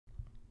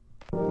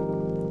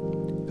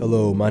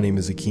Hello, my name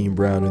is Akeem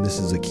Brown, and this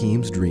is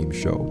Akeem's Dream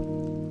Show.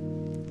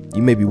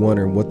 You may be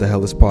wondering what the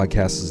hell this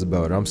podcast is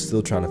about. I'm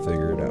still trying to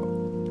figure it out.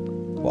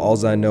 But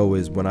all I know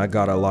is when I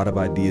got a lot of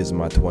ideas in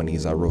my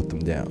 20s, I wrote them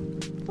down.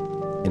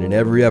 And in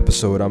every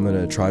episode, I'm going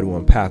to try to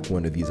unpack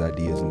one of these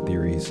ideas and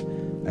theories,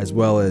 as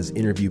well as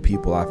interview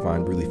people I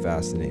find really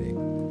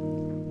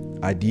fascinating.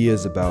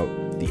 Ideas about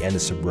the end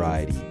of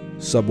sobriety,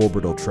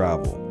 suborbital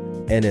travel,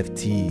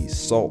 NFTs,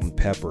 salt and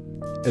pepper,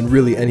 and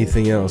really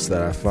anything else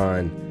that I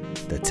find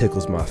that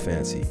tickles my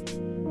fancy.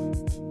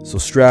 So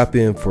strap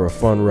in for a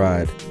fun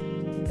ride,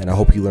 and I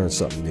hope you learn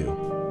something new.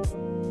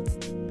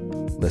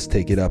 Let's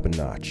take it up a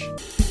notch.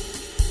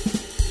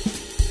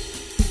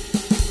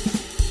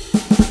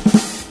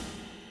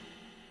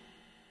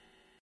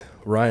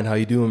 Ryan, how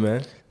you doing,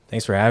 man?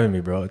 Thanks for having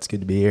me, bro. It's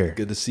good to be here.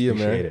 Good to see you,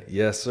 Appreciate man. it.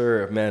 Yes,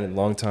 sir. Man,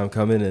 long time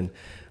coming, and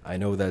I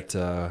know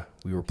that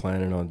we were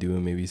planning on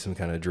doing maybe some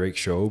kind of Drake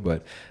show,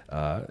 but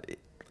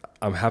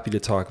I'm happy to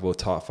talk about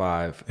top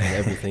 5 and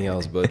everything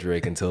else but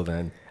Drake until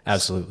then.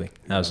 Absolutely.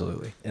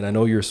 Absolutely. And I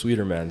know you're a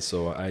sweeter man,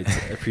 so I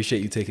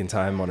appreciate you taking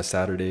time on a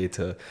Saturday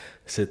to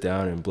sit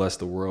down and bless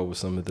the world with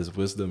some of this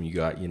wisdom you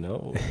got, you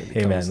know.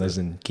 Hey, man,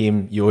 listen,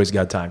 Keem, you always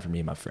got time for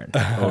me, my friend.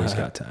 Always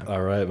got time.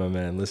 All right, my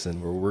man.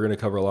 Listen, we're going to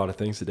cover a lot of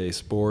things today.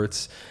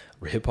 Sports,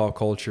 hip-hop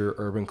culture,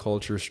 urban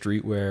culture,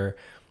 streetwear.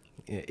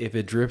 If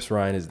it drips,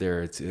 Ryan is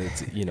there. It's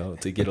you know,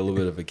 to get a little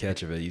bit of a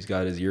catch of it. He's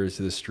got his ears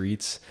to the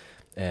streets.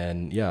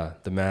 And yeah,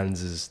 the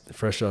man's is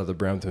fresh out of the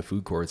Brampton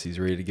food courts. He's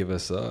ready to give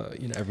us,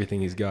 everything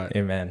he's got.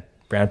 Hey, man,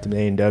 Brampton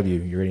A&W,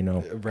 you already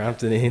know.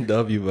 Brampton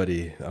A&W,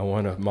 buddy. I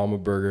want a mama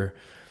burger,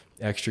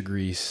 extra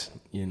grease.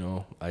 You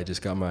know, I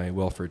just got my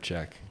welfare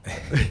check.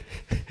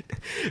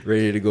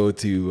 ready to go out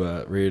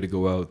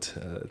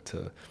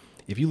to.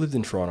 If you lived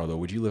in Toronto, though,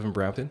 would you live in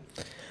Brampton?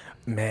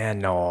 Man,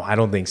 no, I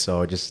don't think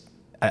so. Just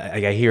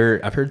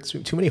I've heard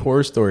too many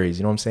horror stories.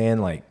 You know what I'm saying?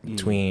 Like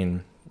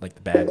between like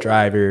the bad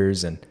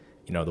drivers and,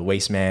 you know, the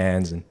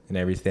wastemans and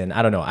everything.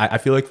 I don't know. I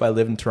feel like if I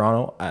lived in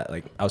Toronto,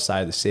 like outside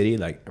of the city,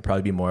 like I'd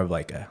probably be more of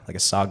like a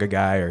Saga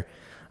guy or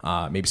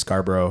maybe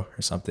Scarborough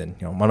or something.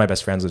 You know, one of my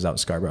best friends lives out in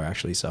Scarborough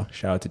actually. So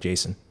shout out to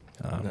Jason.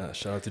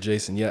 Shout out to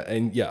Jason. Yeah,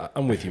 and yeah,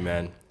 I'm with you,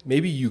 man.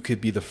 Maybe you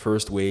could be the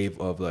first wave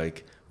of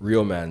like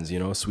real mans, you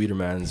know, sweeter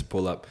mans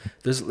pull up.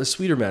 There's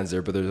sweeter mans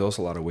there, but there's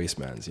also a lot of waste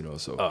mans, you know.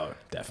 So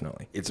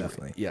Definitely. There's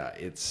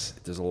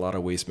a lot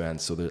of waste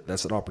mans. So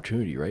that's an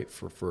opportunity, right,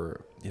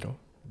 for you know,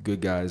 good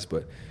guys,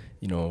 but.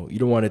 You know, you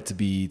don't want it to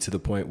be to the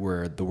point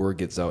where the word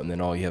gets out and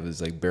then all you have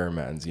is like bare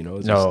mans, you know?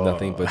 It's just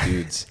nothing but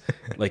dudes.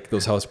 Like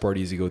those house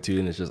parties you go to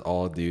and it's just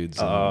all dudes.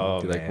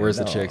 And like, where's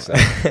the chicks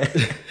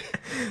at?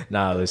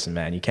 Nah, listen,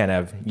 man, you can't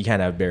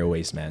have bare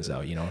waist mans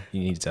out, you know?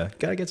 You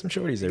gotta get some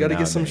shorties there. You gotta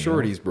get some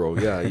shorties, bro.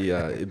 Yeah.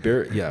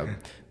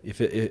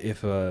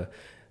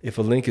 If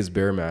a link is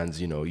bare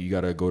man's, you know, you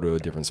gotta go to a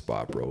different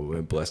spot, bro,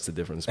 and bless a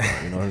different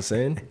spot. You know what I'm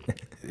saying?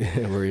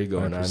 Where are you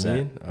going? 100%, I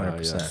mean,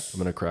 100%. Yeah, I'm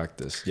gonna crack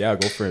this. Yeah,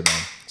 go for it,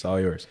 man. It's all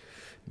yours.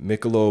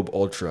 Michelob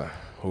Ultra.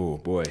 Oh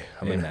boy,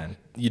 man.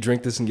 You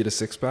drink this and get a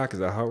 6-pack? Is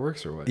that how it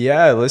works, or what?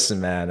 Yeah,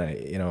 listen, man.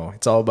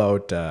 It's all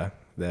about the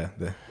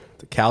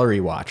calorie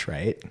watch,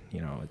 right?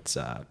 You know, it's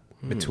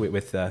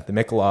with the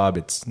Michelob,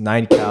 it's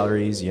 90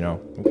 calories. You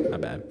know, not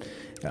bad.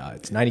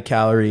 It's 90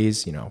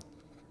 calories. You know,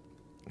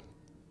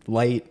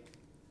 light.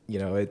 You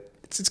know,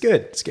 it's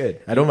good. It's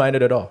good. I don't mind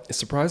it at all.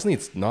 Surprisingly,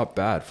 it's not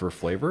bad for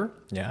flavor.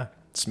 Yeah,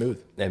 it's smooth.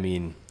 I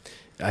mean,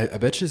 I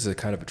bet you it's a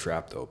kind of a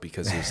trap though,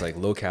 because it's like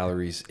low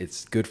calories.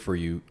 It's good for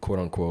you, quote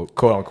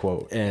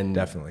unquote. And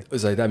definitely,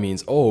 it's like that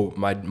means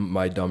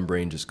my dumb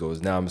brain just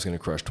goes, now I'm just gonna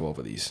crush 12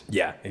 of these.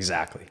 Yeah,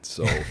 exactly.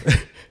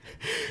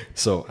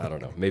 So I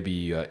don't know.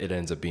 Maybe it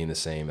ends up being the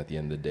same at the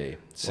end of the day.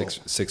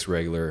 Six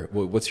regular.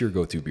 What's your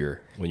go-to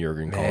beer when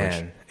you're in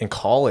college? In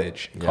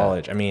college.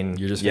 I mean,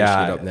 you're just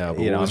finishing it up now.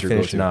 But you know, what was I'm your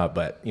finishing go-to? up.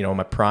 But you know,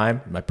 my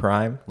prime,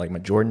 like my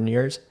Jordan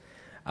years,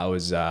 I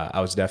was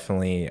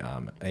definitely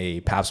a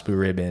Pabst Blue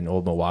Ribbon,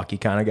 Old Milwaukee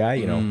kind of guy.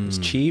 You know, it was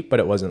cheap,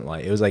 but it wasn't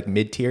like, it was like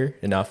mid-tier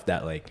enough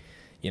that like,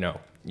 you know,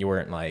 you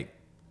weren't like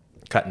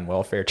cutting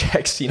welfare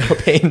checks, you know,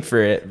 paying for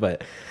it.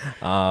 But,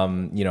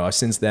 you know,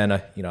 since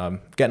then, you know,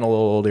 I'm getting a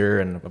little older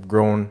and I've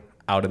grown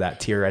out of that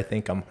tier. I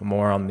think I'm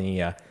more on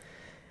the,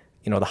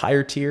 you know, the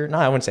higher tier. No,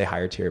 I wouldn't say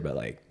higher tier, but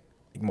like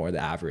more the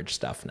average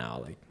stuff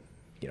now. Like,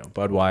 you know,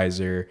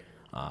 Budweiser,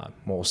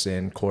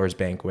 Molson, Coors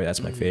Banquet.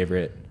 That's my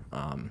favorite.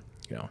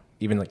 You know,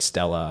 even like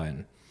Stella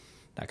and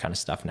that kind of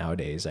stuff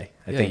nowadays. I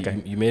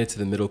think you made it to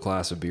the middle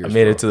class of beers. I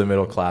made it to the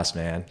middle class,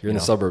 man. You're in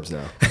the suburbs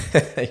now.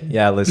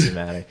 Yeah, listen,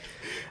 man.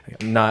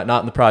 I'm not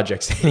in the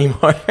projects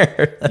anymore.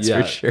 That's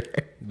for sure.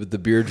 But the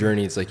beer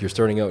journey, it's like you're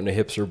starting out in a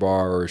hipster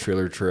bar or a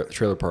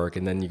trailer park,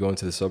 and then you go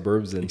into the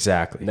suburbs. And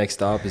exactly. Next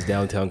stop is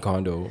downtown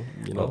condo.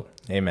 You know,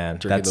 hey man,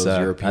 that's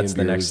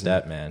the next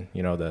step, man.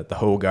 You know, the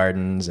Ho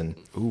Gardens and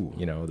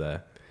you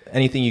know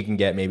anything you can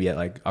get maybe at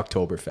like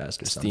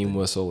Oktoberfest or something. Steam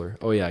Whistle or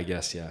I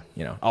guess you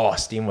know.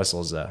 Steam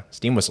Whistle's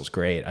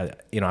great.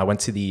 I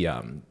went to the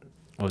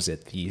what was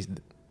it,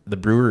 the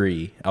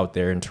brewery out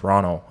there in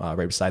Toronto,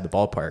 right beside the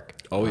ballpark.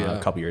 Oh, yeah.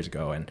 A couple years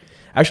ago, and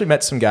I actually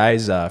met some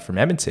guys from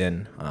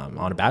Edmonton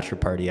on a bachelor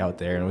party out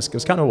there, and it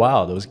was kind of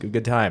wild. It was a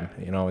good time.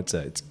 You know, it's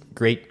a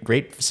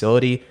great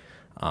facility,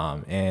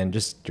 and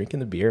just drinking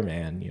the beer,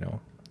 man. You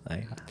know,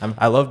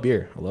 I love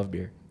beer. I love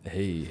beer.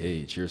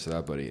 Hey, cheers to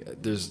that, buddy.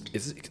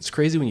 It's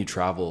crazy when you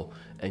travel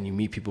and you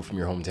meet people from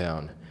your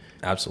hometown.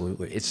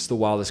 Absolutely. It's just the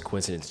wildest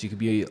coincidence. You could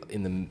be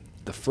in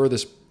the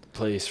furthest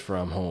place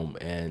from home,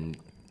 and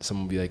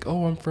someone will be like,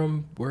 "Oh, I'm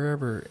from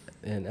wherever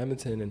in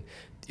Edmonton," and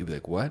you'd be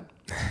like, "What?"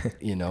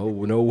 You know,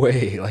 no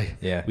way. Like,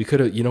 yeah, we could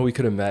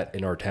have met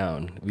in our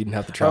town. We didn't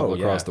have to travel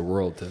across the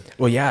world to.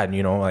 Well, yeah, and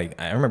you know, like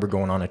I remember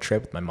going on a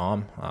trip with my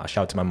mom.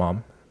 Shout out to my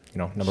mom. You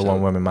know, number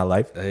one woman in my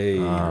life. Hey,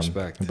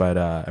 respect. But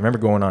I remember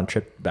going on a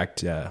trip back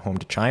to home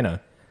to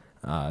China.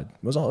 It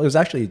was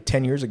actually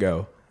 10 years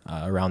ago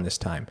around this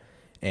time,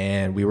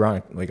 and we were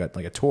on like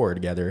a tour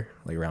together,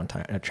 like around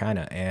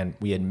China, and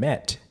we had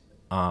met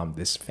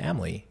this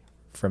family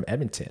from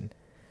Edmonton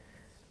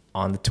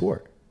on the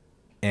tour,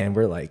 and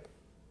we're like,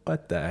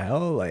 what the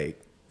hell? Like,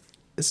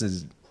 this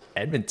is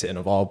Edmonton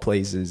of all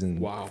places, and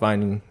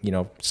finding, you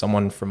know,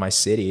 someone from my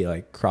city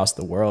like across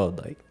the world,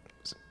 like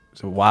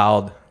it's a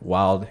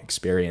wild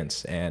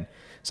experience, and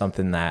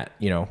something that,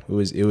 you know, it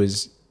was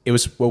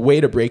a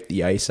way to break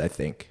the ice, I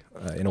think,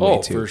 in a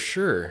way too. For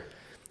sure.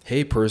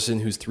 Hey,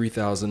 person who's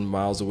 3,000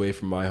 miles away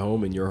from my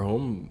home and your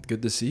home,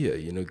 good to see you.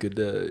 You know,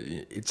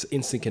 it's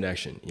instant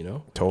connection, you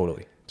know?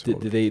 Totally.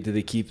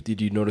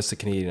 Did you notice the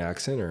Canadian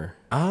accent or?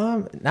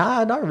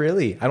 Nah, not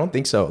really. I don't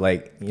think so.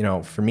 Like, you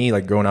know, for me,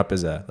 like growing up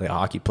as a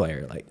hockey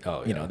player, like,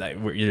 you know,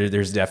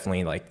 there's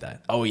definitely like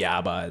that, oh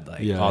yeah, bud,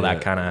 like all that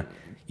kind of,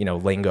 you know,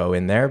 lingo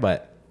in there,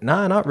 but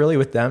nah, not really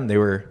with them. They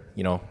were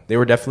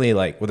definitely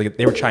like, well,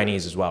 they were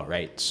Chinese as well.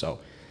 Right. So,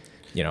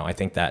 you know, I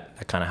think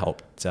that kind of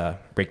helped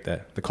break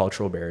the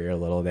cultural barrier a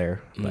little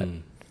there, but.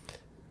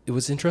 It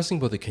was interesting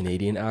about the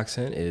Canadian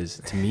accent is,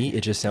 to me,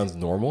 it just sounds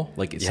normal.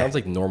 Like, it sounds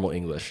like normal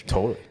English.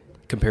 Totally.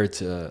 Compared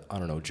to, I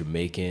don't know,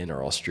 Jamaican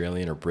or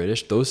Australian or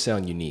British. Those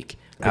sound unique.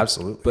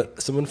 Absolutely.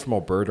 But someone from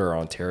Alberta or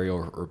Ontario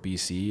or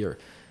BC or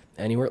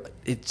anywhere,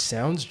 it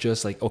sounds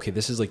just like, okay,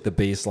 this is like the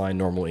baseline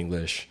normal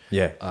English.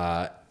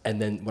 Yeah.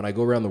 And then when I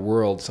go around the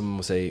world, someone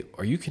will say,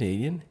 "Are you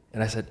Canadian?"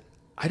 And I said,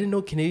 I didn't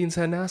know Canadians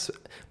had an accent.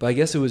 But I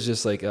guess it was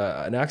just like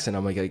an accent.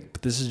 I'm like,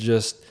 but this is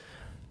just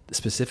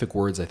specific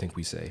words I think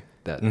we say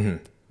that...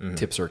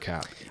 tips our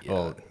cap. Yeah.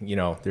 Well, you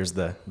know, there's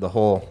the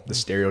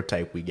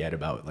stereotype we get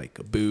about like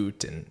a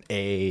boot and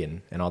a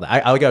and all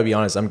that. I gotta be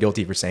honest, I'm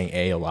guilty for saying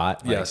a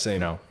lot. Like, yeah, same. You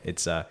know,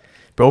 it's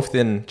both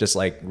in just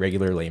like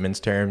regular layman's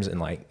terms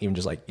and like even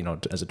just like, you know,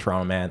 as a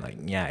Toronto man, like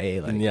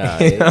a like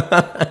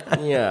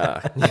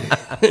yeah.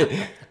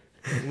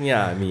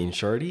 I mean,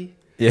 shorty.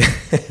 Yeah.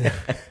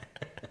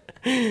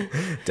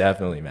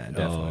 Definitely, man.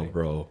 Definitely,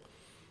 bro.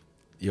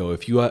 Yo,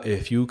 if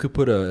you could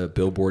put a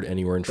billboard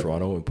anywhere in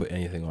Toronto and put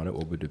anything on it,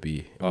 what would it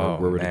be? Where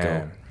would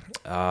it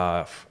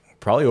go?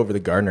 Probably over the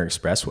Gardiner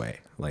Expressway,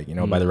 like, you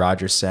know, by the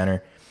Rogers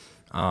Center.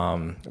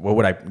 What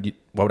would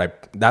I?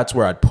 That's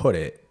where I'd put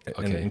it.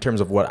 Okay. In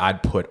terms of what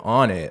I'd put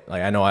on it.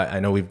 Like, I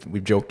know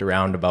we've joked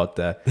around about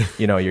the,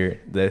 you know,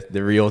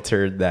 the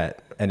realtor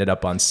that ended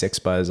up on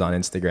SixBuzz on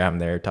Instagram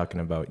there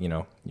talking about, you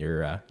know,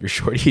 your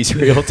shorty's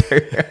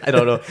realtor. I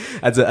don't know.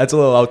 That's a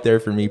little out there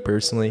for me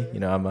personally. You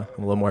know, I'm a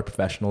little more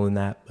professional than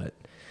that, but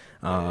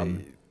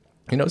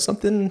you know,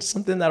 something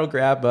that'll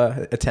grab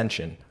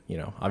attention. You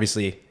know,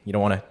 obviously you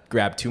don't want to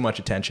grab too much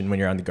attention when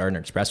you're on the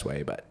Gardiner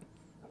Expressway, but,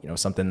 you know,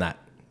 something that,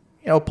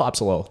 you know, pops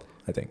a little,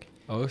 I think.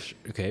 Oh,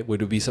 okay.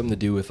 Would it be something to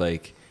do with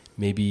like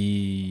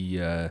maybe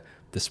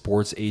the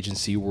sports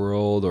agency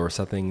world or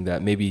something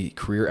that maybe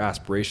career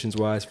aspirations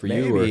wise for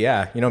you? Or?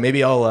 Yeah. You know,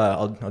 maybe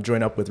I'll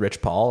join up with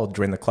Rich Paul. I'll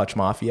join the Clutch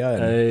Mafia,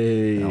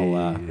 and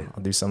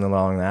I'll do something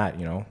along that.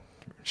 You know,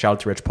 shout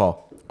out to Rich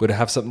Paul. Would it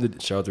have something to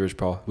shout out to Rich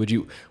Paul? Would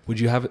you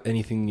have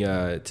anything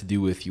to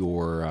do with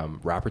your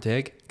rapper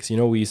tag? Because, you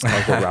know, we used to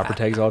talk about rapper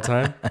tags all the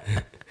time.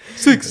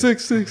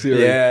 666.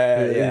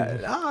 Yeah.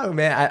 Oh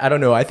man, I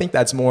don't know. I think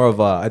that's more of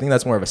a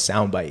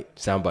soundbite.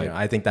 Soundbite. You know,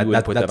 I think that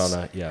would put that's, that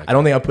on a I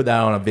don't think I'll put that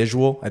on a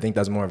visual. I think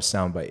that's more of a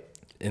soundbite.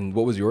 And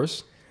what was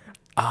yours?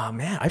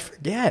 Man, I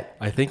forget.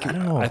 I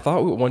don't know. I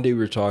thought one day we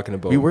were talking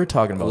about. We were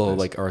talking about a little, this.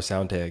 like, our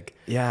sound tag.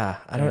 Yeah,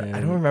 I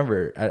don't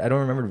remember. I don't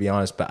remember, to be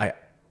honest. But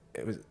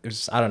it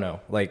was I don't know.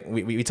 Like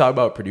we talk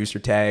about producer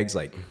tags.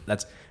 Like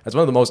that's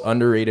one of the most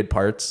underrated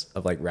parts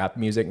of like rap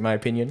music, in my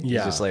opinion. Yeah.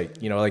 It's just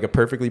like, you know, like a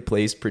perfectly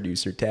placed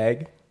producer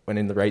tag when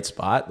in the right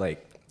spot.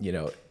 Like, you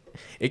know,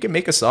 it can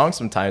make a song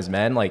sometimes,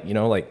 man. Like, you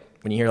know, like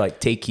when you hear like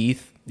Take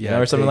Keith, you know,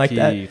 or something like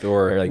that,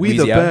 or like We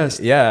the Best,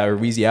 or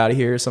Weezy Out of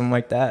Here, or something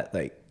like that.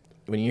 Like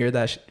when you hear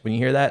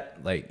that,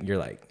 like you're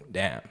like,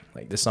 damn,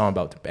 like this song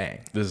about to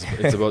bang. It's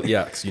about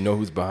because you know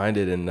who's behind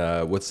it,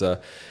 and what's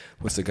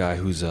the guy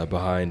who's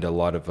behind a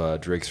lot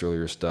of Drake's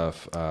earlier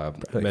stuff?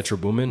 Metro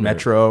Boomin?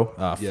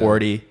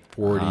 40.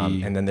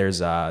 And then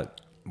there's what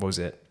was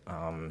it?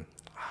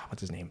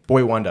 What's his name?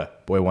 Boy Wonder.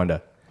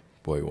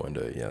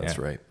 Yeah, that's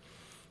right.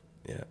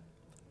 Yeah.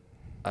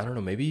 I don't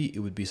know. Maybe it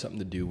would be something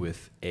to do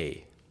with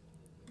A.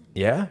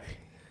 Yeah,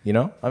 you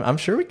know, I'm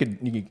sure you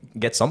could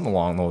get something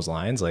along those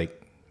lines.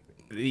 Like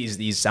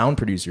these sound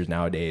producers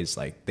nowadays,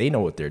 like they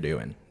know what they're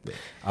doing.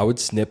 I would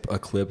snip a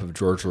clip of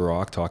George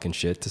LaRock talking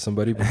shit to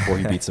somebody before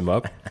he beats him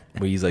up.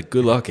 Where he's like,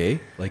 "Good luck, eh?"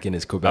 Like in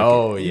his Quebec.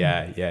 Oh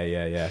yeah.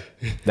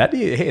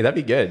 That'd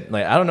be good.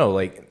 Like I don't know,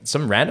 like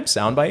some random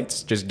sound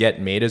bites just get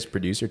made as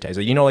producer tags.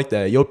 Like, you know, like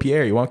the Yo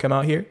Pierre, you want to come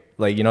out here?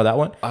 Like, you know that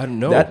one? I don't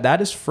know.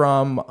 That is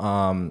from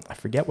I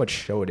forget what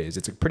show it is.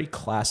 It's a pretty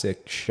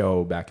classic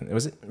show back in.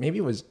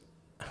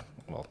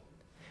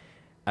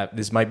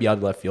 This might be out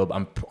of left field, but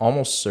I'm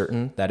almost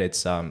certain that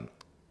it's the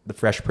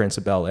Fresh Prince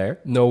of Bel-Air.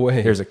 No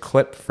way. There's a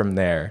clip from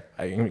there.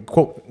 Don't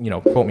quote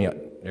me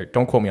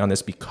on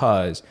this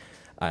because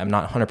I'm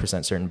not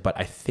 100% certain, but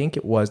I think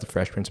it was the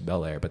Fresh Prince of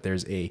Bel-Air. But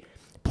there's a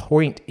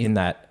point in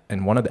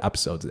one of the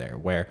episodes there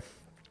where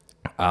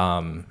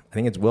I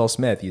think it's Will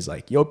Smith. He's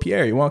like, "Yo,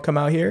 Pierre, you want to come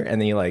out here?"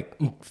 And then he like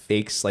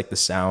fakes like the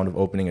sound of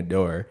opening a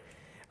door.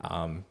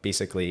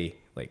 Basically,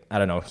 like, I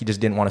don't know, he just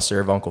didn't want to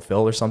serve Uncle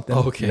Phil or something.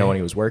 Okay. You know, when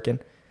he was working.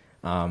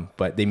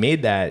 But they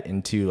made that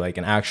into like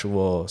an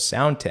actual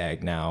sound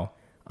tag now.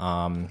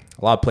 A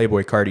lot of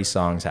Playboi Carti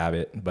songs have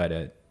it, but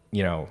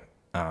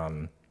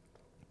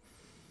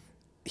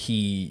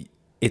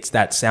it's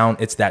that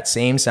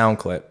same sound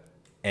clip,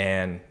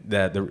 and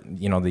I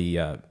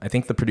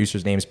think the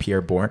producer's name is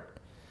Pierre Bourne.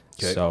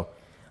 Okay. So,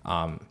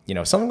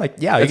 something like,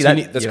 yeah,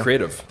 That's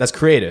creative. That's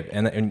creative,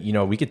 and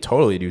we could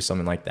totally do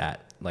something like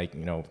that, like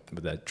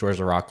with the George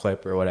LaRock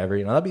clip or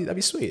whatever. That'd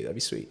be sweet. That'd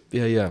be sweet.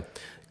 Yeah.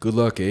 Good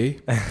luck, eh?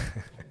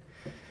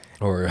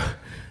 Or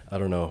I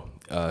don't know.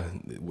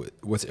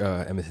 What's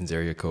Edmonton's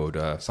area code?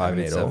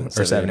 580 or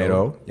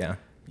 780. Yeah.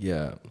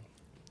 Yeah.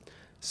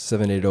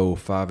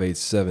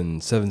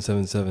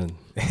 780-587-777.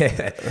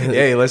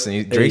 Hey,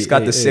 listen, Drake's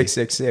got the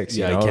 666.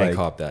 Yeah, I can't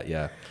cop that.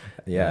 Yeah.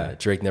 Yeah.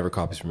 Drake never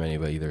copies from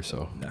anybody either.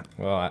 So. Yeah.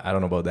 Well, I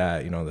don't know about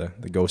that.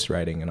 The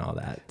ghostwriting and all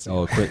that. So.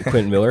 Oh,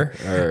 Quentin Miller.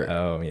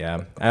 Oh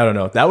yeah. I don't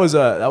know. That was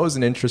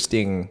an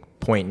interesting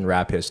point in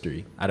rap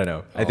history. I don't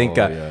know. I think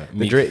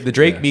the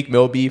Drake Meek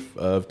Mill beef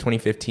of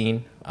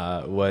 2015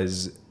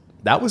 was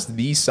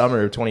the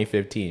summer of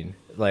 2015.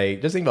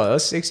 Like, just think about it. That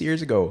was 6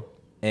 years ago.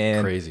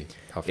 And crazy.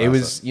 How fast it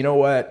was, you know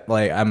what?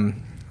 Like,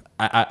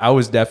 I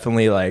was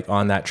definitely like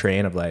on that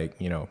train of like,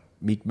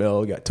 Meek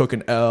Mill took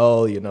an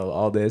L,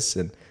 all this.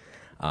 And,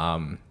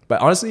 but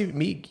honestly,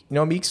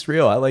 Meek's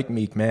real. I like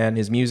Meek, man.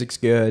 His music's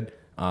good.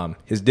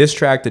 His diss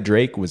track to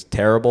Drake was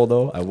terrible,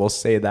 though. I will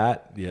say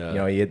that.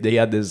 Yeah. They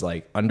had this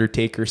like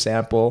Undertaker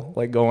sample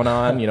like going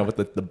on,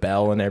 with the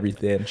bell and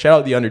everything. Shout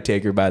out the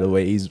Undertaker, by the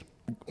way. He's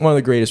one of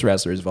the greatest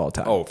wrestlers of all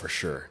time. Oh, for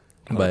sure.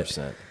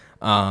 100%.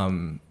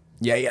 But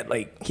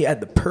he had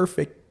the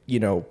perfect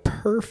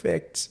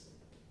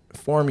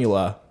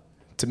formula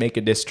to make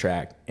a diss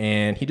track,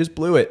 and he just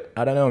blew it.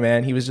 I don't know,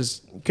 man. He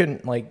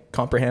couldn't like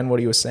comprehend what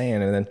he was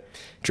saying, and then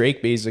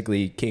Drake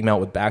basically came out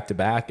with Back to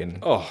Back,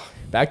 and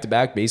Back to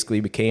Back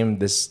basically became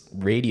this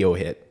radio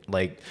hit.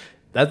 Like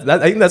that I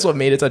think that's what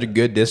made it such a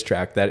good diss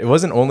track. That it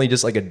wasn't only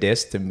just like a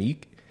diss to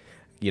Meek.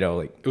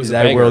 Like it was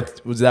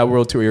that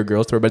world tour your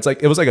girls tour, but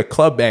it was like a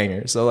club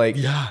banger. So like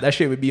that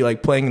shit would be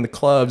like playing in the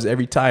clubs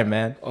every time,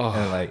 man.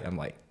 And like I'm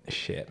like,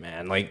 shit,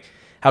 man. Like,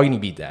 how can you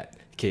beat that?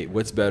 Okay,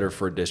 what's better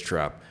for a diss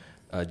track?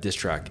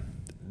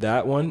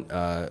 That one,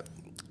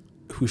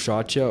 Who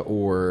Shot Ya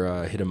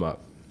or Hit 'Em Up?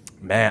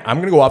 Man, I'm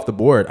gonna go off the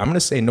board. I'm gonna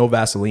say No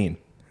Vaseline.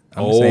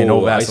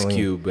 Ice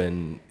Cube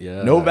and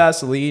No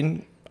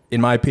Vaseline. In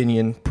my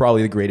opinion,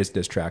 probably the greatest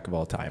diss track of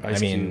all time. Ice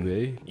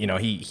Cube,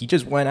 he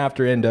just went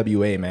after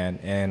NWA, man,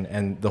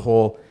 and the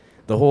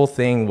whole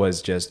thing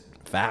was just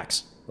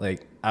facts.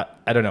 Like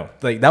I don't know,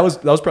 like that was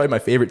probably my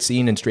favorite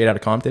scene in Straight Outta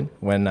Compton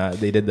when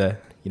they did it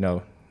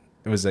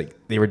was like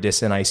they were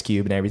dissing Ice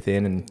Cube and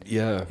everything, and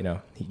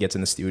he gets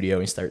in the studio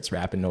and he starts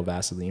rapping No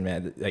Vaseline,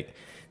 man. Like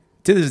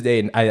to this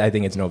day, I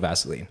think it's No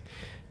Vaseline.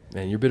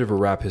 Man, you're a bit of a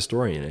rap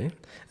historian,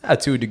 eh?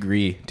 To a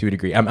degree.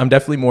 I'm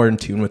definitely more in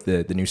tune with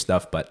the new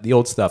stuff, but the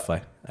old stuff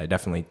I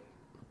definitely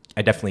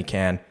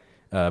can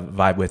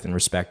vibe with and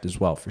respect as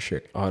well, for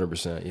sure.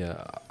 100%.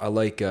 Yeah, I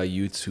like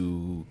youths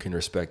who can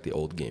respect the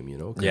old game.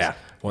 Yeah.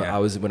 I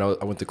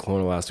went to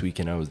Kelowna last week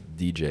and I was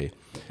DJ.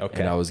 Okay.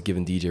 And I was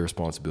given DJ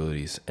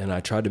responsibilities, and I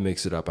tried to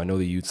mix it up. I know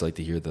the youths like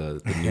to hear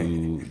the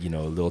new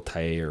Lil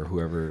Tay or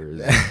whoever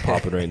is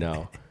popping right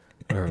now.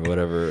 Or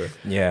whatever.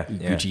 Yeah.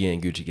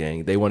 Gucci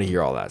Gang. They want to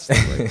hear all that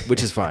stuff,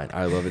 which is fine.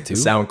 I love it too.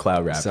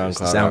 SoundCloud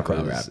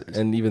rappers.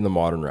 And even the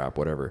modern rap,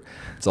 whatever.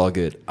 It's all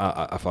good.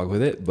 I fuck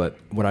with it. But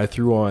when I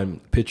threw on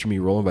Picture Me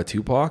Rolling by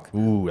Tupac,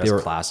 ooh, that's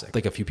classic.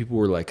 Like a few people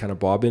were like kind of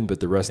bobbing, but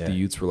the rest of the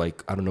youths were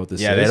like, I don't know what this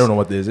is. Yeah, they don't know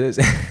what this is.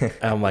 And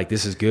I'm like,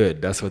 this is good.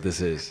 That's what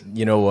this is.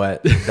 You know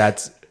what?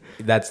 That's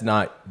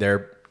not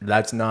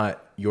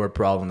your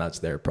problem. That's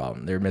their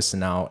problem. They're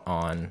missing out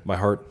on. My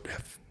heart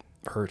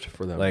hurt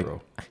for them, like, bro.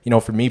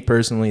 For me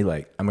personally,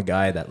 like I'm a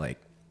guy that like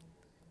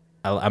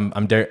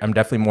I'm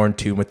definitely more in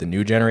tune with the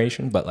new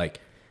generation, but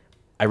like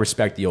I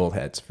respect the old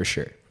heads for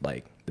sure,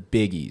 like the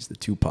Biggies, the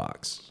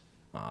Tupacs,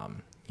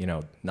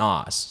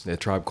 Nas, The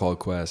Tribe Called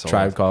Quest. all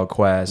Tribe that. Called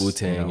Quest,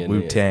 Wu-Tang and-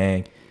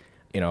 Wu-Tang,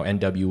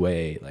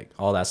 NWA, like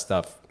all that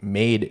stuff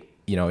made,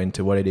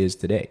 into what it is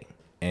today.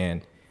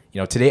 And,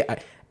 today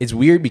it's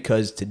weird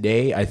because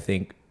today I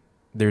think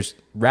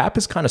rap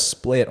is kind of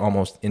split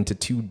almost into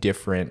two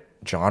different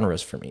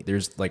genres for me.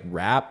 There's like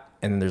rap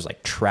and then there's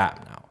like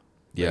trap now.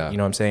 Yeah. Like, you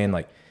know what I'm saying?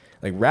 Like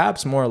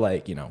rap's more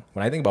like, when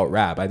I think about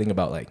rap, I think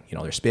about like,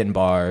 they're spitting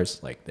bars,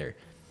 like they're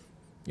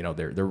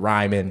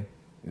rhyming,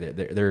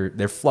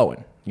 they're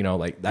flowing,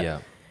 like that. Yeah.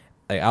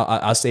 Like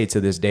I'll say to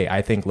this day,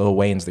 I think Lil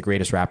Wayne's the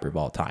greatest rapper of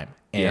all time.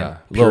 And Yeah.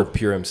 Lil,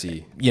 Pure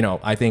MC.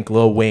 I think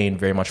Lil Wayne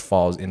very much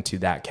falls into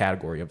that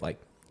category of like,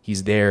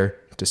 he's there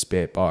to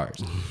spit bars.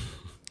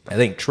 I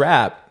think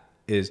trap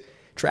is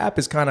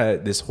kind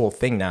of this whole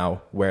thing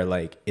now where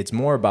like, it's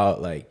more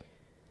about like,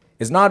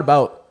 it's not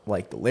about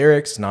like the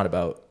lyrics, not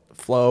about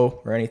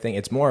flow or anything.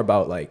 It's more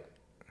about like,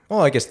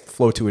 well, I guess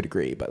flow to a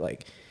degree, but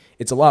like,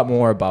 it's a lot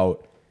more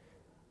about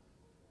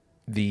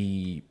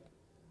the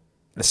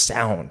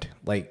sound,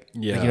 like,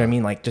 you know what I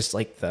mean? Like just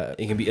like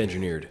It can be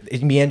engineered. it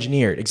can be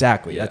engineered.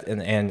 Exactly. Yeah.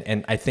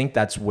 And I think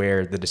that's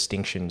where the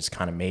distinction is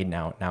kind of made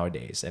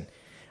nowadays. And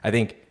I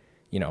think,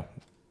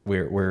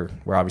 we're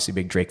obviously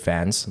big Drake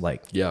fans.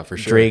 Like, Yeah, for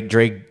sure.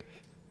 Drake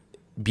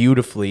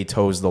beautifully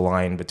toes the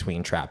line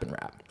between trap and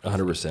rap.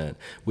 100%.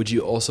 Would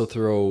you also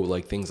throw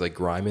like things like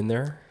grime in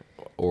there,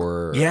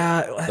 or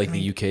Like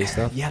the UK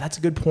stuff? Yeah, that's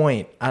a good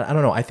point. I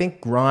don't know. I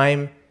think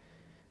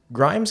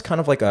grime's kind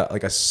of like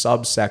a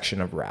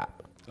subsection of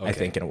rap. I Okay.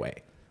 think in a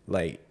way,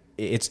 like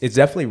it's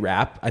definitely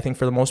rap. I think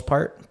for the most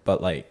part, but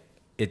like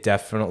it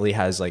definitely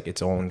has like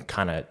its own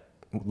kind of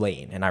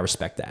lane, and I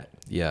respect that.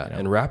 Yeah,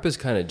 and rap is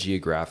kind of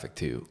geographic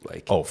too.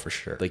 Like, Oh, for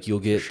sure. like you'll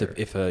get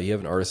if you have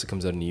an artist that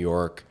comes out of New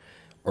York,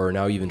 or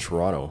now even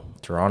Toronto.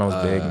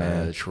 Toronto's big,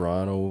 man.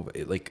 Toronto,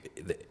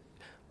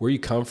 where you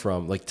come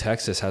from, like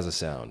Texas has a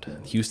sound,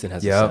 Houston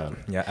has a sound,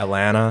 Yeah.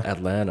 Atlanta.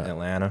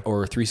 Atlanta,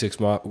 or 3 6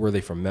 Mafia. Where are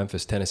they from?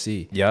 Memphis,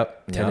 Tennessee.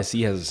 Yep.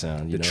 Tennessee has a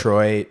sound.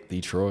 Detroit.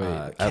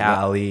 Detroit,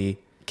 Cali.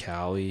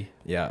 Cali.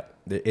 Yeah.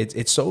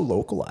 It's so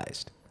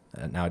localized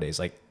nowadays.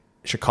 Like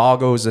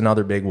Chicago's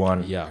another big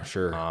one. Yeah,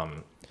 sure.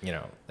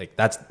 Like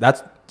that's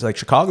like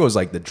Chicago is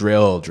like the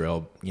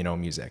drill,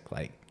 music,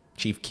 like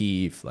Chief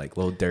Keef, like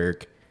Lil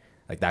Durk,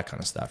 like that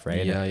kind of stuff,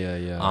 right? Yeah.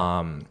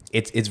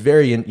 It's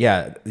very,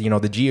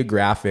 the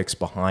geographics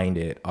behind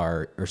it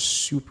are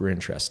super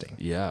interesting.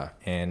 Yeah.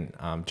 And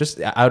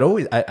I'd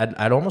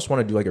almost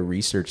want to do like a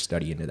research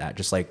study into that,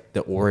 just like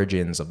the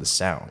origins of the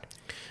sound.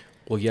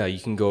 Well, yeah, you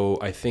can go.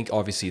 I think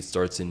obviously it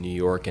starts in New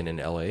York and in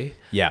LA.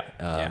 Yeah.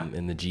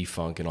 In the G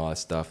Funk and all that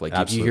stuff. Like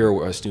Absolutely. if you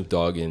hear a Snoop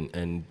Dogg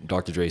and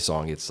Dr. Dre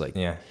song, it's like,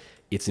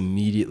 it's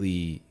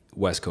immediately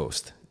West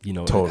Coast.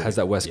 Totally. It has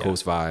that West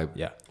Coast vibe.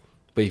 Yeah.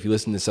 But if you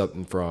listen to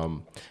something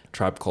from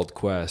Tribe Called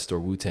Quest or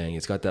Wu-Tang,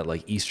 it's got that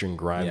like Eastern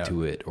grime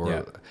to it,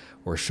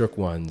 or Shook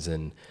Ones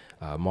and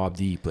Mobb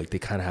Deep. Like they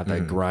kind of have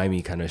that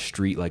grimy kind of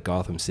street, like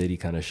Gotham City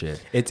kind of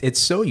shit. It's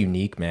so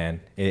unique, man,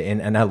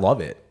 and I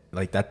love it.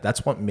 Like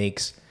that's what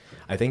makes.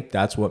 I think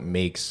that's what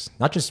makes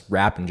not just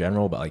rap in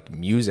general, but like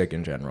music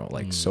in general,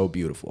 like so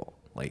beautiful.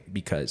 Like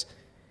because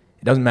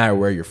it doesn't matter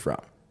where you're from,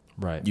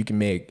 Right. You can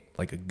make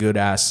like a good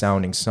ass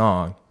sounding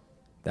song,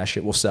 that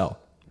shit will sell.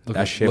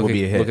 That shit will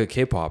be a hit. Look at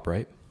K-pop,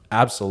 right?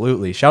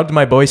 Absolutely. Shout out to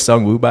my boy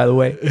Sungwoo, by the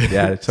way.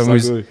 Yeah,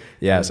 Sungwoo.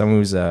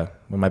 Sungwoo's one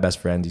of my best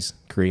friends. He's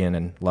Korean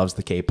and loves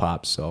the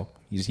K-pop. So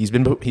he's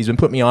been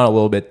putting me on a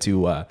little bit to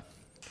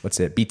what's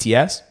it?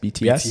 BTS.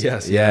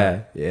 BTS,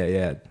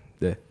 Yeah.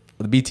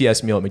 The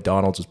BTS meal at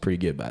McDonald's was pretty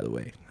good, by the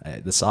way.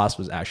 The sauce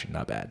was actually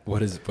not bad.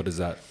 What is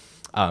that?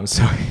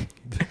 So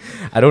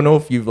I don't know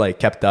if you've like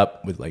kept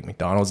up with like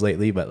McDonald's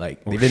lately, but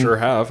like We sure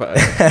have.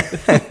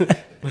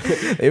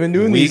 they've been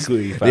doing Weekly,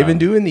 these. fam. They've been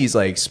doing these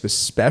like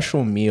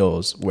special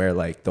meals where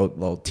like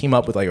they'll team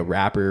up with like a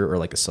rapper or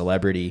like a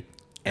celebrity,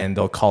 and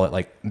they'll call it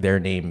like their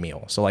name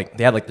meal. So like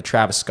they had like the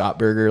Travis Scott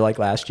burger like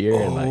last year,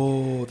 and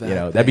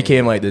like that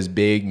became like this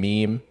big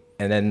meme.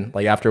 And then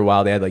like after a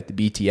while, they had like the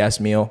BTS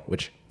meal,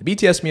 which the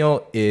BTS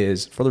meal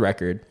is, for the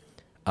record,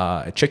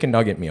 a chicken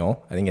nugget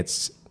meal. I think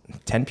it's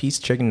 10-piece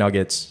chicken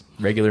nuggets,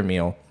 regular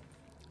meal,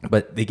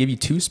 but they give you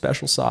two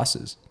special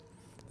sauces.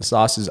 The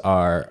sauces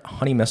are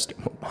honey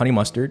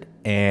mustard,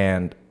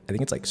 and I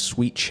think it's like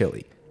sweet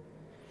chili.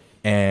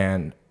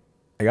 And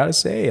I gotta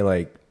say,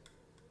 like,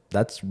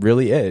 that's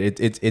really it.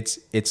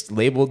 It's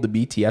labeled the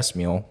BTS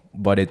meal,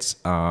 but it's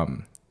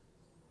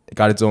it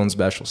got its own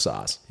special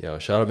sauce. Yo,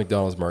 shout out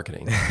McDonald's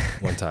marketing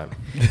one time.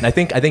 And I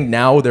think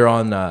now they're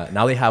on.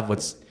 Now they have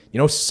what's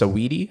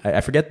Saweetie.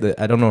 I forget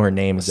I don't know her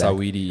name.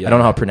 Exactly. Saweetie, yeah. I don't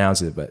know how to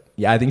pronounce it, but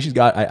yeah, I think she's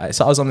got. I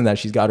saw something that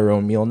she's got her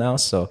own meal now,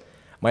 so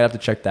might have to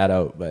check that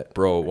out. But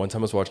Bro, one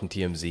time I was watching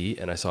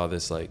TMZ and I saw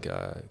this like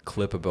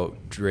clip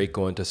about Drake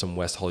going to some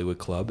West Hollywood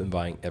club and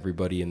buying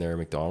everybody in there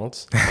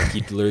McDonald's. Like he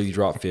literally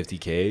dropped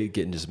 $50K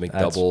getting just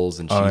McDoubles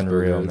and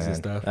unreal, cheeseburgers man. and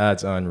stuff.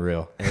 That's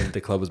unreal. And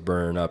the club was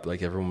burning up.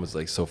 Like everyone was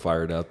like so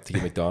fired up to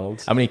get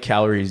McDonald's. How many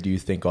calories do you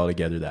think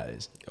altogether that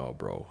is? Oh,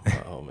 bro.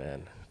 Oh,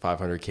 man.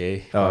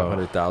 500K, Oh,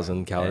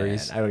 500,000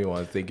 calories. Man, I don't even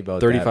want to think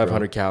about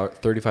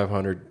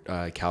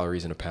 3,500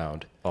 calories in a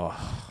pound. Oh,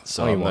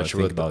 So I don't I'm even not wanna sure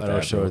think what the, about I'm not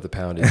that, sure bro. what the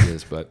poundage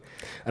is, but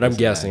and I'm Listen,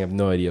 guessing. I man. have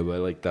no idea, but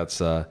like that's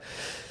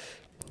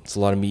it's a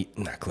lot of meat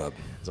in that club.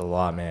 It's a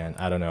lot, man.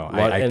 I don't know. A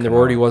lot, and there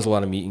already was a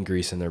lot of meat and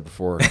grease in there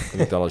before the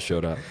McDonald's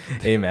showed up.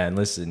 Hey, man,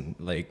 listen,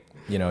 like,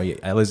 you know,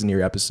 I listened to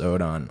your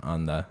episode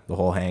on the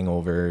whole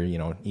hangover, you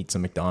know, eat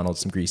some McDonald's,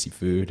 some greasy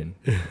food. And,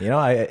 you know,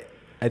 I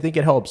think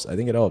it helps. I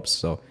think it helps.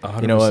 So,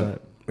 you know 100%.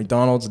 what?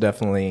 McDonald's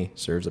definitely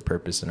serves a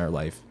purpose in our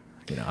life.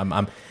 You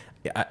know,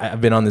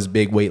 I've been on this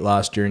big weight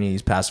loss journey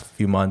these past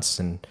few months,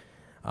 and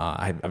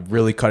I've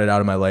really cut it out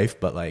of my life,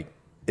 but like,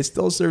 it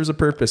still serves a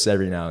purpose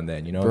every now and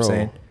then. You know what I'm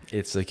saying?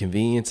 It's the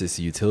convenience, it's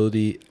the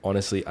utility.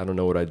 Honestly, I don't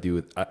know what I'd do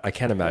with. I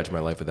can't imagine my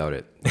life without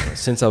it.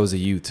 Since I was a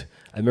youth,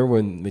 I remember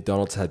when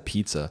McDonald's had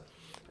pizza.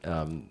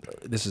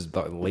 This is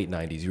the late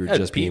 '90s. You were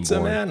just pizza,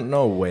 being born. man?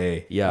 No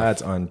way. Yeah,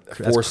 that's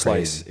four slice.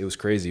 crazy. It was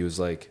crazy. It was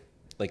like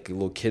a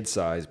little kid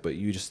size, but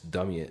you just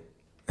dummy it.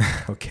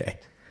 Okay.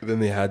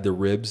 Then they had the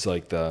ribs,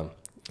 like the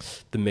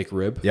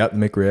McRib. Yep,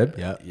 McRib.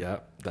 Yep. Yeah,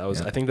 that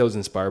was. Yeah. I think that was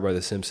inspired by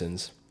The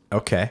Simpsons,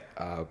 Okay.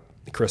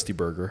 Krusty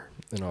Burger,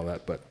 and all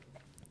that. But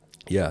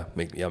yeah,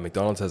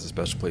 McDonald's has a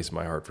special place in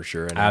my heart for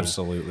sure. And I mean,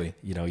 Absolutely.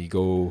 you know, you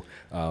go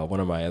one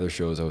of my other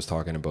shows, I was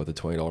talking about the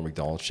 $20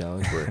 McDonald's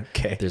challenge, where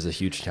Okay. there's a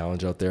huge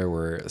challenge out there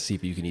where see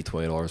if you can eat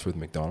 $20 with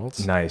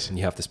McDonald's. Nice. And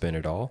you have to spend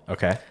it all.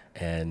 Okay.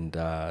 And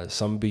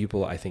some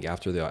people, I think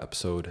after the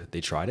episode, they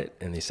tried it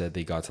and they said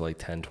they got to like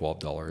 $10,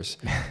 $12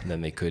 and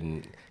then they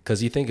couldn't.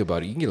 Because you think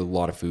about it, you can get a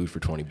lot of food for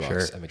 $20 Sure,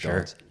 at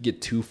McDonald's. You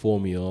get 2 full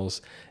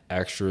meals,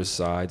 extras,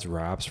 sides,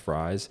 wraps,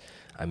 fries.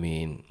 I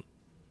mean,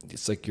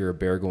 it's like you're a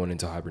bear going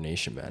into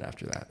hibernation, man,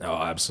 after that. Oh,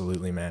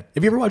 absolutely, man.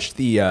 Have you ever watched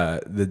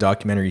the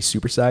documentary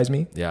Super Size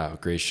Me? Yeah,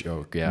 great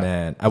show. Yeah.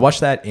 Man, I watched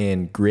that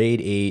in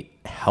grade 8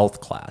 health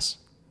class.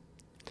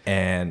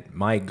 And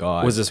my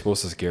God. Was it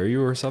supposed to scare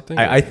you or something?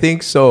 I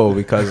think so,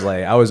 because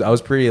like I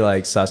was pretty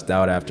like sussed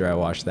out after I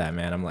watched that,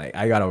 man. I'm like,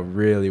 I gotta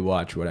really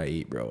watch what I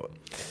eat, bro.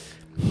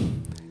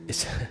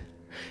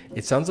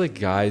 It sounds like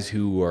guys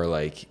who are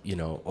like, you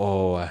know,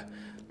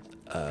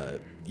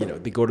 you know,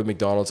 they go to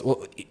McDonald's.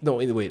 Well, no,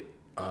 wait.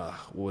 What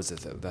was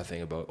it that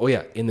thing about? Oh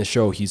yeah, in the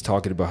show he's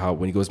talking about how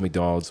when he goes to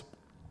McDonald's,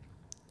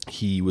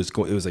 he was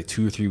going. It was like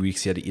 2 or 3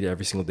 weeks. He had to eat it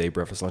every single day,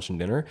 breakfast, lunch, and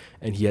dinner,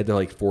 and he had to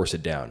like force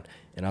it down.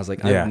 And I was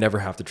like, Yeah. I never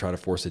have to try to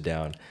force it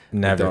down.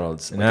 Never.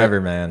 McDonald's, Never,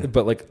 man.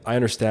 But like, I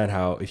understand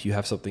how if you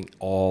have something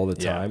all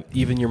the Yeah. time,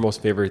 even your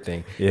most favorite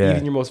thing, Yeah.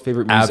 even your most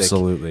favorite music,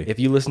 Absolutely. if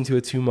you listen to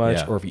it too much,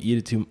 Yeah. or if you eat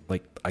it too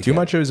Too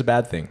much, it was a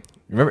bad thing.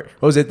 Remember,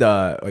 what was it?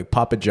 Like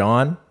Papa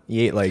John?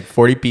 He ate like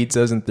 40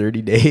 pizzas in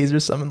 30 days or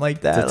something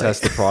like that. to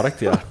test the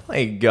product. Yeah.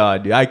 My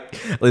God, dude.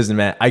 Listen,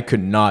 man, I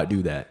could not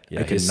do that.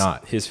 I could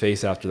not. His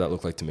face after that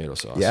looked like tomato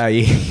sauce. Yeah.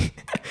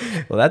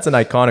 Well, that's an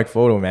iconic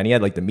photo, man. He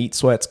had like the meat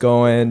sweats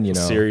going, you know.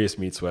 Serious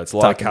meat sweats. A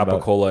lot of Talking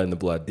about- capicola in the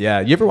blood. Yeah.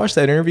 You ever watch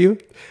that interview?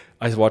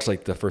 I watched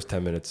like the first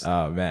 10 minutes.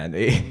 Oh man,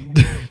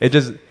 it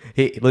just.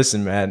 Hey,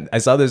 listen, man. I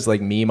saw this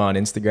like meme on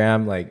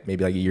Instagram, like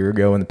maybe like a year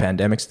ago when the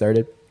pandemic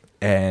started,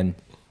 and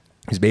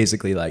he's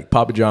basically like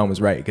Papa John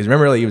was right, because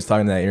remember like, he was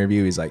talking in that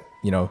interview. He's like,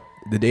 you know,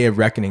 the day of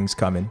reckoning's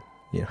coming.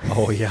 You know.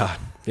 Oh yeah.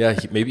 Yeah.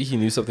 Maybe he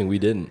knew something we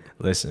didn't.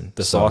 Listen,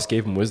 The so- sauce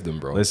gave him wisdom,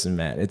 bro. Listen,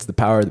 man. It's the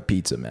power of the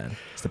pizza, man.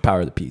 It's the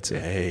power of the pizza.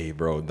 Hey,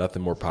 bro.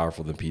 Nothing more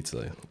powerful than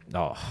pizza.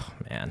 Oh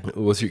man.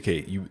 What's your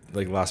Kate? You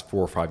like last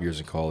 4 or 5 years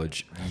in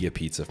college, you get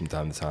pizza from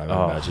time to time.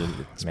 I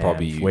imagine it's Man,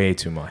 probably way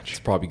too much. It's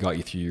probably got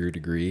you through your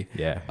degree.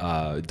 Yeah.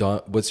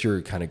 What's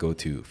your kind of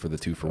go-to for the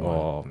 2-for-1?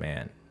 Oh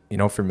man. You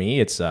know, for me,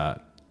 it's an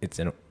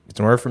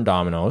order from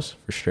Domino's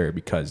for sure,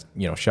 because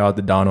you know, shout out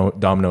to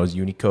Domino's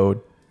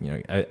Unicode.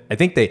 You know, I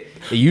think it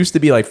used to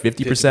be like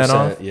 50%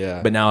 off.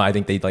 yeah. But now I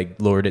think they like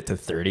lowered it to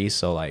 30.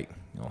 So like,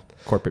 you know,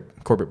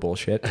 corporate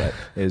bullshit, but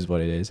it is what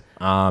it is.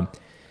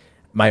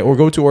 My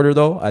go-to order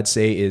though, I'd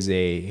say is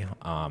a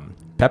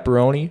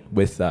pepperoni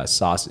with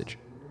sausage.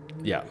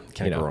 Yeah,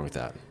 can't You go know. wrong with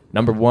that.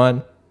 Number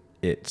 1,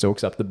 it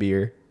soaks up the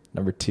beer.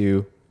 Number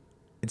 2,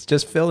 it's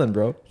just filling,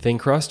 bro. Thin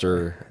crust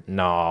or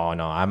No,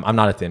 I'm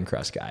not a thin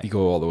crust guy. you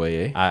go all the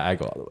way, eh? I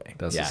go all the way.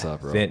 That's what's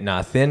up,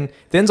 bro.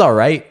 Thin's all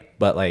right,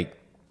 but like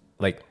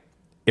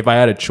if I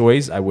had a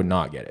choice, I would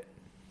not get it.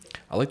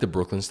 I like the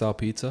Brooklyn style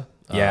pizza.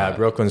 Yeah,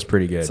 Brooklyn's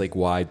pretty good. It's like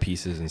wide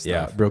pieces and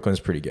yeah, stuff. Brooklyn's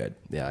pretty good.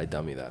 Yeah, I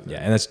dummy that, man.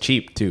 Yeah, and it's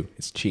cheap too.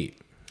 It's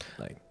cheap.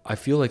 Like, I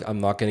feel like I'm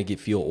not gonna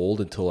feel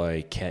old until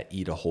I can't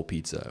eat a whole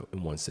pizza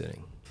in one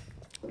sitting.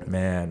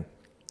 man,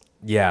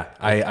 yeah,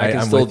 I can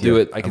I'm still with do you.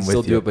 it. I I'm can with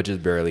still do you. it, but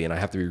just barely. And I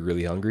have to be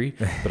really hungry,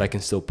 but I can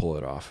still pull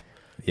it off.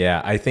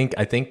 Yeah, I think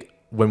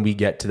when we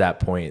get to that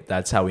point,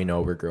 that's how we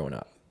know we're growing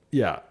up.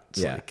 Yeah. It's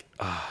Yeah. like,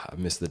 I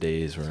miss the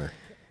days where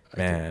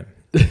Man,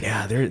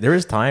 yeah, there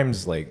is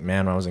times like,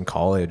 man, when I was in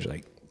college,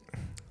 like,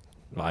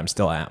 well, I'm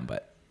still am,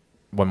 but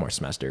one more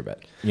semester.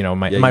 But you know,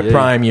 my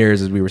prime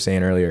years, as we were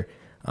saying earlier,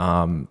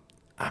 man,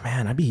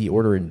 I'd be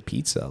ordering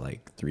pizza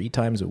like 3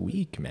 times a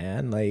week,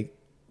 man. Like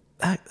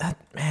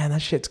that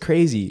shit's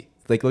crazy.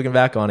 Like looking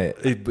back on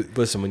it. But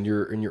listen, when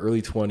you're in your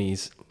early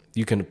 20s,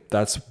 you can.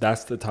 That's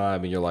the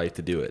time in your life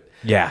to do it.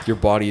 Yeah. Your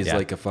body is Yeah.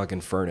 like a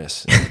fucking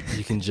furnace.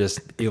 You can just,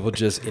 it will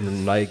just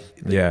ignite.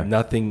 Yeah.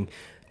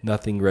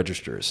 Nothing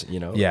registers. You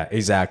know. Yeah,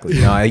 exactly.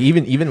 No,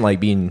 even like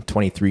being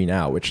 23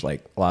 now, which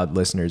like a lot of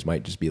listeners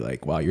might just be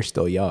like, "Wow, you're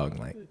still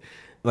young."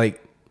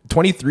 Like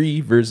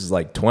 23 versus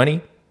like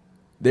 20,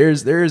 there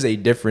is a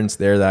difference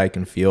there that I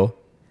can feel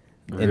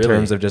in Really?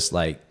 terms of just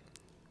like,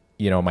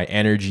 you know, my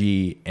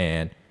energy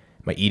and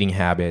my eating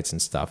habits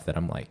and stuff. That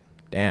I'm like,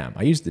 damn,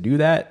 I used to do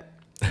that.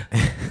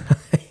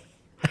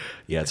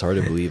 Yeah, it's hard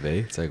to believe,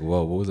 eh? It's like,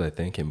 whoa, what was I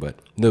thinking? But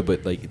no,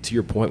 but like to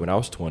your point, when I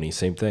was 20,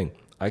 same thing.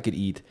 I could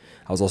eat.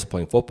 I was also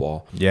playing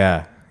football.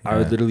 Yeah, I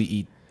would literally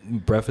eat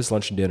breakfast,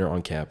 lunch, and dinner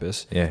on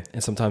campus. Yeah.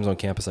 And sometimes on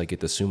campus, I get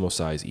the sumo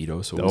size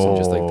Edo. So it wasn't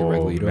just like the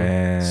regular Edo.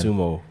 Man.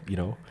 Sumo, you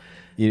know.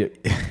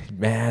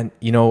 Man,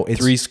 you know,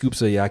 it's 3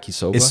 scoops of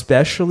yakisoba.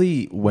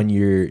 especially when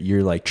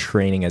you're like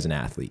training as an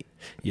athlete.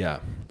 Yeah.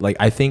 Like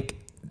I think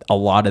a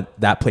lot of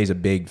that plays a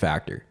big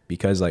factor,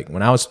 because like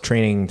when I was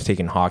training,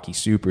 taking hockey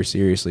super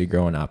seriously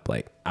growing up,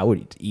 like I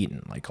would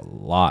eating like a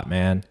lot,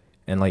 man.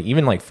 And like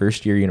even like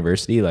first year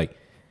university, like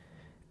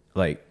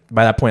by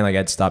that point, like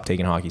I'd stopped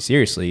taking hockey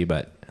seriously,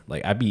 but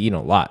like I'd be eating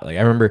a lot. Like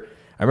I remember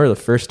the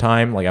first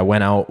time like I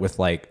went out with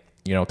like,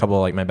 you know, a couple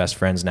of like my best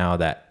friends now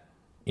that,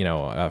 you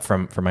know,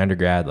 from my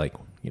undergrad, like,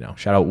 you know,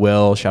 shout out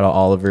Will, shout out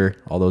Oliver,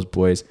 all those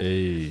boys.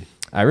 Hey.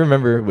 I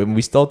remember when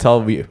we still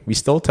tell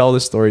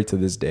this story to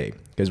this day,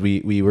 because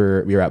we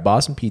were at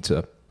Boston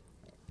Pizza,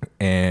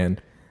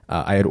 and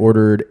I had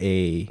ordered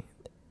it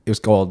was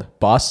called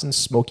Boston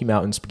Smoky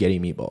Mountain Spaghetti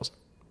Meatballs.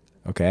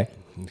 Okay.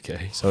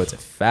 Okay. So it's a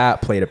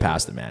fat plate of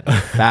pasta, man. A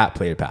fat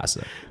plate of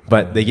pasta.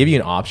 But they give you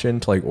an option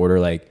to like order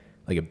like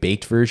a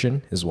baked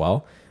version as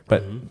well.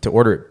 But to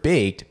order it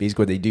baked,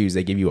 basically what they do is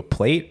they give you a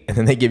plate, and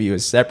then they give you a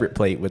separate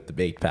plate with the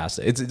baked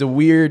pasta. It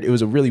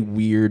was a really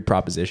weird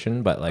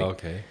proposition, but like,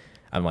 Okay.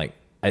 I'm like,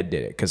 I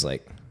did it because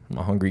like I'm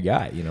a hungry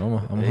guy, you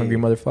know, I'm a hungry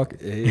motherfucker.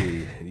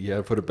 Hey, you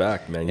gotta put it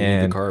back, man. You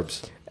And need the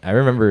carbs. I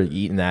remember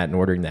eating that and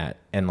ordering that,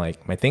 and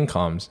like my thing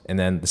comes, and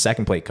then the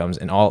second plate comes,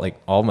 and all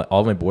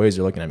my boys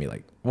are looking at me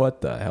like, "What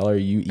the hell are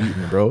you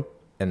eating, bro?"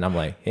 And I'm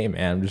like, "Hey,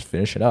 man, I'm just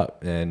finishing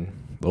up." And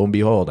lo and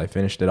behold, I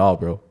finished it all,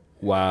 bro.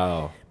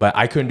 Wow. But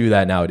I couldn't do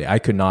that nowadays. I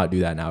could not do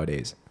that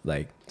nowadays.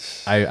 Like,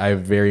 I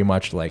very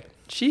much like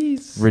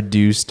Jeez.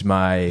 reduced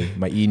my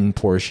eating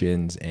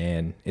portions,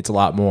 and it's a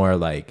lot more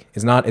like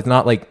it's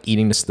not like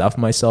eating to stuff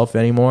myself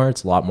anymore.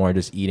 It's a lot more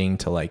just eating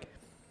to like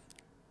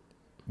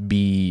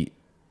be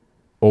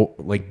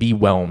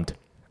whelmed,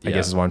 I Yeah.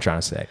 guess is what I'm trying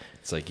to say.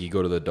 It's like you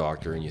go to the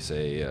doctor and you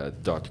say,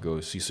 doctor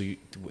goes,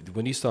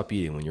 when do you stop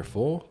eating? When you're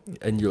full?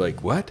 And you're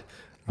like, what?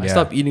 I Yeah.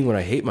 stop eating when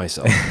I hate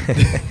myself.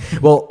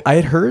 Well, I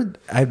had heard,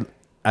 I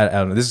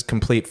don't know, this is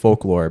complete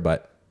folklore,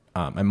 but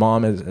my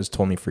mom has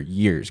told me for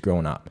years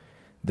growing up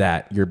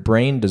that your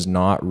brain does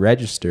not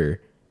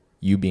register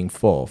you being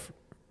full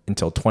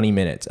until 20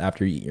 minutes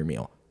after you eat your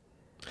meal.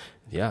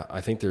 Yeah, I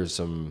think there's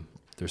some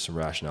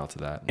rationale to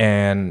that.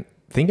 And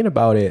thinking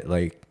about it,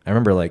 like, I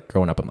remember like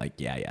growing up, I'm like,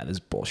 yeah, this is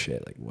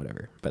bullshit, like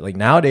whatever. But like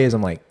nowadays,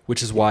 I'm like,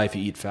 Which is why if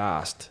you eat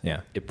fast,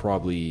 yeah. it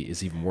probably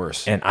is even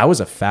worse. And I was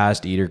a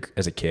fast eater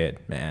as a kid,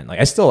 man. Like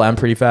I still am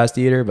pretty fast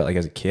eater, but like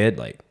as a kid,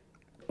 like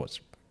I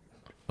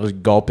was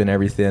gulping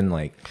everything,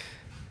 like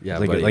yeah,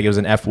 like buddy, it was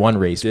an F1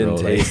 race, didn't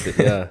bro. Like, taste it.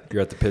 Yeah,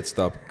 you're at the pit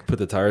stop, put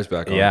the tires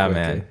back on. yeah, quick,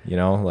 man. eh? You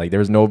know, like there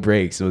was no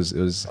brakes. It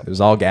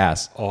was all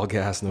gas. All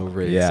gas, no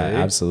brakes. Yeah, eh?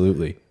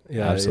 absolutely.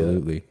 Yeah,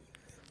 absolutely.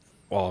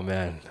 Oh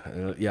man,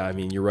 yeah. I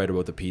mean, you're right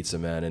about the pizza,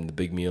 man, and the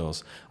big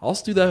meals. I'll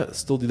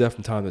still do that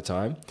from time to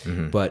time,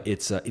 but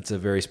it's a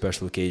very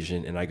special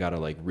occasion, and I gotta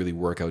like really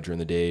work out during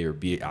the day or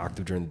be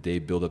active during the day,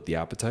 build up the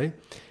appetite.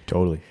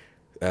 Totally.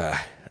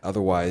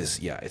 Otherwise,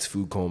 yeah, it's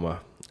food coma.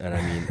 And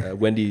I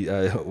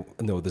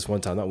mean, this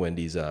one time, not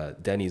Wendy's,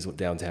 Denny's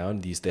downtown.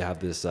 They have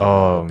this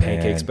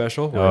pancake man.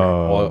 special where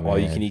all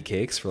you can eat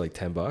cakes for like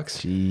 $10.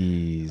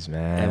 Jeez,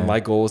 man. And my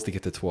goal was to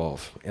get to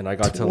 12, and I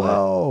got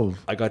 12.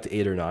 I got to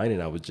 8 or 9,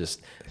 and I was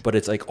just, but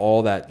it's like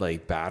all that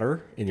like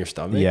batter in your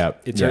stomach. Yeah,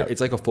 it's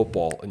like a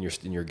football in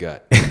your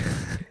gut.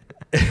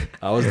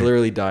 I was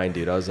literally dying,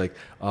 dude. I was like,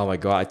 oh my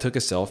god. I took a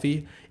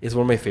selfie. It's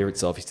one of my favorite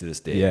selfies to this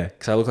day. Yeah,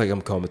 because I look like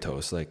I'm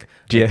comatose. Like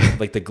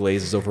the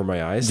glaze is over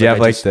my eyes. Do you have I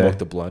like just smoked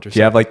the blunt or something. do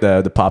you have like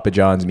the Papa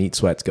John's meat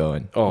sweats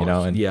going? Oh, you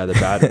know, and yeah,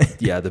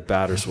 the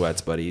batter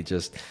sweats, buddy.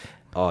 Just,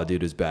 oh,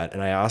 dude, it was bad.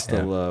 And I asked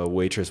the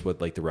waitress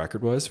what like the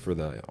record was for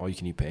the all you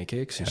can eat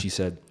pancakes, and she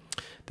said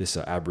this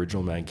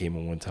Aboriginal man came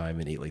in one time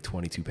and ate like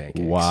 22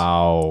 pancakes.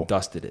 wow,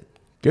 Dusted it.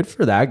 good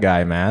for that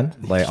guy, man.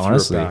 Like threw it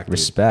honestly, back, dude.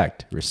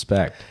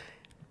 respect.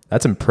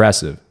 That's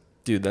impressive.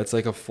 Dude, that's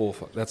like a full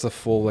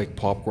like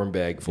popcorn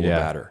bag full Yeah. of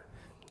batter.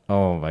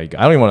 Oh my god,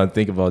 I don't even want to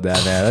think about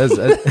that,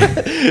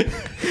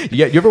 man.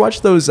 You ever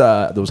watch those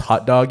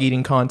hot dog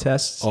eating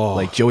contests? Oh.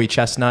 Like Joey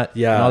Chestnut,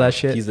 Yeah, and all that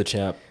shit. He's the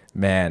champ.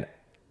 Man,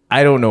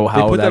 I don't know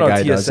how put that that on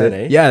guy does TSN, it.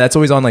 eh? Yeah, that's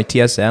always on like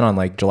TSN on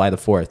like July the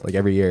 4th, like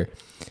every year.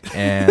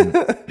 And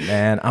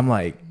man, I'm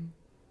like,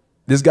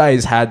 this guy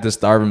has had to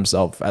starve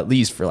himself at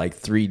least for like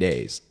 3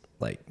 days.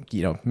 like,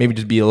 you know, maybe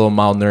just be a little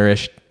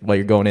malnourished while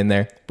you're going in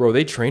there. Bro,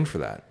 they train for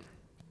that.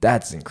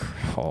 That's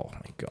incredible. Oh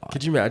my God.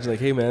 Could you imagine, like,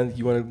 hey man,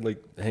 you want to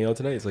like hang out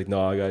tonight? It's like, no,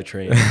 I gotta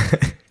train.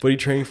 What are you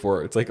training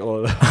for? It's like,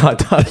 oh, Hot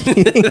dog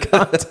eating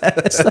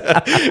contest.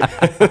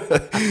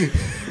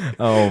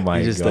 Oh my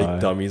you just God. like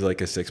dummies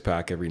like a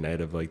 6-pack every night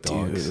of like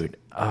dogs. Dude.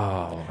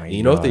 Oh my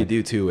You know what God. they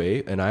do too,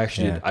 eh? And I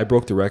actually I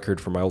broke the record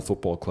for my old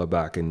football club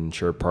back in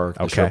Sherwood Park,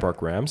 the Okay. Sherwood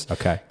Park Rams.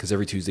 Okay. Because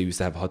every Tuesday we used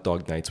to have hot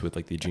dog nights with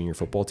like the junior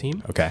football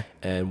team. Okay.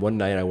 And one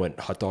night I went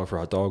hot dog for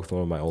hot dog with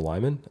one of my old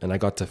linemen, and I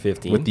got to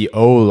 15. With the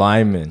O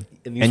lineman.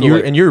 And these And were you're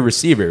like- and you're a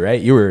receiver,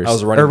 right? You were I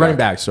was a running running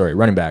back. back. Sorry,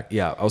 running back.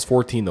 Yeah, I was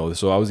 14 though,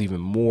 so I was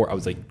even more. I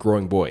was like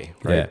growing boy,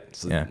 right? Yeah,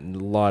 So yeah. a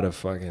lot of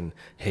fucking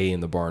hay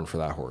in the barn for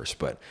that horse.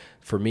 But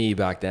for me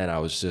back then, I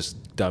was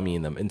just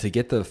dummying them, and to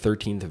get the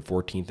 13th and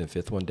 14th and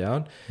 5th one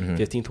down,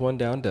 15th one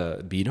down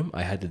to beat them,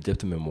 I had to dip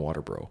them in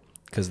water, bro,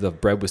 because the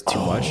bread was too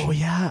much. Oh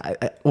yeah.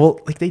 Well,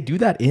 like they do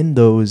that in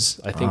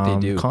those. I think they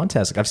do.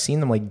 Contests. Like I've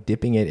seen them like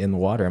dipping it in the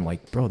water. I'm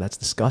like, bro, that's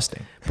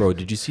disgusting. Bro,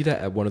 did you see that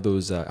at one of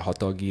those hot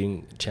dog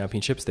eating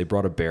championships? They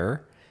brought a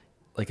bear,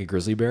 like a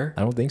grizzly bear.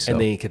 I don't think so.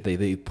 And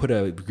they put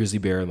a grizzly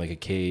bear in like a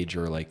cage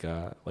or like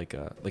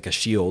a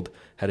shield.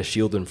 Had a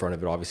shield in front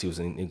of it. Obviously, it was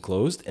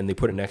enclosed, and they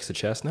put it next to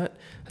Chestnut.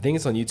 I think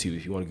it's on YouTube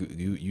if you want to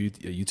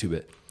YouTube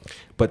it.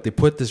 But they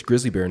put this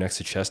grizzly bear next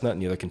to Chestnut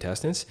and the other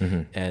contestants,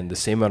 and the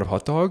same amount of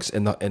hot dogs,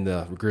 and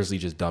the grizzly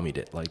just dummied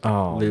it like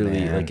Oh, literally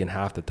man. like in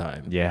half the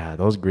time. Yeah,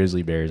 those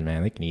grizzly bears,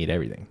 man, they can eat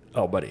everything.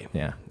 Oh, buddy.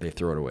 Yeah. They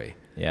throw it away.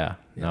 Yeah.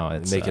 No,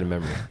 it's Make it a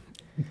memory.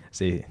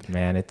 See,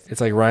 man, it's It's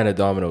like Ryan at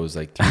Domino's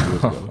like 3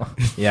 years ago.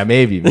 yeah,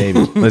 maybe.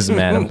 Listen,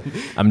 man,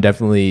 I'm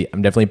definitely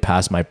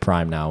past my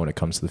prime now when it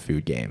comes to the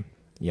food game.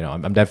 You know,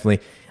 I'm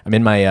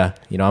in my,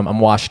 you know, I'm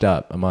washed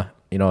up. I'm a,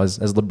 you know, as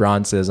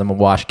LeBron says, I'm a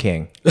wash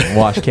king. I'm a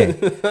wash king.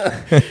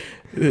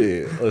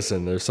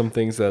 Listen, there's some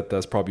things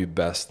that's probably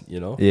best, you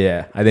know?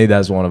 Yeah, I think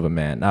that's one of them,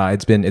 man.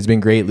 It's been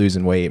great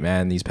losing weight,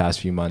 man. These past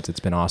few months, it's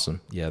been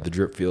awesome. Yeah, the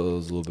drip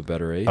feels a little bit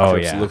better, eh? Oh,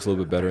 Drips yeah. looks a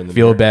little bit better in the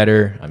Feel mirror.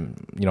 better.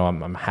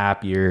 I'm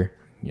happier.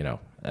 You know,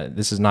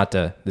 this is not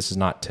to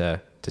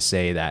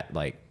say that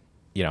like,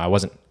 you know, I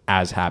wasn't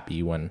as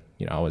happy when,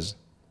 you know, I was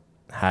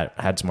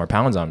had some more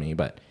pounds on me,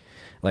 but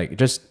like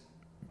just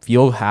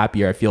feel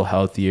happier. I feel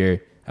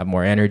healthier. Have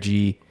more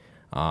energy.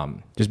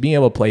 Just being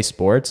able to play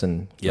sports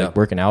and like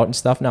working out and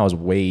stuff now is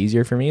way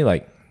easier for me.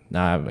 Like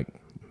now, like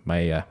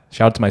my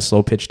shout out to my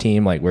slow pitch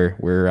team. Like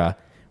we're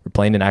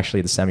playing in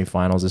actually the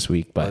semifinals this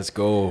week. But Let's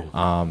go.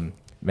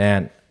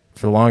 man,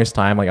 for the longest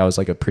time, like I was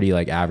like a pretty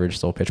like average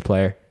slow pitch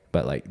player.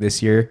 But like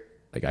this year,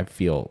 like I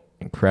feel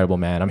incredible,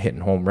 man. I'm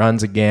hitting home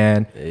runs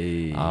again.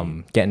 Hey.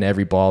 Getting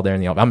every ball there in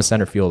the outfield. I'm a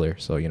center fielder,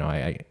 so you know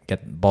I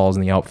get balls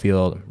in the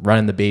outfield,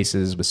 running the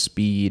bases with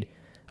speed.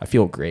 I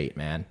feel great,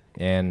 man.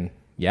 And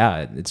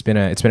yeah, it's been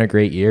a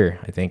great year.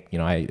 I think, you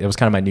know, it was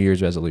kind of my New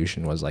Year's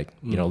resolution was like,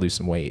 you know, lose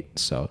some weight.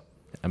 So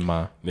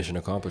I'm Mission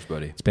accomplished,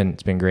 buddy. it's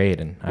been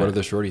great. And What are the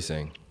shorties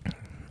saying?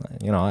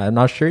 you know, I'm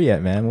not sure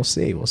yet, man. We'll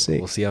see. We'll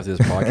see after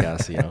this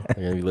podcast, you know.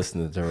 They're gonna be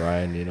listening to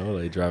Ryan, you know,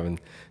 like driving.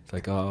 It's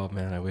like, oh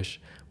man, I wish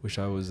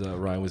I was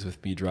Ryan was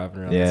with me driving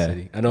around the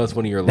city. I know it's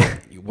one of your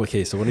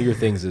okay. So one of your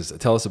things is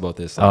tell us about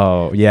this. Like,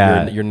 Oh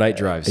yeah, your night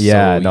drives.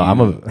 Yeah, so no, I'm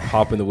you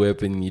hop in the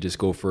whip and you just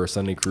go for a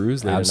Sunday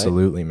cruise. Late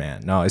absolutely,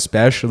 man. No,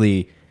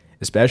 especially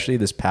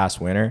this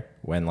past winter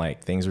when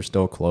like things were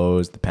still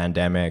closed, the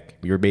pandemic.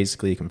 We were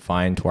basically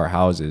confined to our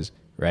houses,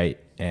 right?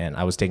 And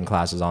I was taking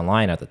classes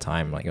online at the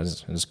time, like I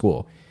was in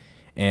school.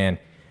 And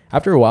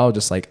after a while,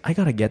 just like I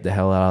gotta get the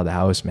hell out of the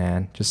house,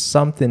 man. Just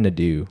something to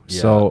do.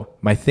 Yeah. So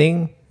my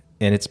thing,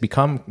 and it's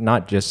become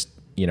not just,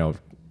 you know,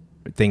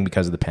 a thing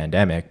because of the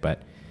pandemic,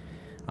 but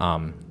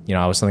you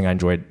know, it was something I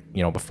enjoyed,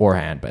 you know,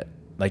 beforehand, but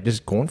like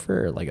just going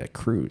for like a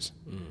cruise.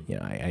 You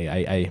know,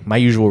 I my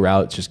usual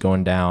route is just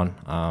going down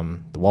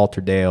the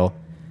Walterdale,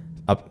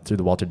 up through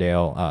the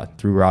Walterdale,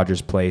 through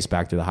Rogers Place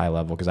back to the high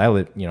level because I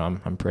live, you know,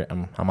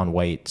 I'm on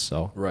White,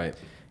 so Right.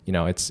 you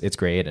know, it's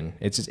great, and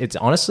it's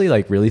honestly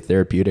like really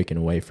therapeutic in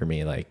a way for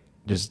me, like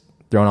just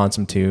throwing on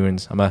some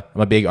tunes. I'm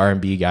a big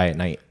R&B guy at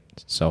night,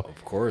 so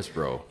Of course,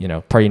 bro. you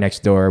know, Party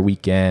Next Door,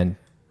 Weekend,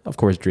 of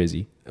course,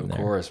 Drizzy. in Of there.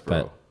 course,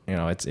 bro. But you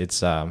know, it's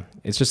just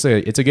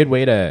a good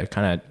way to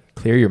kind of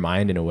clear your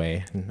mind in a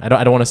way. And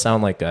I don't want to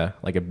sound like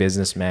a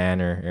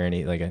businessman or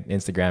any like an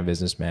Instagram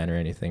businessman or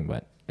anything,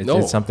 but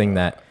it's something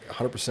that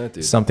 100%,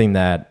 dude. something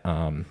that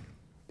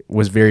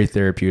was very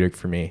therapeutic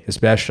for me,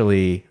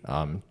 especially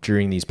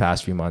during these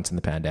past few months in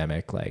the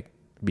pandemic, like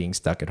being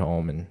stuck at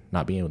home and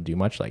not being able to do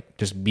much, like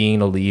just being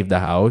able to leave the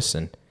house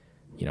and,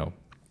 you know,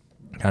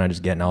 kind of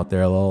just getting out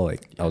there a little,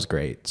 like that was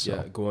great. So.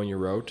 Yeah, go on your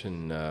route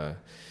and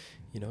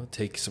you know,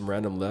 take some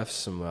random lefts,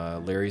 some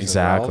Larry's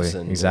Exactly, and Ralph's,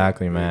 and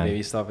exactly, man.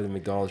 Maybe stop at the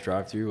McDonald's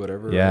drive-through,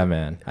 whatever. Yeah,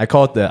 man. I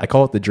call it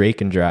the Drake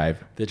and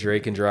Drive. The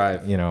Drake and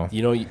drive. You know.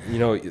 You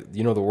know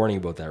the warning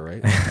about that,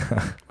 right?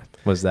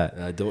 What's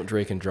that? Don't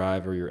drink and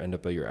drive, or you end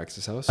up at your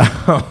ex's house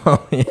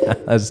Oh yeah,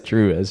 that's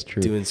true. That's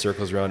true. doing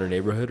circles around her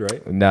neyborhood,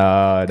 right?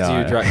 No.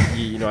 So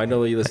you know, I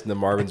know you listen to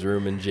Marvin's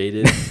Room and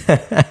Jaded.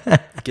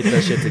 get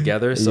that shit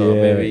together. So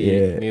Yeah, maybe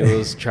yeah. maybe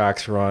those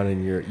tracks are on,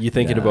 and you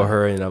thinking about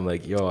her, and I'm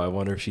like, yo, I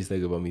wonder if she's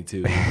thinking about me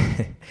too.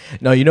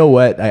 No, you know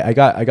what? I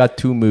got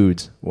two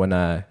moods when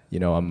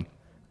I'm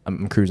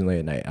cruising late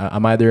at night.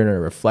 I'm either in a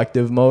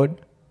reflective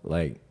mode,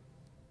 like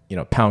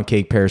Pound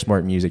Cake, Paris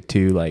Morton music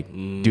too, like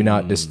Do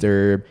Not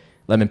Disturb,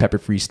 Lemon Pepper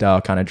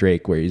Freestyle kind of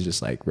Drake, where he's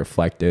just like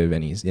reflective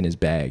and he's in his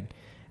bag.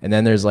 And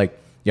then there's like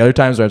the other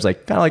times where I was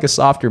like kind of like a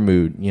softer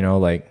mood,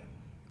 like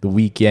The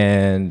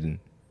Weeknd and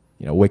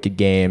Wicked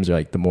Games, or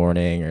like The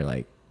Morning, or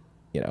like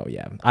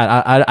yeah.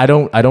 I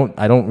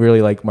don't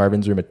really like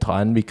Marvin's Room a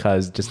ton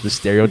because just the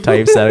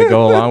stereotypes that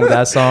go along with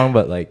that song,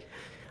 but like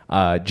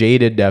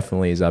Jaded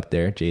definitely is up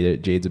there.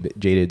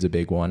 Jaded's a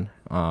big one.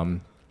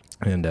 And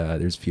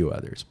there's a few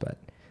others, but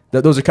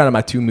those are kind of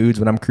my two moods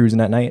when I'm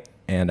cruising at night,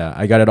 and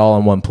I got it all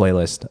on one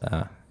playlist.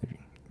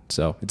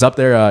 So it's up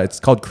there. It's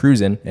called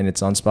Cruisin', and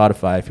it's on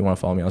Spotify if you want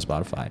to follow me on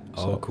Spotify.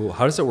 Oh, cool.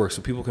 How does that work?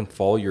 So people can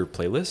follow your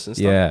playlists and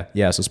stuff?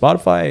 Yeah. So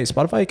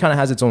Spotify kind of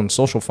has its own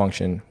social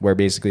function where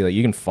basically like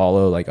you can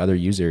follow like other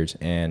users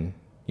and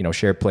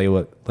share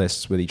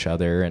playlists with each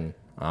other, and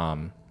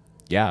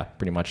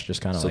pretty much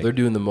just kind of. So they're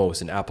doing the most,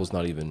 and Apple's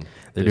not even.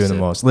 They're doing the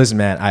most. Listen,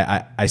 man,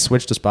 I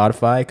switched to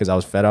Spotify because I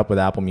was fed up with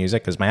Apple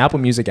Music, because my Apple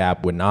Music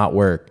app would not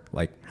work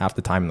like half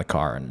the time in the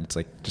car, and it's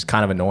like just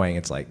kind of annoying.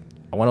 It's like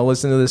I want to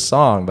listen to this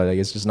song, but like,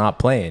 it's just not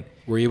playing.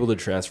 Were you able to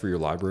transfer your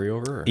library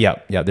over? Or? Yeah.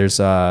 There's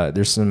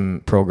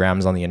some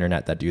programs on the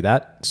internet that do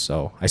that.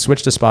 So I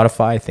switched to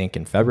Spotify, I think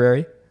in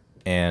February,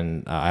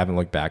 and I haven't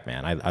looked back,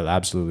 man. I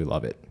absolutely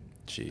love it.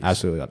 Jeez.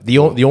 Absolutely love it.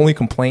 The only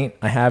complaint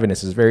I have, and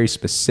this is a very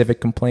specific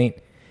complaint,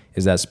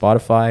 is that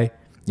Spotify,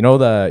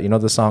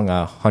 the song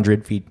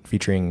 100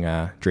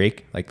 featuring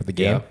Drake, like with the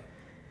game. Yeah.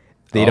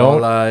 They All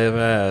don't. I have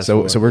asked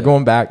So for, we're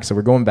going back. So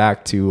we're going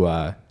back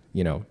to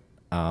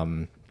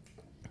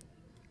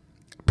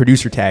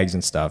producer tags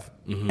and stuff,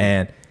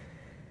 and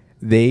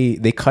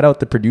they cut out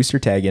the producer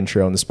tag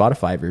intro in the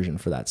Spotify version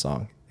for that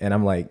song, and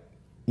I'm like,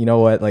 you know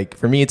what? Like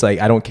for me, it's like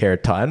I don't care a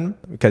ton,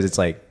 because it's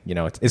like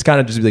it's kind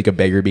of just like a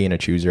beggar being a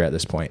chooser at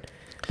this point,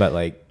 but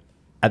like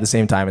at the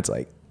same time, it's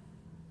like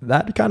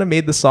that kind of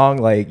made the song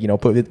like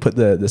put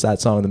that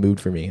song in the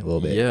mood for me a little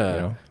bit.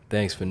 Yeah.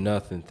 Thanks for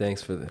nothing.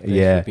 Thanks for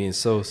being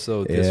so.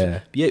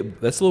 Yeah,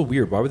 that's a little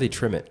weird. Why would they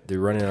trim it?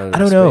 They're running out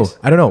of space.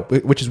 I don't know.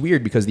 Which is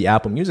weird because the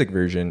Apple Music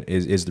version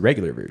is the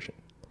regular version.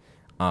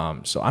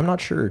 So I'm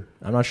not sure.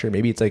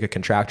 Maybe it's like a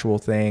contractual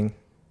thing,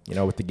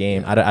 with the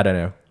game. I don't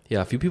know. Yeah,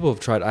 a few people have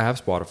tried. I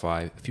have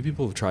Spotify. A few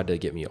people have tried to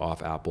get me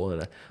off Apple,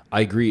 and I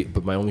agree.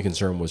 But my only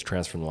concern was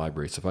transferring the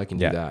library. So if I can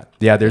do that,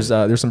 there's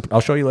some. I'll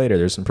show you later.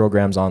 There's some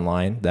programs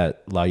online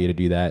that allow you to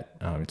do that.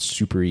 It's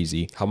super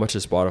easy. How much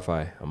is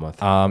Spotify a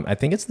month? I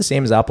think it's the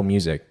same as Apple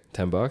Music.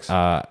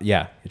 $10.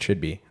 Yeah, it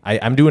should be. I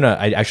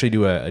actually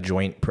do a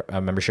joint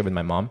membership with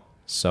my mom.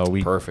 So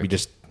we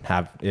just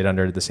have it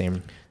under the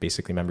same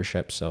basically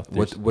membership. So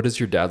what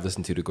does your dad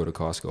listen to go to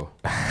Costco?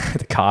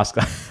 The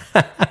Costco.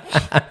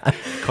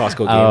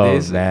 Costco game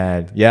days. Oh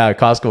man, yeah,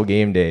 Costco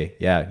game day.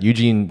 Yeah,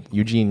 Eugene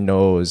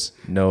knows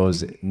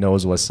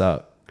what's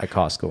up at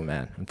Costco,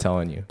 man. I'm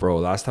telling you, bro.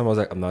 Last time I was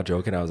like, I'm not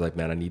joking. I was like,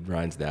 man, I need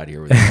Ryan's dad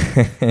here with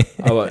me,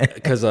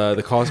 because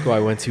the Costco I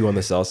went to on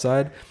the south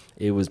side,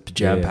 it was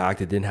jam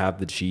packed. It didn't have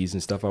the cheese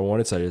and stuff I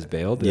wanted, so I just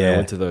bailed. And I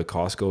went to the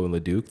Costco in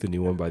Leduc, the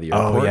new one by the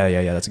airport. Oh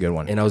yeah, that's a good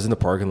one. And I was in the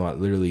parking lot.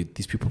 Literally,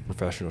 these people are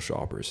professional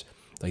shoppers.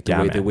 Like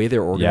the way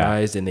they're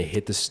organized, and they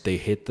hit the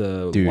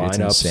Dude, lineups. It's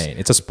insane.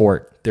 It's a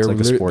sport. They're like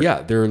a sport.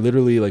 Yeah, they're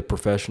literally like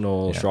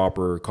professional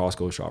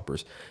Costco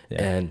shoppers,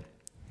 and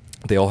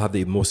they all have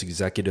the most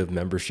executive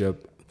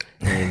membership.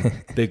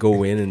 And they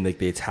go in and like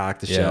they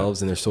attack the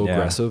shelves, and they're so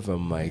aggressive.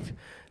 I'm like,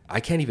 I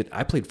can't even.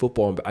 I played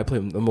football, and I play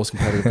the most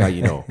competitive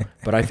guy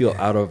but I feel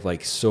out of my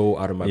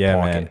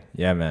pocket.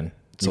 Man.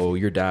 So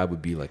your dad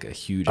would be like a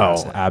huge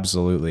asset.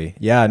 Absolutely.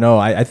 Yeah, no,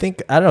 I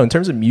think I don't know in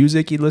terms of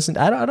music he'd listen.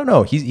 I don't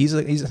know. He's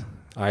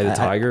Eye of the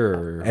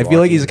Tiger, or I feel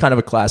like he's a kind of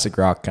a classic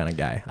rock kind of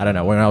guy. I don't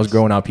know. When I was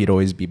growing up, he'd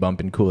always be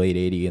bumping Kool-Aid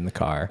 80 in the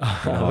car,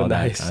 all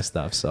that kind of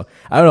stuff. So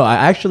I don't know. I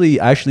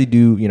actually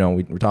do.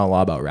 We're talking a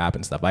lot about rap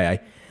and stuff.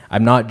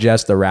 I'm not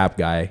just a rap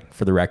guy,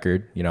 for the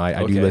record.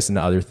 I do listen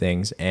to other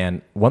things.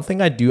 And one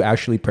thing I do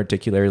actually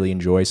particularly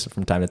enjoy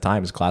from time to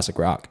time is classic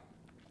rock.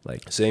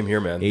 Like same here,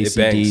 man.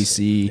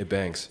 AC/DC, it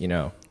bangs.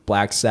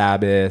 Black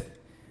Sabbath,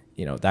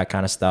 that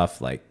kind of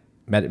stuff. Like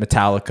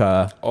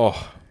Metallica.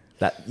 Oh,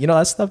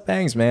 that stuff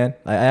bangs, man.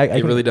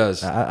 It really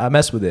does. I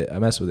mess with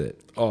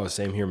it. Oh,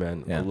 same here,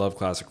 man. Yeah. I love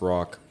classic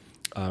rock.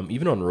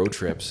 Even on road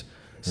trips,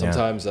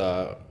 sometimes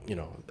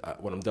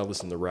when I'm done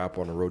listening to rap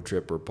on a road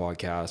trip or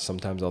podcast,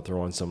 sometimes I'll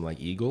throw on some like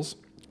Eagles.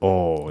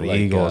 Oh, the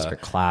Eagles are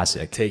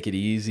classic. Take It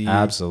Easy.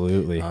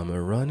 Absolutely. I'm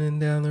running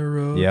down the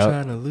road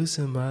trying to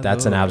loosen my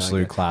That's load. an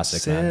absolute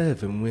classic, man.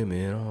 7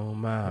 women on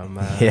my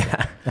mind.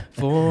 Yeah.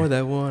 4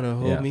 that want to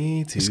hold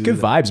me to. It's good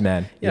vibes,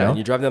 man. Yeah, and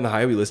you drive down the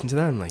highway, listen to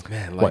that, I'm like,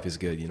 man, life is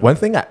good. One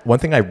thing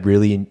I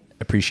really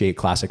appreciate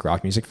classic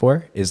rock music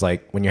for is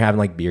like when you're having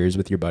like beers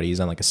with your buddies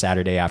on like a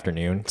Saturday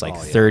afternoon. It's like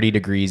 30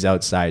 degrees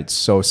outside, it's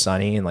so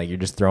sunny, and like you're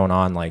just throwing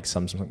on like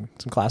some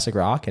classic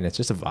rock, and it's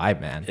just a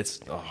vibe, man. It's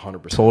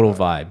 100% Total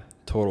vibe.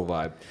 Total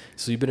vibe.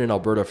 So you've been in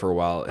Alberta for a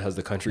while. Has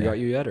the country got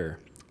you yet, or?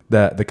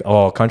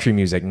 The country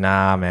music,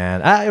 nah, man.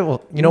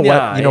 You know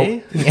Nah, what? You know,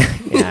 eh?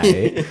 yeah,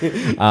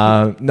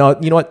 eh? No,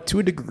 you know what? To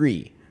a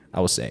degree, I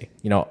will say.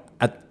 You know,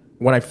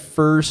 when I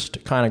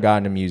first kind of got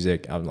into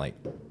music, I'm like,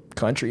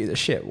 country, this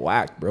shit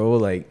whack, bro.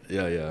 Like,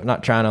 Yeah. I'm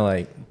not trying to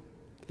like,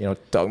 you know,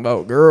 talking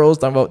about girls,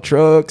 talking about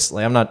trucks.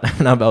 Like, I'm not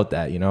about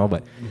that, you know.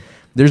 But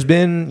there's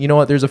been, you know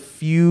what? There's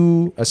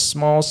a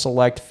small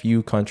select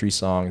few country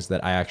songs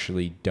that I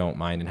actually don't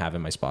mind and have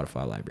in my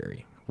Spotify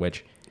library,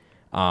 which.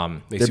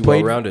 Makes you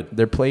well-rounded.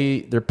 They're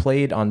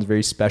played on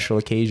very special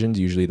occasions,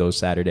 usually those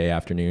Saturday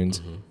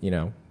afternoons, you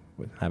know,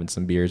 with having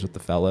some beers with the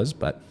fellas.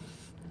 But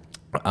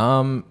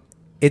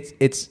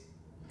it's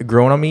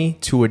grown on me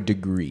to a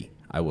degree,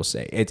 I will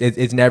say.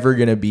 It's never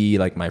gonna be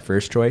like my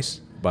first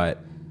choice,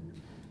 but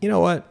you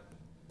know what?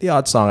 The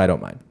odd song I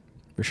don't mind,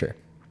 for sure.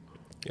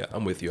 Yeah,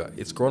 I'm with you.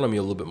 It's grown on me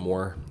a little bit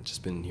more.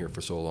 Just been here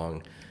for so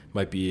long.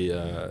 Might be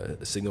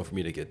a signal for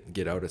me to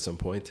get out at some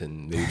point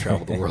and maybe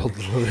travel the world a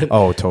little bit.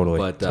 Oh, totally.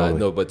 But totally.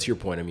 no, but to your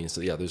point, I mean, so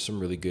yeah, there's some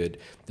really good.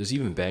 There's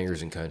even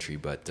bangers in country,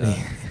 but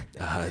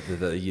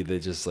they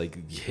just like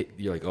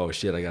you're like, oh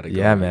shit, I gotta go.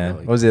 Yeah, you man. know,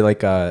 like, What was it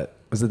like?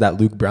 Was it that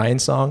Luke Bryan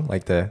song,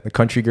 like the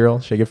country girl,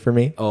 "Shake It For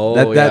Me"? Oh,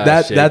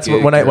 that's Shake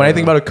It, when I girl.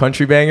 think about a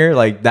country banger,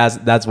 like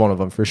that's one of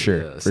them for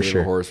sure, yeah, for Save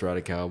sure. a horse, ride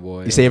a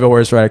cowboy. You Save a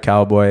Horse, Ride a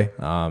Cowboy.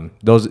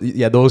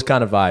 Those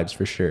kind of vibes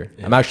for sure.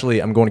 Yeah.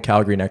 I'm going to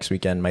Calgary next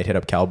weekend. Might hit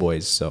up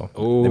Cowboys, so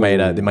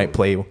they might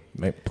play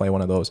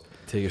one of those.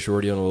 Take a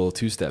shorty on a little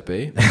two-step,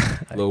 eh?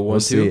 Little We'll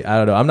 1-2. see. I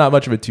don't know. I'm not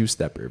much of a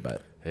two-stepper,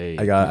 but Hey,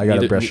 I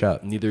gotta brush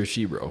up. Neither is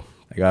she, bro.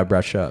 I gotta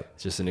brush up.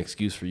 It's just an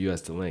excuse for you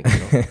as to link.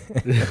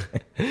 You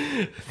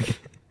know?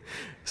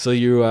 So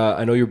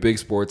I know you're a big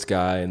sports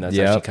guy, and that's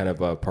actually kind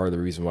of part of the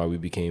reason why we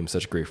became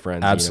such great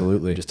friends. Absolutely. You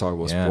know? We just talk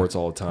about sports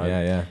all the time.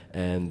 Yeah.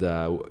 And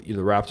the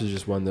Raptors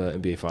just won the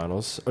NBA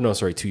Finals. Oh no,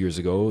 sorry, 2 years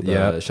ago.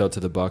 Shout out to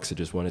the Bucks that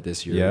just won it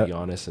this year. Yeah.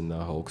 Giannis and the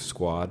whole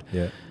squad.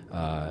 Yeah.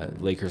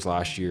 Lakers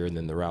last year, and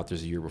then the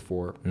Raptors the year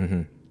before.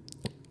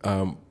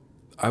 Mm-hmm.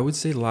 I would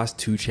say the last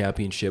two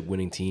championship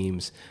winning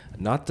teams,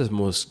 not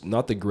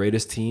the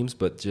greatest teams,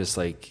 but just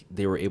like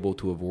they were able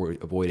to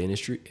avoid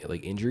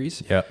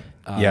injuries. Yeah.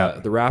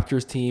 The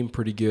Raptors team,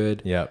 pretty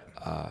good. Yeah.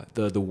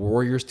 The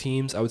Warriors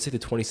teams, I would say the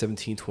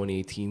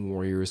 2017-2018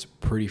 Warriors,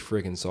 pretty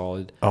freaking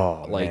solid.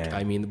 Oh, like, man.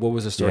 I mean, what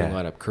was the starting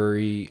lineup?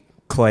 Curry,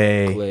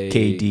 Clay,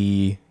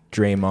 KD,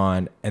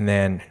 Draymond, and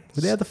then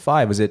who they had the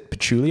five? Was it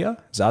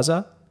Pachulia,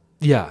 Zaza,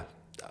 yeah,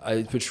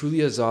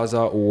 Pachulia, Zaza,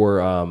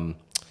 or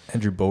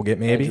Andrew Bogut,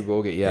 maybe?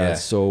 Andrew Bogut, yeah.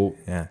 So,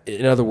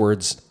 in other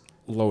words,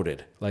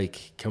 loaded.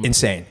 Like,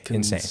 insane.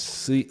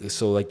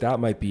 So, like, that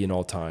might be an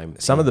all-time.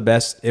 Some of the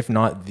best, if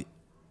not,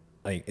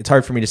 like, it's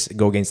hard for me to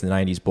go against the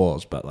 90s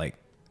Bulls, but, like,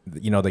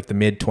 you know, like the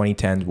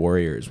mid-2010s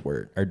Warriors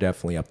are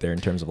definitely up there in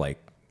terms of, like,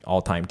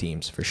 all-time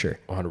teams, for sure.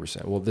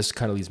 100%. Well, this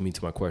kind of leads me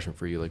to my question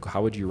for you. Like,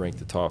 how would you rank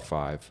the top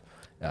five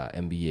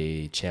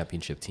NBA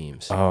championship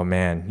teams? Oh,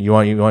 man. You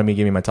want me to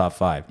give me my top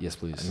five? Yes,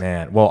 please.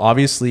 Man. Well,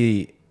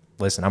 obviously...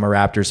 Listen, I'm a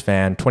Raptors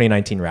fan.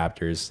 2019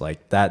 Raptors,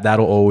 like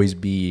that'll always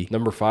be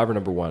number 5 or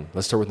number 1.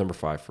 Let's start with number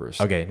 5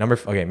 first. Okay,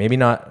 maybe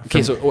not.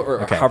 Okay, so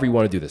or however you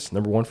want to do this.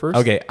 Number 1 first.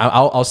 Okay,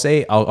 I'll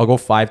say I'll go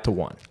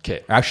 5-1.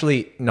 Okay.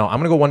 Actually, no, I'm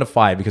gonna go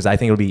 1-5 because I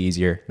think it'll be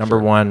easier. Number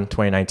 1,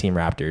 2019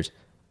 Raptors.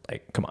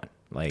 Like, come on,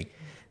 like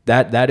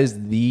that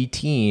is the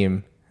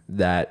team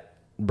that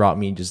brought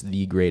me just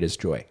the greatest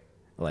joy.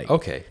 Like,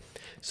 okay.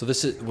 So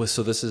this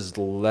is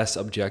less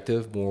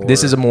objective, more.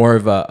 This is more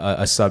of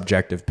a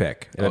subjective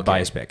pick, a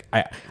biased pick.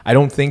 I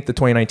don't think the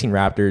 2019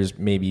 Raptors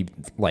may be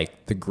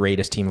like the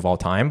greatest team of all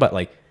time, but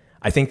like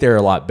I think they're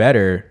a lot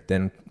better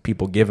than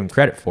people give them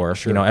credit for.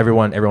 Sure. You know,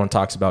 everyone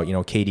talks about, you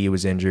know, KD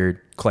was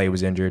injured, Clay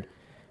was injured.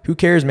 Who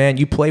cares, man?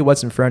 You play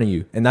what's in front of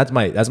you, and that's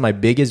my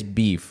biggest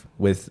beef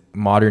with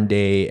modern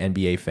day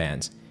NBA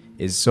fans.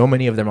 Is so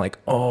many of them are like,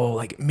 oh,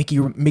 like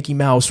Mickey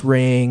Mouse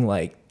ring,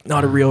 like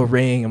not a real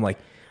ring. I'm like.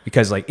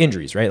 Because like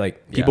injuries, right?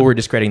 Like people were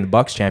discrediting the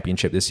Bucks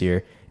championship this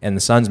year and the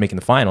Suns making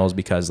the finals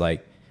because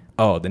like,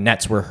 oh, the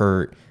Nets were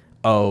hurt.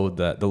 Oh,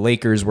 the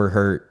Lakers were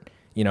hurt.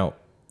 You know,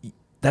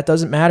 that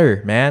doesn't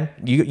matter, man.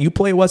 You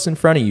play what's in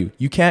front of you.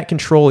 You can't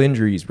control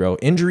injuries, bro.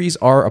 Injuries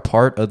are a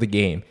part of the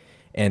game.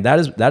 And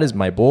that is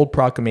my bold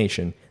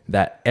proclamation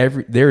that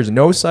there is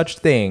no such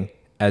thing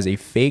as a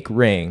fake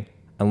ring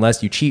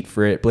unless you cheat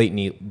for it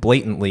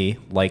blatantly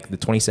like the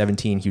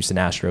 2017 Houston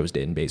Astros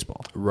did in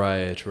baseball.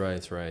 Right.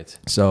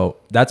 So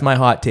that's my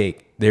hot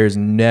take. There's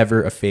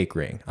never a fake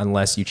ring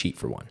unless you cheat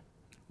for one,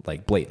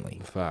 like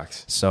blatantly.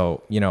 Facts.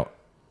 So, you know,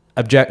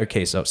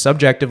 so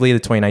subjectively, the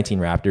 2019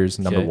 Raptors,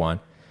 number 1.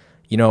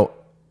 You know,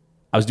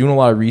 I was doing a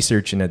lot of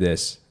research into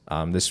this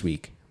this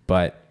week,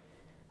 but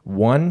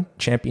one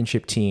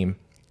championship team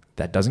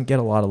that doesn't get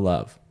a lot of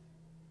love,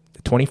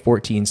 the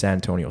 2014 San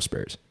Antonio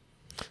Spurs.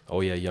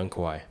 Oh, yeah, young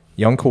Kawhi.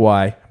 Young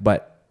Kawhi,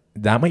 but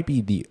that might be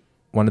the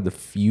one of the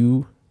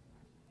few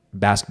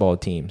basketball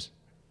teams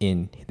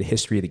in the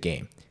history of the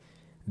game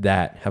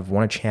that have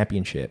won a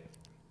championship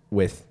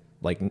with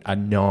like a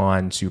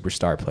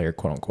non-superstar player,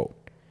 quote unquote.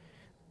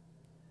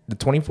 The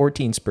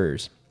 2014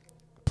 Spurs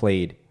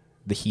played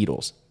the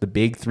Heatles, the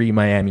big three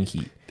Miami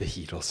Heat. The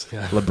Heatles.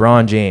 Yeah.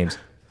 LeBron James,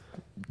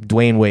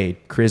 Dwayne Wade,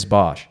 Chris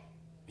Bosh.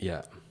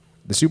 Yeah.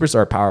 The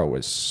superstar power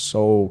was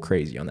so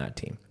crazy on that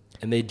team.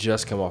 And they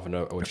just come off a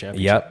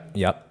championship.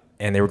 Yep.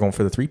 And they were going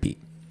for the three-peat.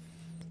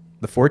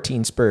 The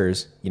 14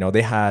 Spurs,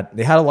 they had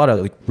a lot of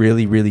like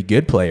really, really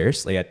good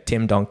players. They had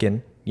Tim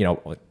Duncan.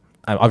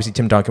 Obviously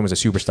Tim Duncan was a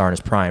superstar in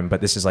his prime,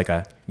 but this is like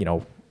a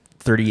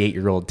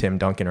 38-year-old Tim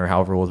Duncan or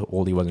however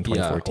old he was in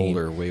 2014.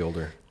 Yeah, way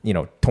older.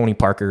 Tony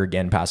Parker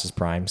again past his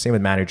prime. Same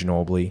with Manu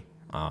Ginobili.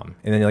 And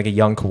then like a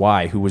young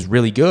Kawhi who was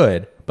really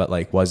good, but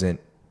like wasn't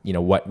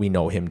what we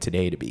know him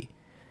today to be.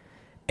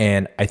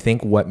 And I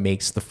think what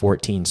makes the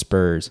 14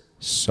 Spurs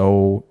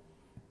so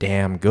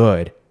damn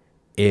good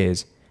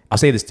is, I'll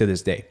say this to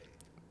this day,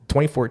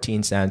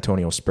 2014 San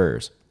Antonio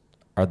Spurs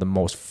are the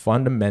most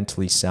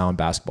fundamentally sound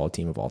basketball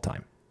team of all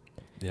time.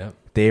 Yeah.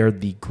 They are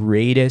the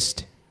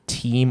greatest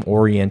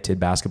team-oriented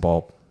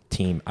basketball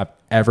team I've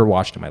ever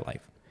watched in my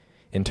life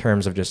in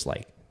terms of just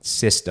like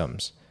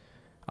systems,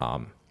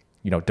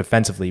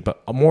 defensively,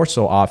 but more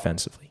so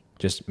offensively,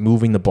 just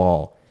moving the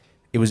ball.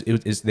 It was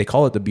they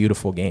call it the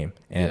beautiful game.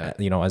 And,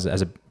 as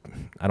a,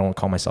 I don't want to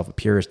call myself a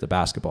purist of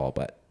basketball,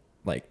 but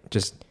like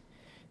just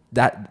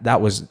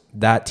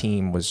that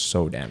team was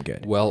so damn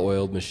good.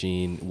 Well-oiled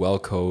machine,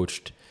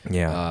 well-coached.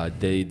 Yeah.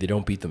 They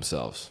don't beat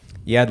themselves.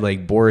 You had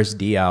like Boris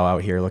Diaw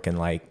out here looking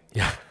like,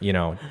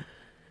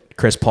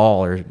 Chris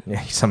Paul or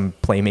some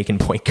playmaking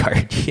point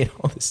guard,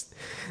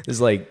 this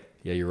like,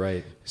 yeah, you're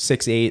right.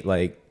 6'8",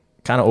 like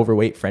kind of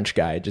overweight French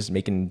guy, just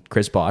making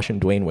Chris Bosh and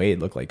Dwayne Wade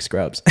look like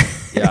scrubs.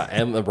 Yeah.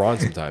 And LeBron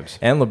sometimes.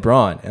 And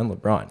LeBron.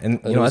 And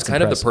it was that's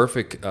kind impressive.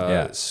 of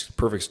the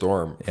perfect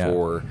storm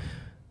for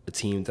a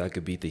team that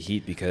could beat the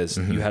Heat because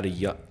you had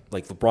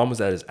LeBron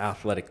was at his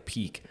athletic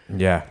peak.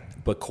 Yeah.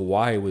 But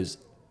Kawhi was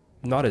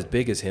not as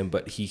big as him,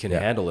 but he can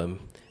handle him.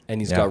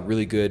 And he's got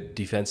really good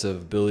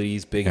defensive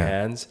abilities, big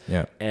hands.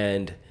 Yeah.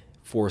 And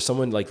for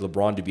someone like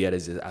LeBron to be at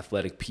his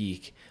athletic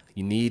peak,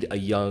 you need a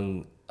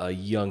young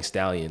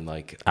stallion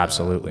like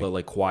absolutely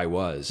like Kawhi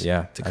was.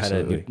 Yeah. To kind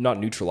of not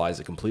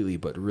neutralize it completely,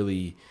 but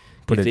really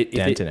put a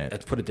dent in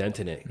it. Put a dent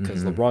in it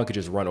because LeBron could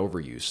just run over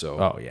you.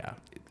 So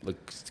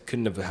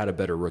couldn't have had a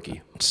better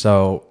rookie.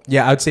 So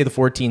yeah, I'd say the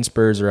 14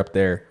 Spurs are up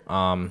there.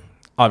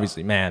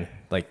 Obviously, man,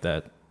 like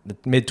the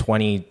mid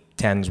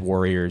 2010s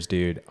Warriors,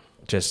 dude.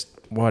 Just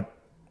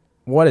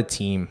what a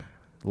team.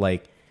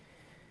 Like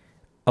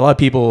a lot of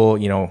people,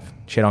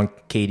 shit on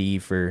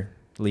KD for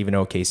leaving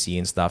OKC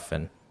and stuff,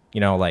 and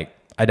like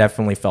I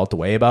definitely felt the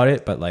way about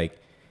it, but like,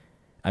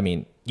 I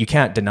mean, you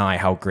can't deny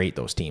how great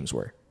those teams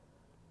were.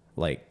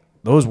 Like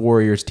those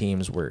Warriors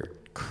teams were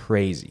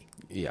crazy.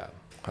 Yeah.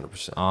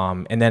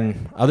 100%. And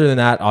then other than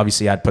that,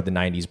 obviously I'd put the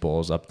 90s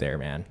Bulls up there,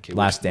 man. Okay,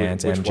 Last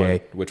Dance,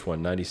 MJ. Which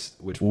one? 90s?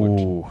 Which one?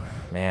 Ooh,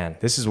 man.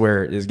 This is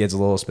where it gets a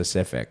little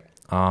specific.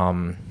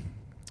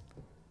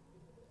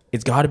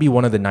 It's got to be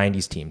one of the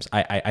 90s teams.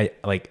 I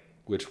like.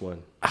 Which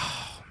one?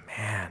 Oh,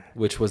 man.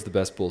 Which was the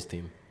best Bulls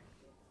team?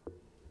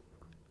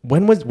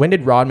 When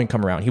did Rodman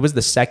come around? He was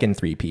the second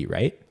 3P,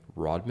 right?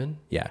 Rodman?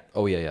 Yeah.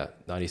 Oh, yeah.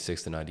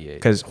 96 to 98.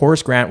 Because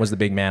Horace Grant was the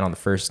big man on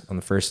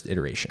the first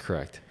iteration.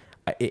 Correct.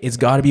 It's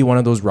got to be one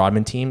of those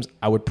Rodman teams.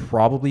 I would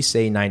probably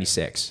say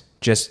 96,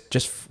 just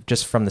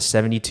from the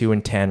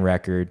 72-10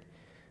 record.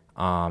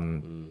 I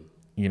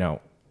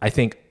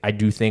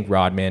do think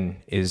Rodman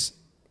is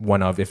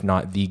one of, if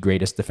not the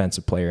greatest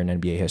defensive player in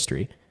NBA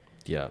history.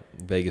 Yeah,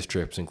 Vegas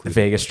trips included.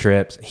 Vegas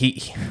trips.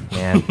 He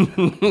man,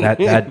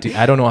 that dude,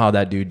 I don't know how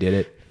that dude did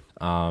it.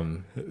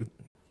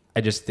 I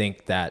just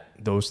think that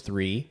those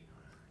three,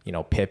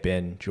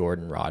 Pippen,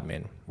 Jordan,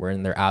 Rodman, were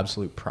in their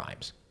absolute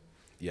primes.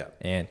 Yeah,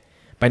 and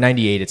by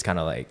 98, it's kind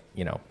of like,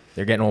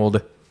 they're getting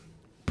old.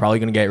 Probably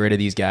going to get rid of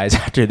these guys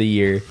after the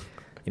year.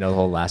 The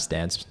whole Last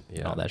Dance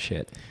and all that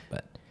shit.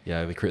 But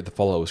yeah, the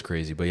fallout was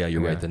crazy. But yeah,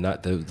 you're right. Those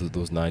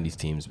 90s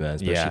teams, man.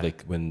 Especially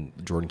like when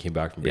Jordan came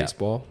back from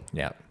baseball.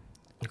 Yeah.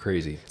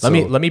 Crazy.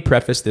 Let me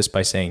preface this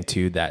by saying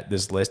too that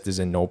this list is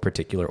in no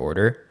particular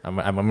order. I'm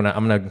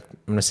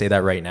gonna say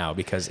that right now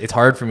because it's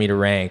hard for me to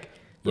rank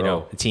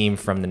a team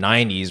from the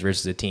 90s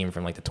versus a team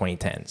from like the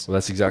 2010s. Well,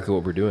 that's exactly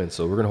what we're doing.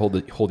 So we're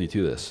going to hold you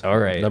to this. All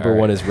right. Number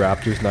one is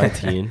Raptors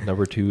 19.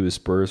 Number 2 is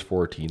Spurs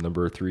 14.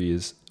 Number 3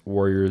 is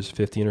Warriors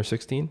 15 or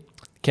 16.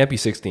 Can't be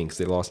 16 because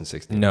they lost in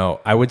 16. No,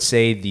 I would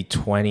say the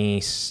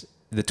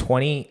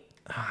 2017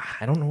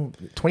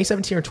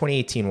 or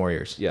 2018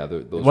 Warriors. Yeah.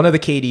 One of the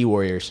KD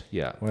Warriors.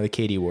 Yeah. One of the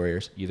KD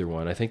Warriors. Either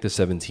one. I think the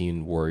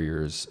 17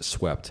 Warriors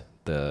swept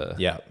the...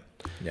 Yeah.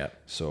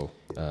 So...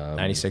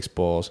 96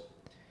 Bulls.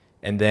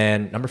 And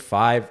then number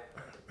 5,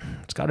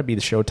 it's got to be the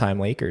Showtime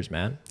Lakers,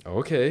 man.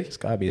 Okay. It's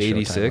got to be the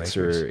 86 Showtime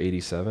Lakers. or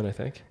 87, I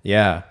think.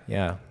 Yeah.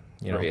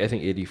 Right, I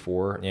think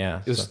 84.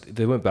 Yeah.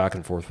 They went back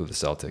and forth with the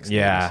Celtics.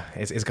 Yeah.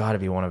 It's got to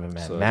be one of them,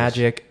 man. So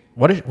Magic,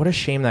 what a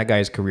shame that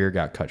guy's career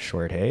got cut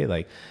short. Hey,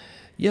 like,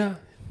 Yeah,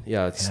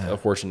 it's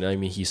unfortunate. I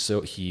mean, he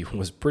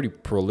was pretty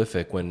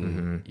prolific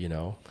when you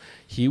know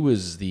he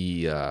was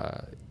the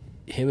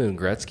him and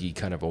Gretzky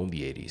kind of owned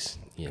the '80s.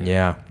 You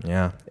know?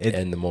 yeah.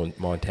 And the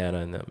Montana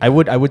and the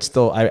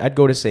I'd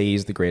go to say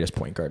he's the greatest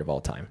point guard of all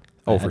time.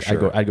 Oh, for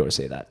sure. I'd go to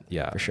say that.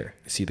 Yeah, for sure.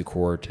 See the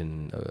court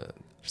and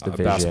Just the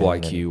basketball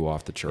vision IQ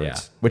off the charts. Yeah,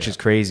 which is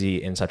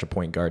crazy in such a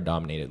point guard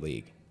dominated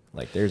league.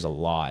 Like, there's a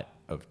lot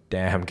of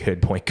damn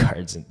good point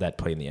guards that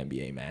play in the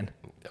NBA, man.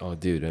 Oh,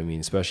 dude. I mean,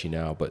 especially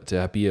now. But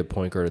to be a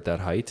point guard at that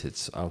height,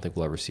 I don't think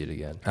we'll ever see it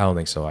again. I don't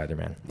think so either,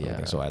 man. I don't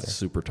think so either.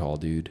 Super tall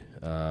dude.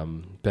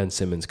 Ben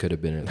Simmons could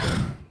have been it.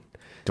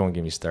 Don't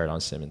get me started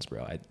on Simmons,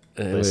 bro. Wait,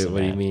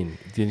 what do you mean?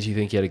 Didn't you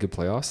think he had a good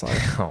playoffs line?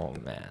 Oh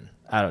man,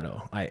 I don't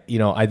know. I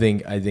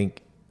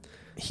think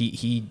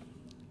he.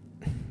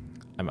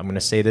 I'm going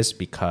to say this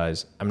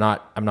because I'm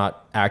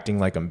not acting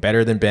like I'm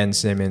better than Ben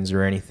Simmons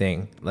or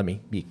anything. Let me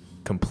be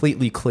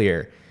completely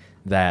clear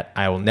that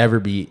I will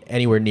never be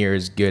anywhere near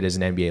as good as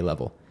an NBA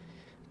level.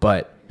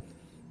 But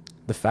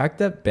the fact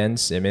that Ben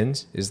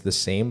Simmons is the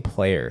same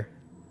player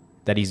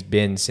that he's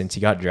been since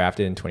he got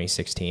drafted in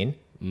 2016,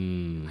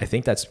 I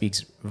think that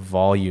speaks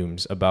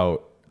volumes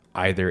about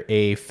either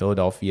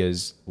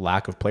Philadelphia's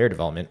lack of player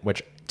development,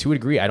 which to a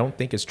degree I don't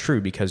think is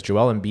true because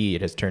Joel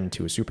Embiid has turned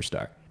into a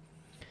superstar.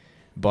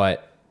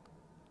 But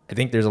I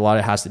think there's a lot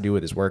that has to do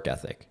with his work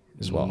ethic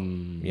as well.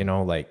 You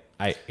know, like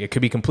it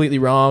could be completely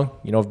wrong.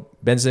 You know,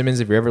 Ben Simmons,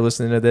 if you're ever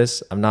listening to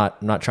this, I'm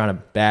not trying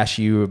to bash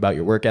you about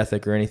your work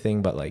ethic or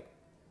anything, but like,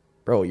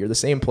 bro, you're the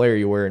same player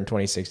you were in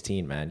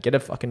 2016, man. Get a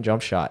fucking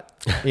jump shot.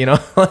 You know,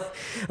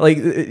 like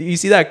you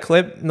see that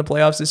clip in the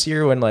playoffs this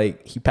year when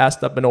like he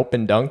passed up an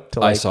open dunk to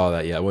like. I saw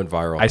that. Yeah, it went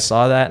viral. I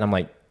saw that and I'm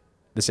like,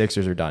 the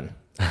Sixers are done.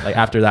 Like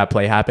after that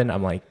play happened,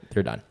 I'm like,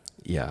 they're done.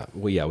 Yeah.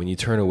 Well, yeah. When you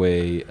turn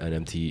away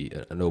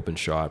an open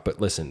shot,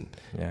 but listen,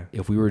 Yeah.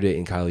 if we were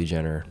dating Kylie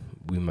Jenner,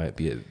 we might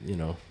be, you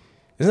know,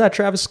 Isn't that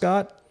Travis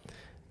Scott?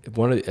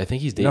 I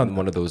think he's dating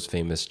one of those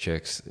famous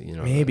chicks. You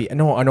know, Maybe.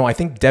 No. I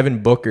think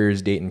Devin Booker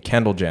is dating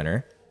Kendall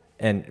Jenner,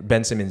 and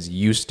Ben Simmons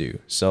used to.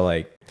 So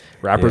like,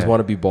 rappers yeah. want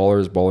to be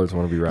ballers want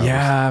to be rappers.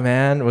 Yeah,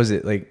 man. Was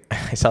it like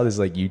I saw this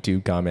like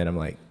YouTube comment? I'm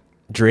like,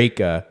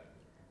 Drake.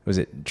 Was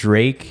it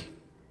Drake?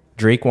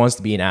 Drake wants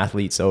to be an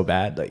athlete so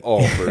bad. Like,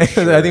 Oh, for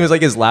sure. I think it was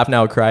like his "Laugh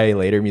Now, Cry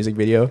Later" music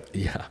video.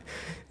 Yeah.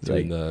 It's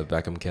Doing like-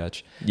 the Beckham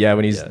catch. Yeah,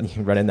 when he's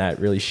running that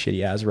really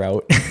shitty ass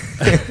route.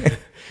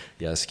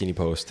 Yeah, skinny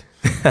post.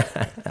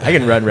 I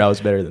can run routes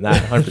better than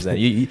that,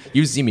 100%.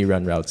 You see me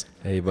run routes.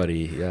 Hey,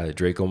 buddy. Yeah,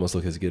 Drake almost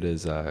looked as good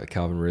as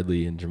Calvin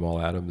Ridley and Jamal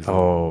Adams.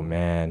 Oh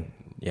man,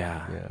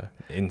 yeah, Yeah.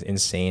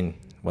 Insane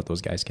what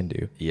those guys can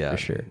do. Yeah, for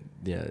sure.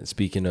 Yeah.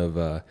 Speaking of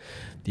the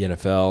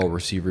NFL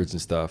receivers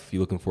and stuff,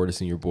 you looking forward to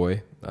seeing your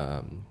boy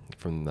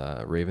from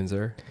the Ravens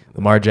there?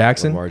 Lamar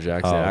Jackson. Lamar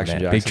Jackson, Oh, Action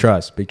man. Jackson. Big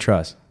trust.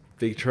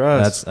 Big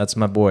trust. That's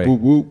my boy.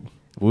 Whoop, whoop.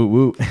 Woo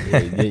woo.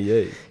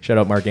 Yeah. Shout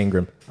out Mark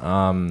Ingram.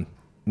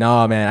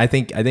 No man, I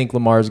think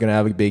Lamar's gonna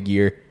have a big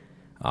year.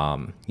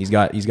 He's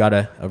got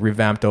a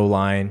revamped O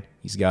line.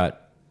 He's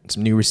got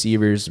some new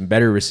receivers, some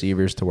better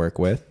receivers to work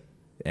with,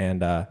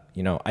 and I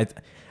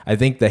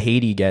think the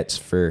hate he gets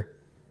for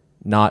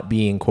not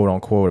being quote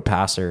unquote a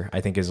passer, I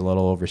think is a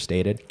little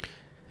overstated.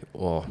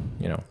 Well,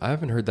 You know, I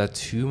haven't heard that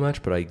too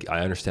much, but I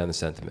understand the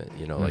sentiment.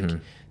 You know, like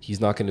he's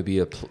not going to be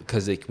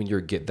because when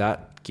you're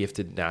that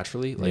gifted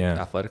naturally, like Yeah.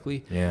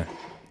 athletically, yeah,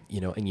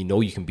 you know, and you know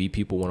you can beat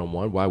people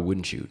one-on-one, why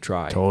wouldn't you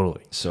try?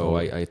 Totally. So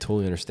I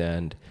totally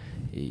understand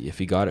if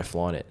he got it,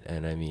 flaunt it.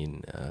 And I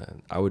mean,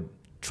 I would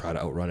try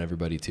to outrun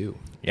everybody too.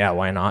 yeah.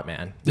 Why not,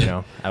 man? You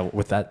know,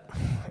 with that,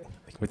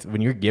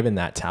 when you're given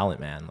that talent,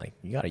 man, like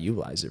you got to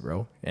utilize it,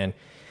 bro. And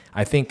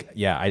I think,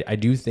 I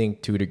do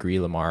think to a degree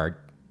Lamar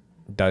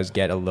does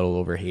get a little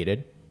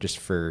overhated just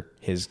for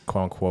his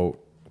quote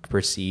unquote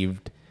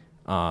perceived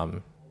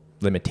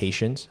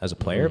limitations as a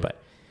player. But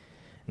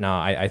no,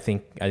 I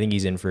think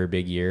he's in for a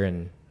big year,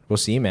 and we'll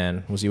see,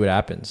 man. We'll see what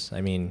happens.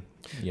 I mean,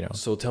 you know,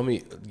 So tell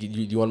me,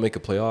 you want to make a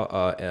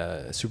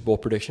playoff Super Bowl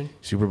prediction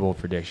Super Bowl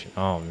prediction.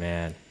 Oh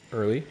man,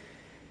 early?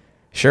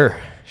 sure,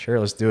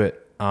 let's do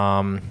it.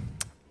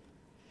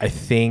 I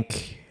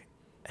think,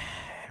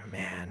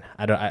 man,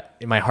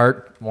 my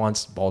heart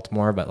wants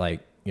Baltimore, but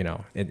like, you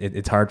know,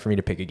 it's hard for me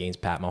to pick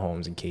against Pat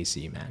Mahomes and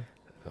KC, man.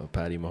 Oh,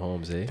 Patty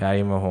Mahomes, eh?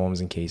 Patty Mahomes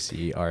and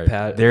KC are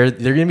Pat- they're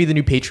gonna be the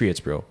new Patriots,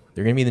 bro.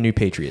 They're gonna be the new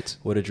Patriots.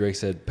 What did Drake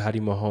said? Patty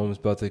Mahomes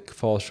about to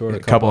fall short A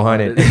couple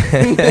hundred.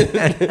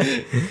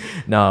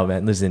 No,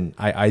 man. Listen,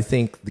 I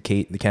think the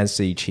Kansas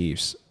City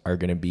Chiefs are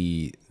gonna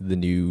be the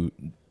new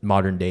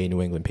modern day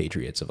New England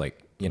Patriots of like,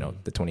 you know,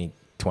 the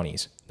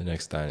 2020s. The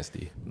next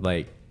dynasty.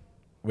 Like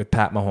with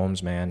Pat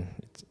Mahomes, man,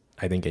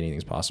 I think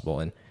anything's possible.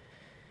 And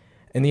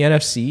in the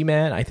NFC,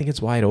 man, I think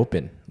it's wide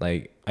open.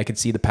 Like I could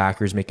see the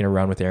Packers making a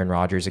run with Aaron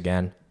Rodgers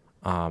again.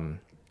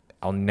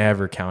 I'll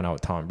never count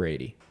out Tom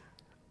Brady.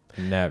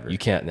 Never. You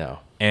can't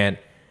now. And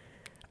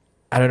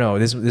I don't know.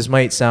 This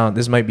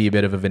might be a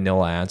bit of a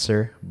vanilla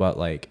answer, but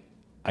like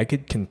I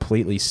could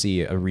completely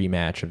see a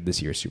rematch of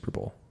this year's Super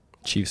Bowl.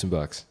 Chiefs and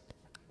Bucks.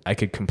 I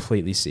could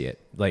completely see it.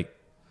 Like,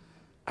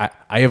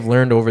 I have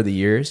learned over the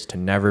years to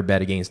never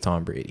bet against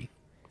Tom Brady.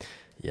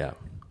 Yeah.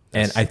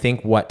 And I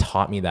think what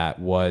taught me that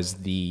was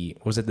the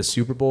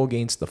Super Bowl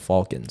against the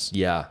Falcons?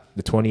 Yeah.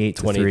 The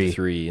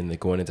 28-3. And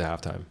going into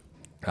halftime.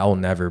 I will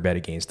never bet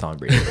against Tom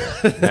Brady.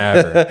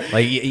 Never.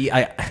 Like,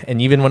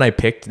 and even when I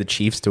picked the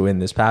Chiefs to win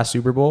this past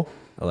Super Bowl,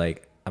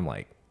 like,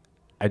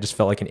 I just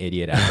felt like an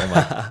idiot after. I'm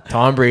like,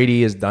 Tom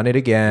Brady has done it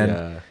again.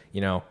 Yeah.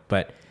 You know,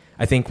 but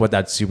I think what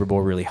that Super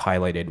Bowl really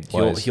highlighted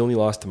was He only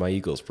lost to my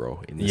Eagles,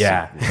 bro. In this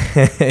yeah,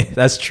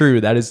 that's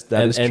true. That is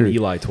true. And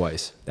Eli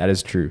twice. That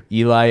is true.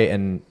 Eli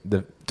and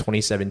the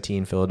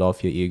 2017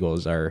 Philadelphia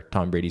Eagles are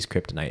Tom Brady's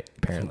kryptonite,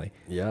 apparently.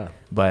 Yeah.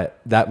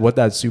 But what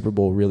that Super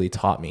Bowl really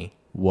taught me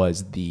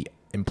was the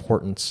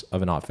importance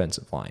of an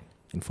offensive line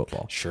in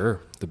football.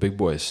 Sure. The big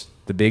boys.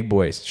 The big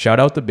boys. Shout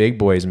out the big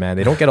boys, man.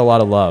 They don't get a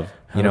lot of love.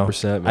 You know,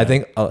 100%, man. I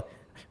think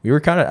we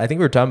were talking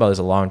about this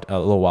a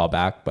little while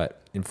back,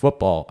 but in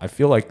football, I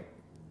feel like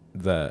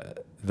the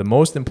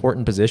most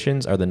important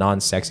positions are the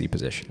non-sexy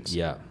positions.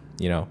 Yeah.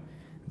 You know,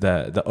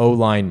 the O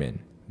lineman,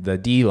 the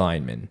D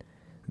lineman,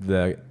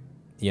 the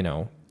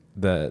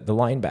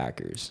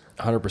linebackers.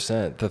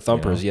 100%. The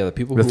thumpers. You know?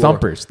 Yeah. The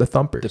thumpers.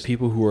 The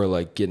people who are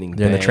like getting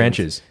They're in the banged.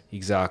 trenches.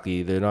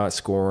 Exactly. They're not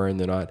scoring.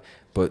 They're not.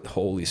 But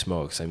holy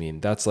smokes! I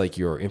mean, that's like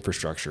your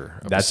infrastructure.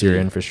 That's your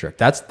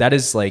infrastructure. That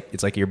is like,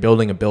 it's like you're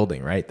building a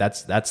building, right?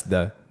 That's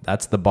the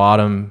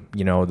bottom.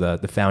 You know,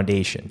 the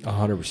foundation.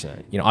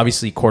 100%. You know,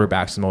 obviously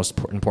quarterback's the most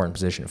important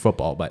position in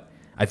football, but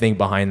I think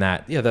behind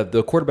that, Yeah.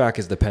 The quarterback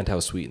is the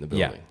penthouse suite in the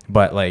building. yeah.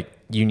 But like,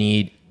 you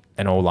need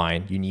an O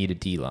line, you need a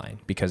D line,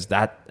 because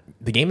the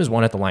game is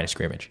won at the line of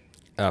scrimmage.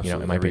 Absolutely. You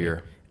know, in my Every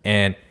opinion.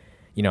 year.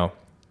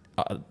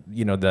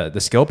 And the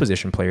skill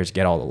position players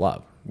get all the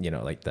love. You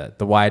know, like the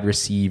wide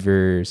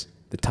receivers,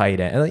 the tight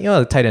end. And,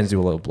 the tight ends do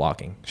a little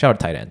blocking. Shout out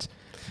tight ends.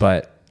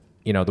 But,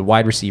 the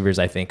wide receivers,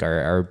 I think,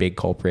 are a big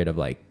culprit of,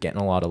 like, getting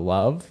a lot of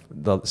love.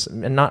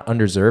 And not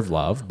undeserved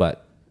love,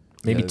 but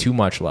maybe too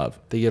much love.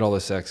 They get all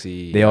the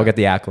sexy. They all get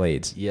the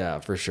accolades Yeah,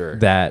 for sure.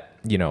 that,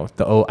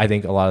 I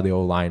think a lot of the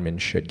O linemen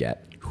should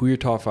get. Who are your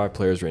top 5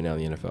 players right now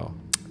in the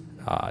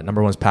NFL?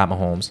 Number 1 is Pat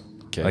Mahomes,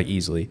 Okay. like,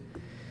 easily.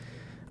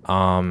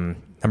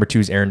 Number 2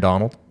 is Aaron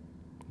Donald.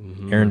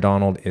 Aaron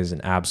Donald is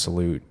an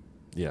absolute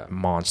Yeah.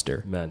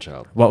 monster.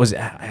 Man-child.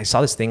 I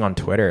saw this thing on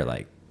Twitter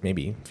like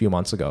maybe a few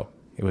months ago.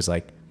 It was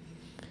like,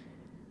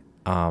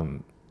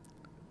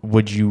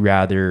 would you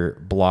rather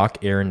block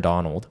Aaron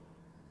Donald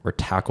or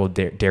tackle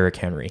Derrick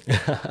Henry?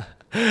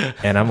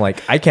 And I'm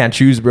like, I can't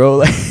choose,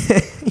 bro.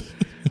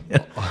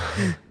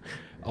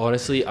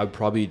 Honestly, I'd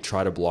probably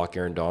try to block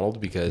Aaron Donald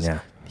because Yeah.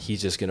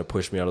 he's just going to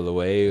push me out of the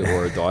way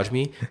or dodge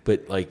me.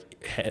 But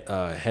like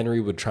Henry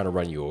would try to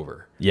run you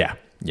over. Yeah.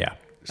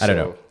 I don't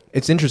So- know.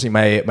 It's interesting.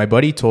 My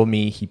buddy told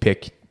me he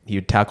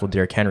would tackle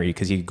Derrick Henry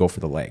because he could go for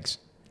the legs.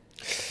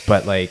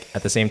 But like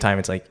at the same time,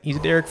 it's like he's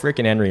Derrick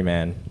freaking Henry,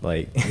 man.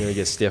 Like, You're going to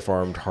get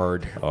stiff-armed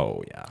hard.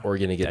 oh yeah, Or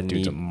you're going to get that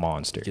dude's a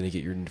monster. Going to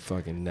get your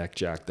fucking neck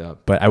jacked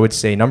up. But I would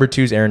say number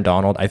 2 is Aaron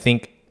Donald. I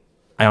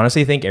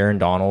honestly think Aaron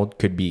Donald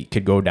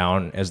could go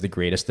down as the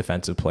greatest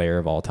defensive player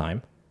of all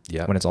time.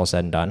 Yeah. When it's all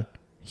said and done,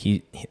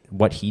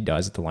 what he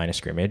does at the line of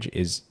scrimmage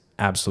is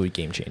absolutely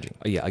game changing.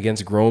 Yeah,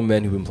 against grown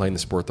men who've been playing the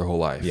sport their whole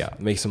life. Yeah.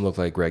 Makes them look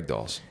like Greg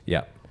dolls.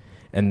 Yeah.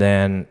 And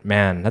then,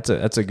 man, that's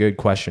a good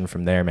question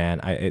from there, man.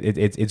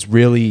 It's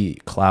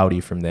really cloudy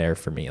from there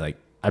for me. Like,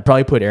 I'd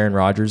probably put Aaron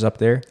Rodgers up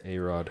there.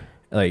 A-Rod.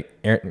 Like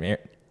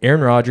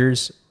Aaron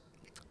Rodgers,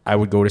 I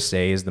would go to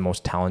say is the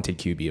most talented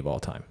QB of all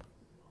time.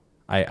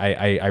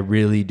 I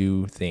really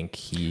do think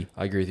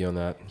I agree with you on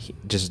that.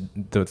 just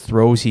the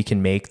throws he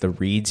can make, the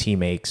reads he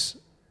makes.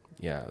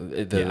 Yeah.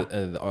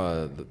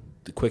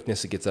 The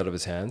quickness that gets out of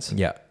his hands.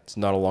 Yeah. It's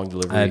not a long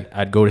delivery.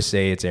 I'd go to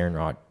say it's Aaron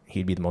Rodgers.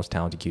 He'd be the most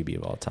talented QB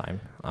of all time.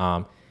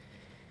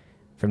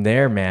 From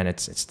there, man,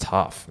 it's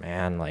tough,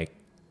 man. Like,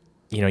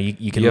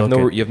 you can you have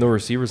look you have no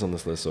receivers on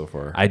this list so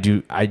far. I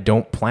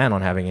don't plan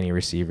on having any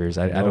receivers.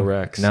 I don't.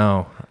 Rex.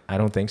 No, I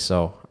don't think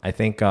so. I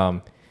think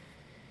from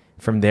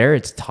there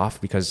it's tough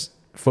because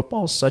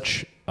football is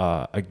such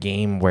a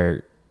game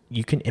where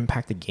you can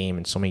impact the game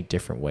in so many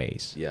different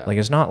ways. Yeah. Like,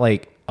 it's not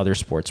like other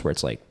sports where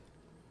it's like,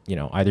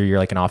 either you're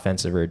like an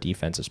offensive or a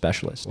defensive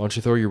specialist. Why don't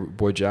you throw your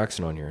boy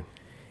Jackson on here?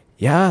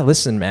 Yeah,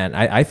 listen, man.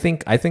 I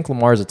think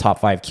Lamar is a top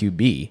 5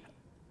 QB.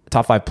 A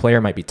top 5 player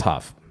might be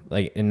tough.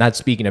 Like, and not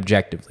speaking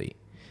objectively.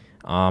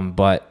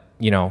 But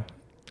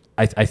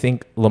I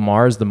think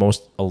Lamar is the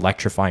most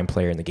electrifying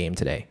player in the game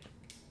today.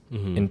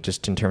 And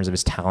just in terms of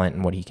his talent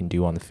and what he can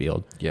do on the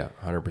field. Yeah,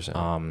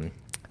 100%.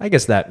 I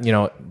guess that,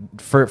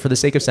 for the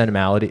sake of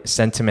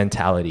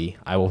sentimentality,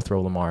 I will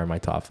throw Lamar in my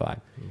top 5.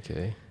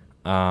 Okay.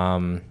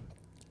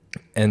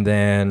 And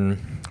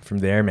then from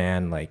there,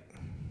 man, like,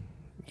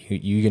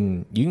 you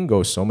can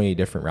go so many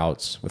different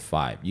routes with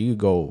 5. You could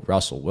go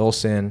Russell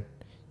Wilson.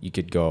 You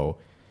could go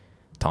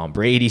Tom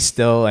Brady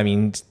still. I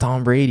mean, it's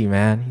Tom Brady,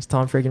 man. He's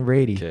Tom freaking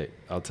Brady.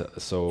 Okay.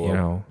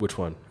 So, which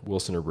one?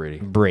 Wilson or Brady?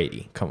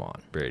 Brady, come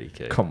on. Brady.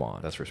 Okay. Come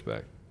on. That's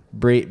respect.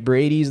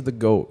 Brady's the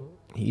GOAT.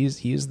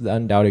 He's the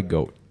undoubted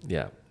GOAT.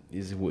 Yeah.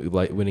 he's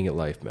winning at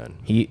life, man.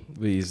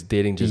 He's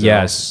dating Gisele.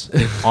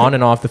 Yes, on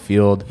and off the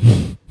field.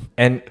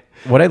 And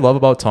what I love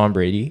about Tom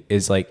Brady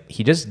is like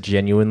he just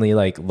genuinely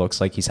like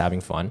looks like he's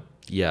having fun.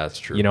 Yeah, that's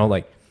true. You know,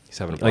 like he's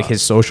having a like blast.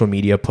 his social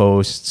media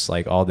posts,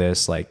 like all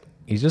this, like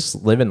he's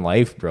just living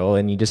life, bro.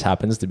 And he just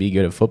happens to be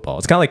good at football.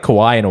 It's kind of like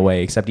Kawhi in a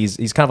way, except he's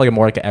kind of like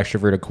more like an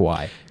extroverted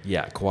Kawhi.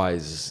 Yeah, Kawhi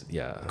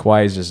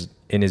Kawhi is just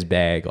in his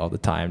bag all the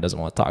time, doesn't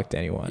want to talk to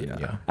anyone. Yeah.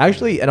 You know?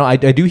 Actually, I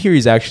do hear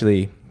he's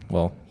actually,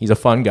 well, he's a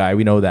fun guy.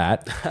 We know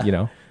that, you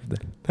know.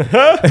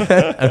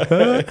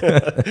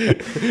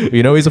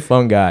 We know he's a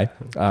fun guy,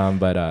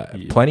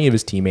 but plenty of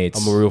his teammates.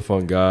 I'm a real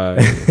fun guy.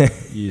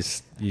 you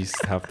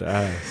just have to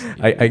ask.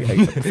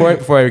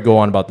 Before I go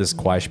on about this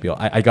Kawhi spiel,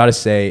 I gotta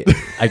say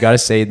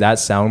that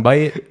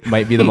soundbite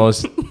might be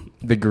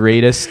the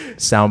greatest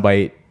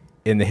soundbite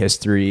in the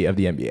history of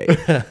the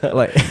NBA.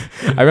 Like,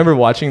 I remember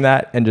watching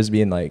that and just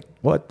being like,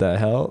 "What the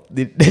hell?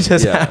 It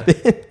just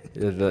happened."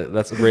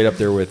 That's right up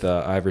there with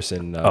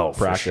Iverson.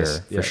 Practice.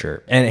 For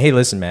sure. And hey,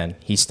 listen, man,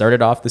 he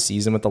started off the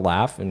season with a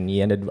laugh, and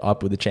he ended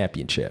up with a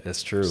championship.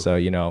 That's true. So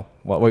you know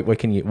what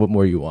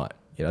more you want?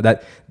 You know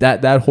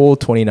that whole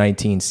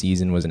 2019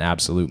 season was an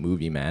absolute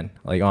movie, man.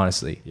 Like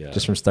honestly,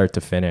 just from start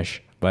to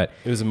finish. But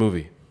it was a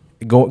movie.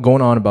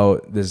 Going on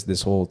about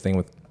this whole thing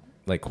with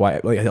like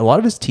Kawhi, like a lot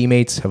of his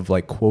teammates have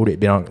like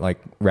been on like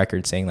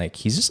record saying like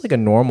he's just like a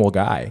normal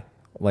guy,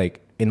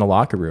 like in the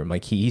locker room.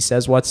 Like he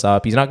says what's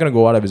up. He's not gonna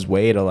go out of his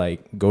way to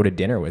like go to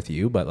dinner with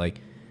you, but like,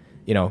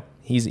 you know,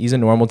 he's a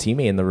normal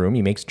teammate in the room.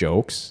 He makes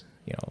jokes.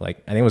 You know, like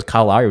I think it was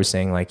Kyle Lowry was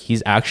saying like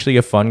he's actually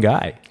a fun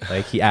guy.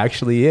 Like he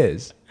actually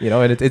is. You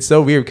know, and it's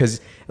so weird because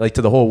like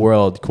to the whole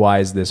world,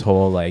 Kawhi is this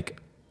whole like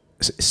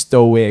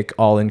stoic,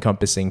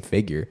 all-encompassing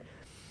figure,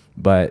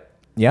 but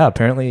yeah,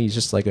 apparently he's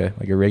just like a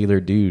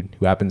regular dude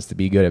who happens to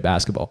be good at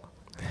basketball.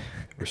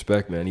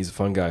 Respect, man. He's a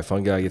fun guy.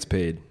 Fun guy gets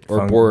paid.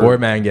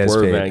 Boardman gets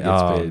paid.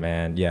 Oh,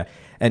 man, yeah.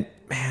 And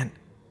man,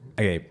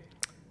 okay,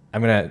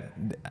 I'm gonna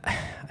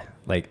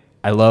like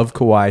I love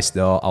Kawhi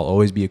still. I'll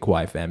always be a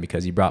Kawhi fan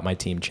because he brought my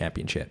team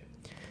championship.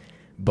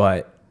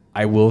 But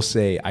I will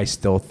say I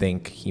still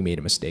think he made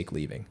a mistake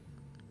leaving.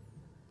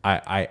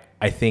 I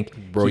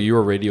think, bro, you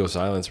were radio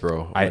silence,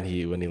 bro, when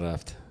he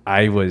left.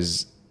 I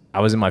was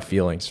in my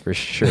feelings for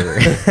sure.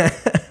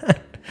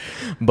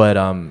 But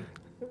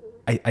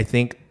I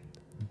think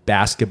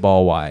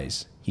basketball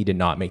wise, he did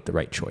not make the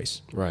right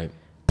choice. Right.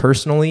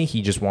 Personally,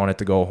 he just wanted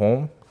to go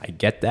home. I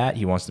get that.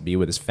 He wants to be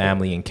with his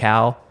family in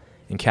Cali.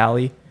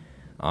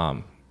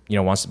 You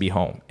know, wants to be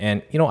home.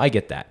 And, you know, I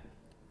get that.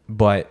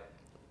 But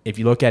if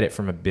you look at it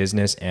from a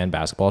business and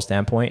basketball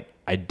standpoint,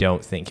 I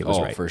don't think it was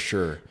right. For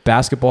sure.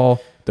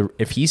 Basketball,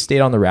 if he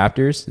stayed on the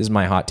Raptors, this is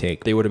my hot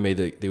take. They would have went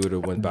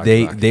back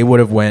to back. They would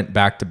have went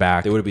back to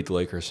back. They would have beat the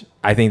Lakers.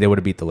 I think they would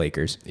have beat the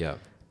Lakers. Yeah.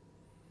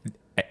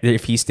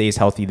 If he stays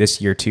healthy this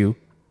year too,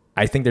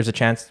 I think there's a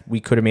chance we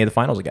could have made the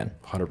finals again.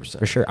 100%.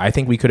 For sure. I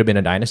think we could have been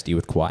a dynasty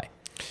with Kawhi.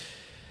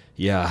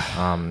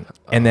 Yeah.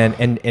 And then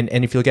and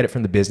if you look at it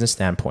from the business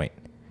standpoint,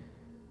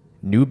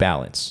 New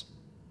Balance,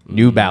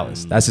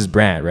 that's his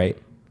brand, right?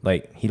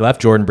 Like he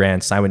left Jordan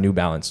Brand, signed with New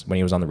Balance when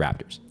he was on the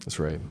Raptors. That's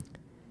right.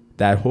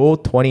 That whole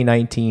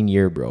 2019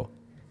 year, bro,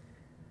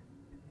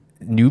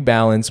 New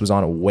Balance was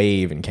on a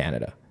wave in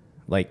Canada.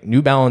 Like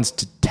New Balance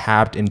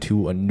tapped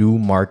into a new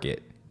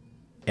market,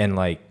 and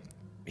like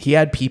he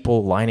had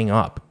people lining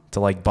up to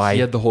like buy. He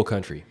had the whole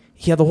country.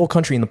 He had the whole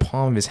country in the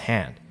palm of his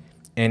hand,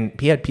 and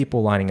he had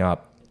people lining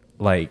up,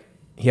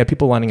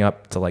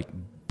 to like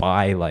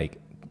buy like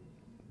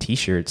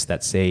T-shirts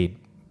that say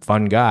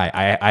 "Fun Guy."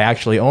 I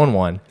actually own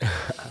one.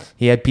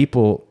 He had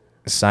people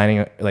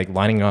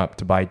lining up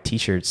to buy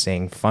T-shirts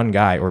saying "Fun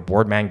Guy" or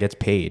 "Boardman gets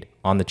paid"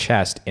 on the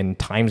chest in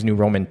Times New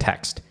Roman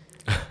text.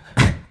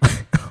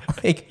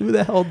 Like, who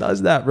the hell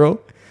does that,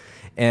 bro?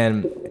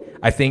 And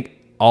I think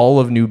all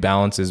of New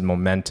Balance's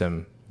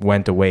momentum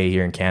went away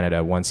here in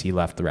Canada once he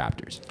left the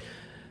Raptors.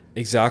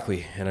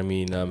 Exactly. And I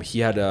mean, he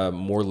had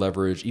more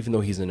leverage, even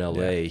though he's in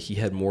LA, he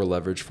had more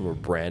leverage from a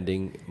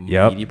branding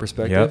media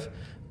perspective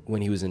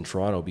when he was in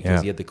Toronto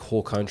because he had the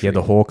whole country. He had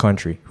the whole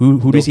country.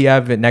 Who does he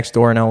have next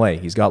door in LA?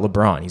 He's got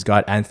LeBron. He's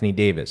got Anthony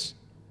Davis.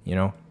 You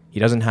know, he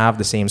doesn't have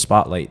the same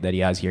spotlight that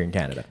he has here in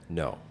Canada.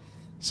 No.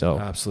 So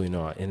absolutely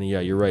not. And yeah,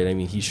 you're right. I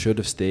mean, he should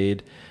have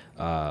stayed.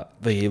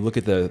 They look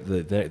at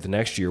the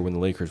next year when the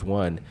Lakers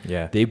won.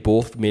 Yeah, they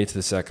both made it to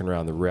the second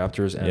round. The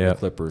Raptors and the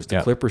Clippers.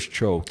 The Clippers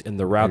choked, and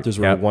the Raptors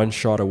were one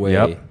shot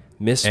away.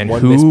 Missed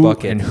missed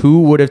bucket. And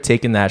who would have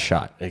taken that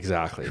shot?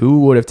 Exactly.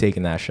 Who would have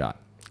taken that shot?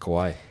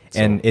 Kawhi.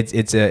 So, and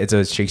it's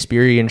a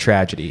Shakespearean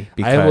tragedy.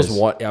 Because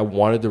I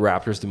wanted the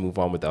Raptors to move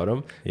on without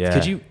him. Yeah.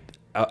 Could you?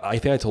 I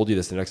think I told you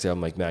this the next day.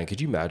 I'm like, man,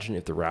 could you imagine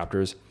if the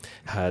Raptors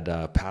had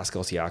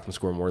Pascal Siakam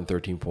score more than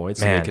 13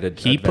 points? Man, so they could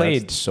he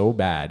played so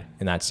bad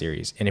in that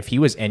series. And if he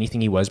was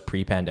anything he was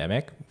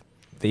pre-pandemic,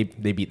 they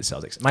beat the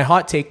Celtics. My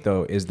hot take,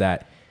 though, is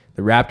that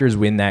The Raptors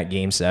win that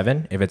game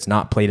 7 if it's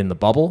not played in the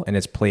bubble and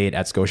it's played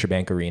at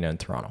Scotiabank Arena in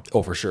Toronto.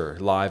 Oh, for sure.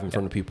 Live in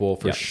front of people,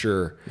 for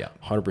sure. Yeah.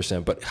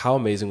 100%. But how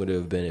amazing would it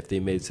have been if they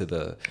made it to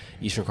the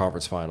Eastern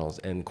Conference Finals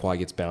and Kawhi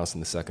gets bounced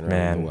in the second round in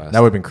Man, the West? that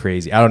would have been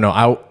crazy. I don't know.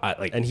 I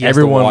like, and he has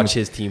to watch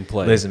his team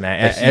play. Listen,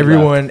 man, If he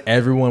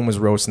everyone was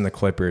roasting the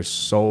Clippers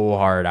so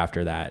hard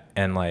after that,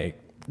 and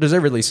like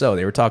deservedly so.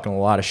 They were talking a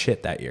lot of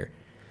shit that year.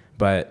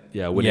 But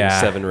winning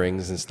 7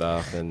 rings and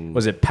stuff. And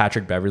was it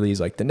Patrick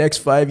Beverley's like, the next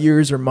 5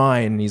 years are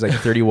mine? And he's like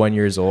 31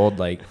 years old.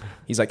 Like,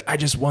 he's like, I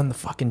just won the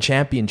fucking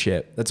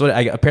championship. That's what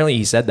apparently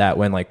he said that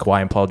when like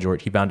Kawhi and Paul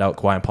George, he found out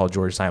Kawhi and Paul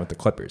George signed with the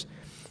Clippers.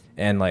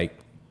 And like,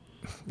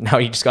 now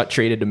he just got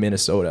traded to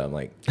Minnesota. I'm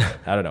like,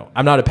 I don't know.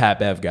 I'm not a Pat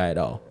Bev guy at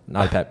all.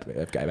 Not a Pat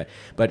Bev guy.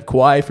 But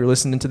Kawhi, if you're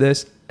listening to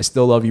this, I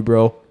still love you,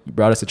 bro. You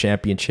brought us a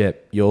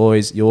championship. You'll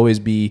always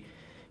be,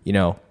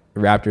 a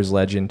Raptors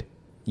legend,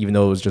 even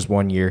though it was just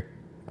 1 year.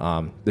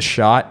 The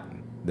shot,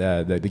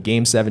 the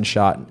game 7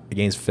 shot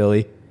against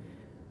Philly,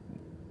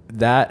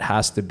 that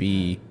has to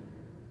be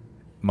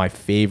my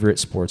favorite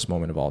sports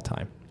moment of all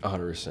time.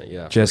 100%,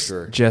 yeah, for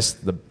sure.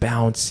 Just the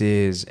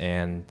bounces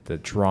and the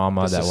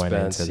drama that went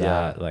into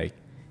that. Yeah. Like,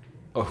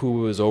 who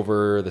was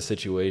over the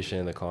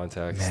situation, the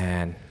context.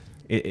 Man,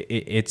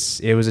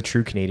 it was a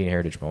true Canadian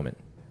heritage moment.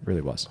 It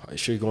really was. I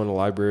should go in the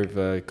Library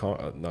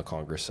of not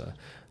Congress,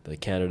 the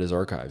Canada's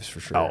archives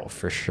for sure. Oh,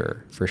 for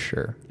sure.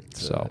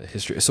 So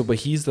history. So, but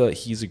he's a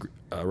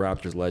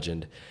Raptors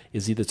legend.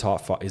 Is he the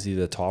top? Is he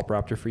the top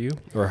Raptor for you,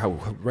 or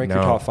rank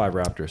your top 5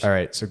 Raptors? All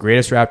right. So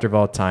greatest Raptor of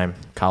all time,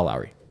 Kyle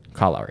Lowry.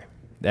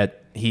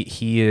 That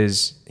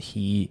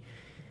he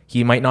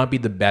might not be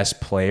the best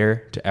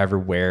player to ever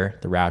wear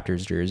the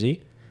Raptors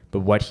jersey, but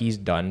what he's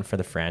done for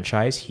the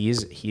franchise,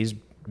 he's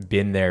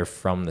been there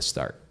from the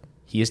start.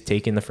 He has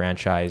taken the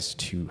franchise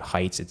to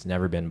heights it's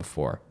never been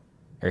before,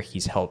 or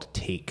he's helped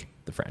take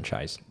the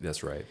franchise.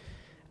 That's right.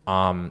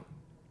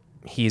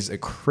 He's a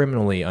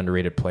criminally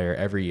underrated player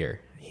every year.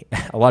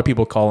 A lot of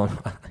people call him,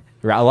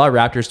 a lot of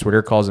Raptors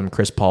Twitter calls him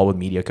Chris Paul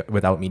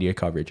without media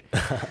coverage.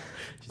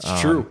 It's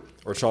true.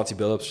 Or Chauncey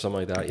Billups or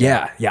something like that.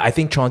 Yeah. I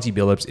think Chauncey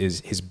Billups is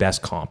his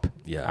best comp.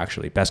 Yeah.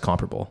 Actually, best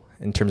comparable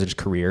in terms of his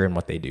career and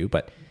what they do.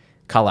 But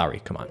Kyle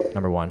Lowry, come on,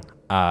 number 1.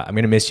 I'm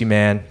going to miss you,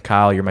 man.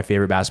 Kyle, you're my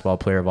favorite basketball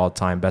player of all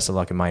time. Best of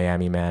luck in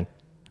Miami, man.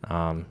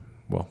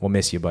 We'll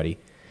miss you, buddy.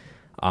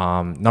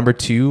 Number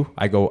 2,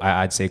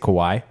 I'd say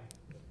Kawhi,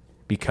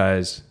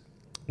 because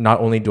not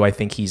only do I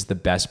think he's the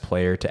best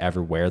player to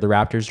ever wear the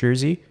Raptors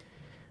jersey,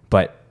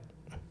 but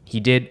he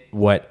did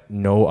what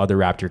no other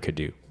Raptor could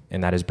do,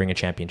 and that is bring a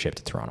championship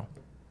to Toronto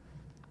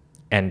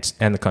and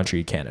the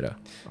country, Canada,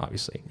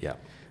 obviously. Yeah.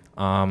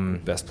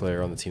 Best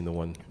player on the team that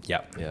won.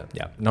 Yeah.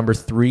 Yeah. Number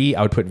 3,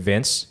 I would put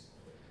Vince.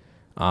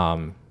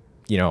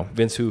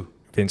 Vince who?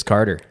 Vince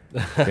Carter.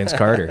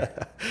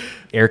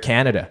 Air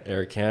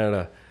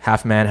Canada.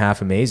 Half man,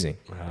 half amazing.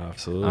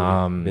 Absolutely.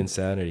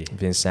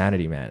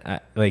 Vinsanity, man.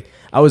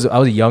 I was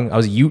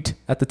a Ute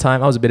at the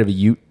time. I was a bit of a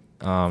Ute.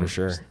 For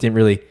sure. Didn't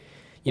really,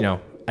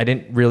 I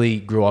didn't really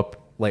grow up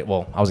I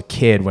was a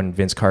kid when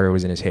Vince Carter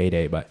was in his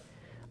heyday, but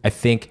I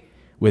think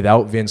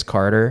without Vince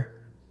Carter,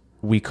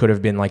 we could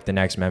have been like the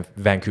next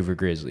Vancouver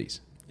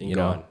Grizzlies,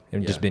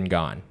 just been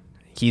gone.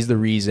 He's the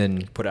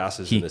reason. Put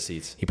asses in the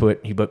seats. He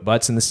put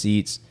butts in the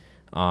seats.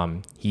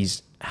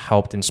 He's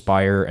helped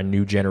inspire a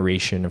new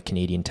generation of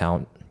Canadian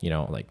talent,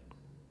 like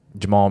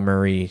Jamal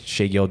Murray,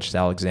 Shai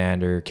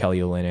Gilgeous-Alexander, Kelly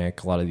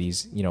Olynyk, a lot of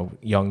these,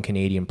 young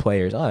Canadian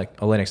players.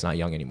 Olynyk's not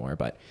young anymore,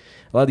 but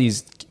a lot of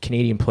these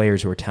Canadian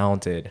players who are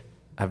talented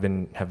have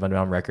been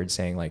on record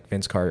saying like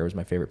Vince Carter was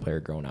my favorite player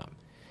growing up.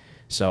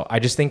 So I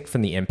just think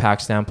from the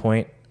impact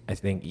standpoint, I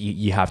think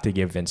you have to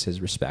give Vince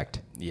his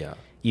respect. Yeah.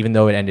 Even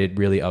though it ended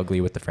really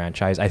ugly with the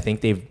franchise, I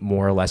think they've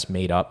more or less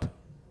made up.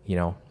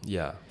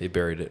 Yeah, they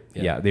buried it.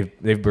 Yeah,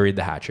 they've buried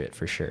the hatchet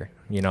for sure.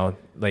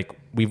 Like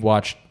we've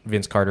watched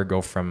Vince Carter go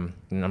from,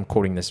 and I'm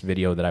quoting this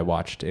video that I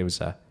watched. It was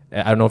I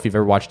don't know if you've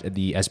ever watched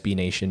the SB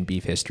Nation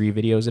beef history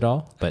videos at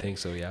all, but I think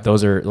so. Yeah,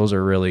 those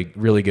are really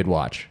really good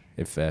watch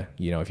if if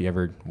you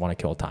ever want to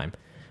kill time.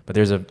 But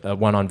there's a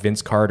one on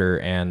Vince Carter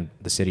and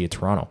the city of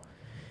Toronto,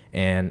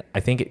 and I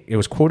think it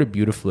was quoted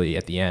beautifully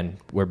at the end,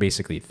 where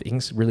basically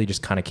things really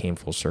just kind of came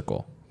full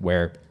circle,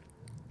 where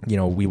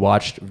we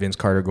watched Vince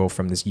Carter go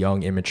from this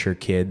young, immature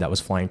kid that was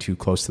flying too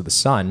close to the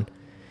sun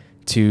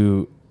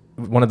to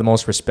one of the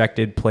most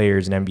respected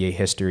players in NBA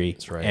history.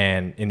 That's right.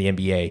 And in the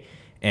NBA.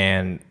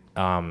 And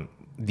I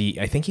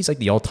think he's like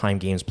the all-time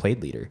games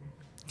played leader.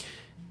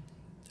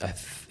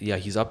 Yeah,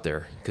 he's up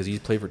there because he's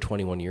played for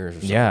 21 years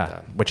or something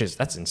yeah, like that.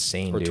 That's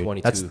insane, or dude.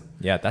 22.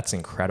 That's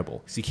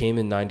incredible. He came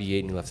in 98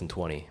 and he left in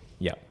 20.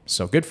 Yeah,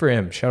 so good for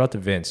him. Shout out to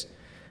Vince.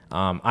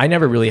 I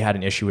never really had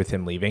an issue with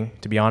him leaving,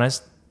 to be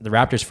honest. The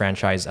Raptors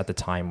franchise at the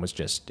time was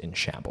just in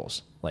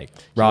shambles. Like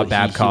Rob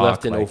Babcock. He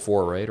left in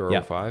 04, right?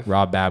 Or 05?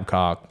 Rob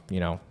Babcock,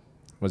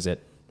 was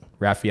it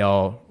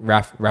Rafael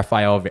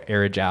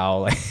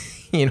Arajau?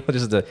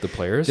 Just the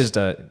players? Just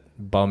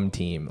bum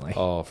team. Like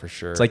Oh, for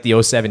sure. it's like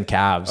the 07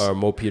 Cavs. Or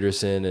Mo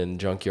Peterson and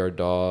Junkyard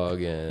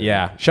Dog and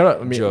Yeah, shout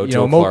out. I mean,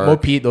 Joe Mo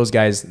Clark. Pete, those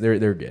guys,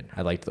 they're good.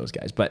 I liked those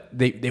guys, but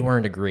they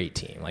weren't a great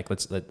team. Like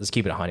let's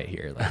keep it 100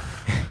 here. Like,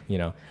 you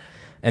know,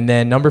 and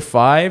then number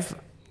 5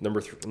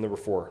 number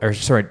 4. or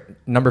sorry,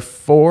 number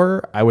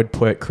 4, I would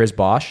put Chris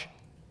Bosh.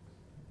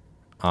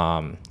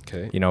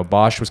 Okay. You know,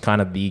 Bosch was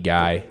kind of the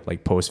guy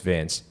like post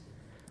Vince.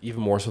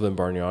 Even more so than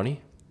Bargnani.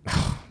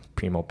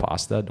 Primo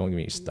Pasta, don't get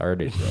me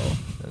started,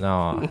 bro.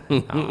 No.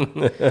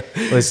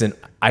 Listen,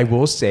 I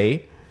will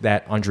say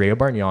that Andrea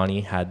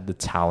Bargnani had the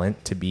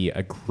talent to be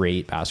a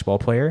great basketball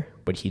player,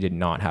 but he did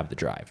not have the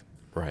drive.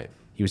 Right.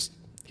 He was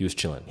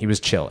chilling. He was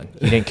chilling.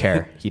 He didn't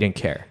care. He didn't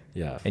care.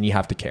 Yeah. And you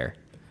have to care,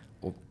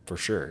 Well, for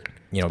sure.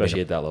 you know, Especially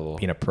being at that level.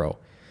 being a pro.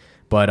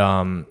 But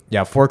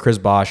yeah, for Chris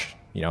Bosch,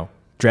 you know,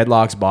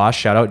 Dreadlocks Bosch,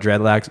 shout out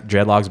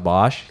Dreadlocks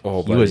Bosch.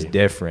 Oh, he was buddy.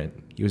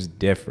 different. He was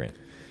different.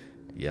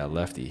 Yeah,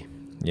 lefty.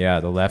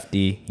 Yeah, the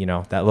lefty, you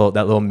know, that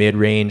little mid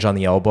range on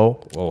the elbow.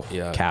 Oh,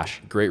 Yeah.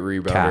 cash. Great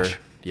rebounder. Cash.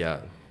 Yeah.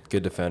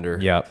 Good defender.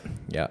 Yep.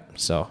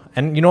 So,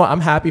 and you know what? I'm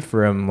happy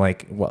for him.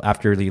 Like, well,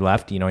 after he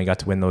left, you know, he got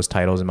to win those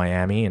titles in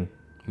Miami and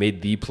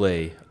Made the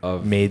play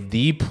of made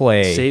the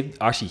play.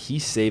 he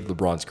saved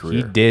LeBron's career.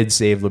 He did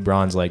save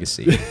LeBron's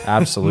legacy.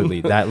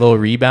 Absolutely. That little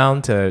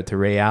rebound to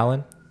Ray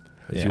Allen.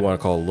 If you want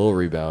to call it a little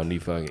rebound, he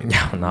fucking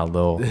No, not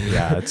little.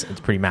 Yeah, it's a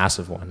pretty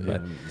massive one.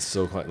 But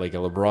so like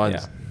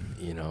LeBron's,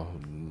 you know,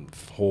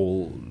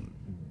 whole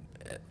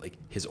like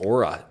his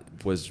aura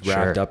was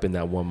wrapped Sure. up in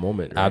that one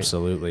moment. Right?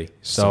 absolutely.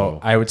 So So-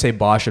 I would say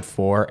Bosch at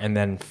 4, and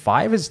then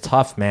 5 is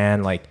tough,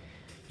 man. Like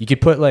you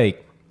could put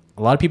like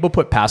a lot of people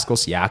put Pascal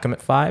Siakam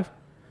at 5.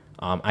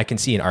 I can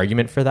see an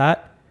argument for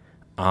that.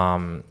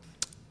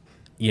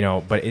 You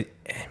know, but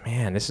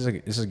man, this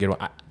is a good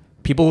one.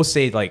 People will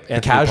say like the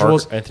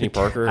casuals. Anthony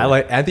Parker. I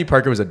like Anthony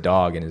Parker was a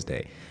dog in his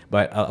day,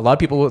 but a lot of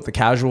people, the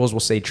casuals, will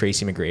say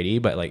Tracy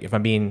McGrady. But like if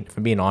I'm being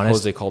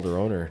honest, Jose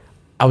Calderon or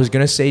I was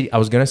gonna say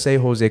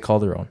Jose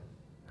Calderon.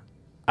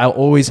 I'll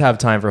always have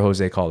time for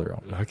Jose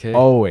Calderon. Okay.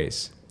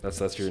 Always.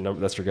 that's your number.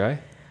 That's your guy.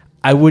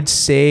 I would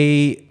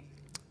say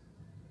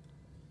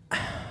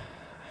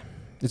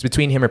it's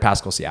between him or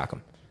Pascal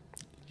Siakam.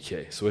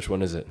 Okay. So which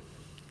one is it?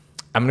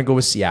 I'm gonna go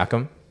with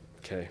Siakam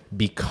Okay.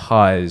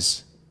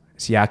 because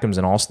Siakam's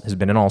has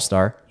been an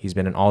all-star. He's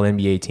been an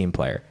all-NBA team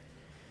player,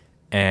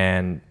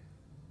 and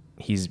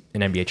he's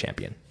an NBA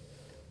champion.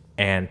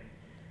 And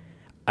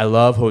I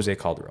love Jose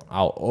Calderon.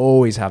 I'll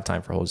always have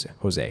time for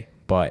Jose,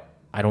 but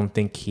I don't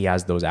think he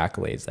has those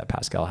accolades that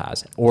Pascal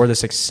has, or the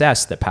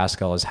success that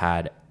Pascal has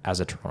had as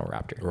a Toronto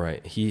Raptor.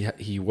 Right.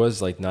 He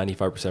was like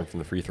 95% from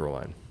the free throw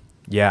line.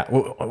 Yeah,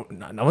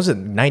 was it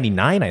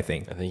 99? I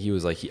think. I think he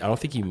was like I don't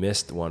think he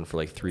missed one for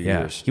like 3 Yeah,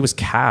 years. he was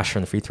cash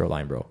from the free throw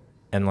line, bro.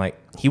 And like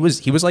he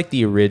was like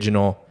the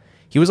original.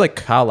 He was like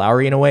Kyle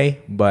Lowry in a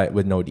way, but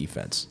with no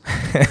defense.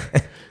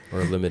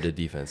 Or limited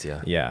defense.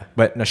 Yeah. Yeah,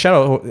 but no, shout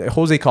out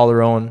Jose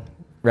Calderon,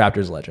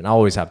 Raptors legend. I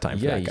always have time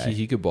for Yeah. that guy.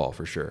 He could ball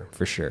for sure.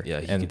 For sure. Yeah.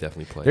 He And could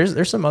definitely play.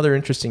 There's some other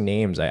interesting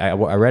names. I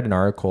read an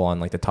article on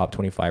like the top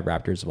 25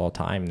 Raptors of all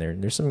time.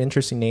 There's some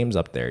interesting names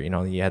up there. You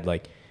know, you had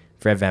like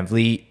Fred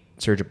VanVleet,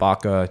 Serge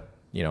Ibaka,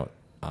 you know,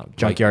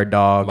 Junkyard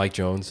Dog, Mike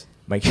Jones.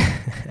 Mike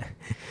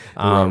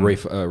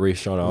Ray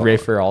Sean. Ray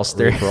for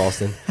Alston. Ray for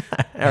Alston.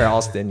 or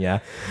Alston, yeah.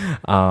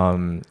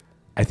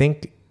 I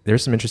think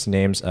there's some interesting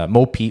names.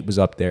 Mo Pete was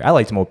up there. I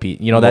liked Mo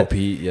Pete. You know Mo that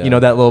Pete, yeah. You know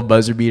that little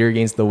buzzer beater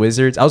against the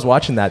Wizards. I was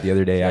watching that the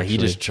other day. Yeah, Actually, he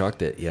just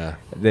chucked it. Yeah.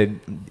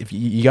 if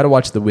you got to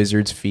watch the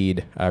Wizards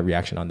feed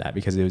reaction on that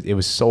because it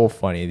was so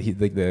funny.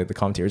 The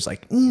commentator was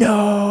like, no.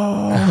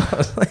 I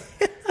was like,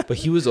 But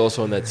he was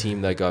also on that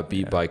team that got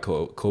beat by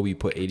Kobe.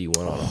 Put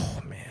 81 on him.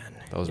 oh man,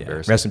 That was yeah.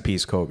 embarrassing. Rest in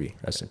peace, Kobe.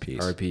 Rest in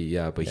peace. RIP.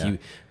 Yeah, but Yeah.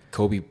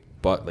 Kobe,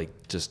 but like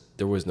just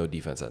there was no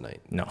defense that night.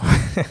 No,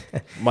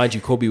 Mind you,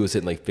 Kobe was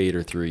hitting like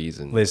fader threes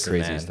and listen,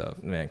 crazy man,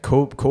 stuff. Man,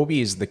 Kobe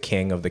is the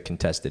king of the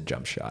contested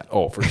jump shot.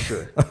 Oh, for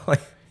sure.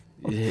 Like,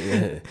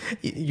 Yeah.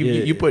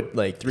 you put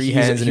like three He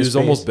hands in his was face.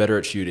 almost better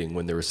at shooting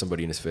when there was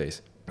somebody in his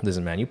face.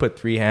 Listen, man, you put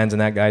 3 hands in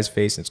that guy's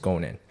face and it's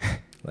going in.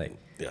 Like,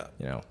 Yeah.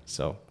 you know.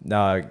 So,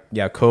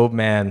 yeah, Kobe,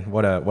 man,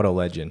 what a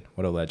legend.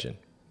 What a legend,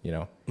 you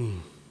know.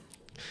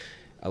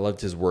 I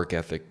loved his work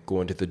ethic,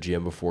 going to the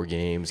gym before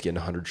games, getting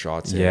 100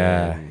 shots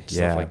Yeah, in,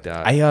 stuff like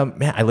that.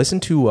 I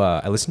listened to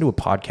a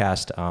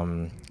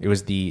podcast. It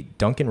was the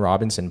Duncan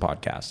Robinson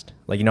podcast.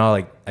 Like, you know, how,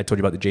 like I told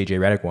you about the JJ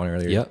Redick one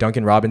earlier. Yep.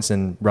 Duncan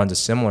Robinson runs a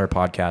similar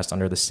podcast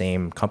under the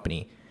same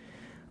company.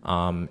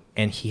 And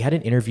he had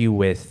an interview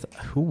with,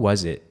 who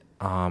was it?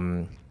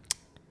 Got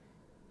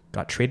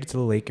traded to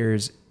the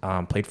Lakers,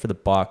 played for the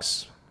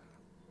Bucks.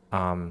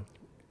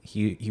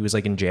 He was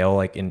like in jail,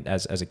 like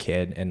as a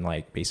kid, and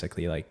like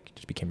basically like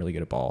just became really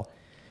good at ball.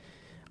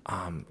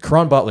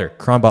 Caron Butler.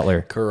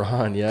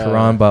 Karan, yeah.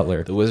 Caron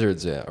Butler. The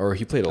Wizards, yeah. Or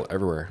he played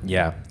everywhere.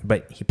 Yeah,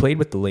 but he played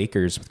with the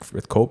Lakers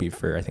with Kobe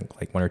for I think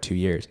like 1 or 2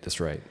 years. That's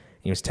right.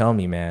 He was telling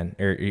me, man,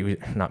 or he was,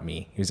 not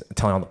me. He was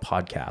telling on the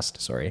podcast.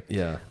 Sorry.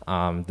 Yeah.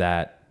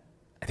 That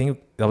I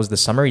think that was the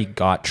summer he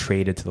got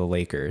traded to the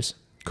Lakers.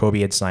 Kobe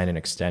had signed an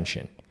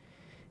extension,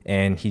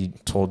 and he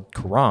told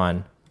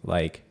Karan,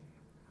 like,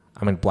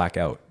 I'm gonna black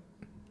out.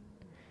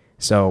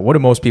 So what do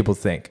most people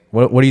think?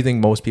 What do you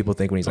think most people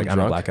think when he's like, I'm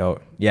gonna black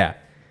out? Yeah.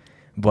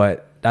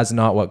 But that's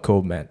not what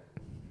Kobe meant.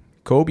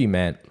 Kobe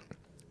meant,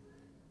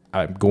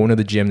 I'm going to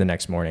the gym the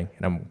next morning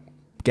and I'm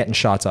getting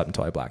shots up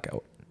until I black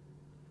out.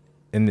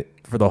 And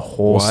for the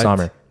whole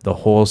summer,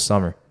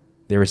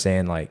 they were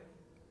saying like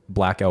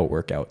blackout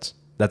workouts.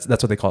 That's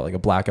what they call it, like a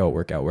blackout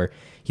workout, where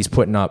he's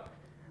putting up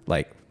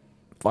like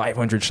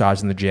 500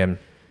 shots in the gym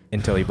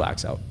until he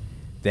blacks out.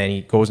 Then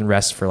he goes and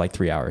rests for like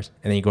 3 hours,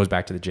 and then he goes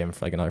back to the gym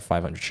for like another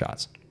 500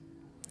 shots.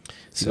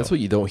 See, that's what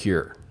you don't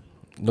hear.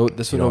 No,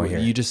 this one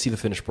you just see the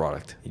finished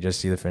product. You just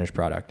see the finished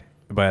product.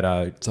 But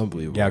it's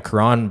unbelievable. Yeah,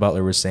 Karan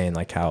Butler was saying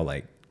like how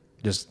like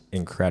just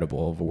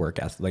incredible of a work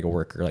ethic, like a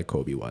worker like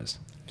Kobe was.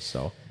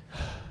 So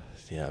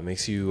yeah, it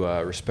makes you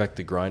respect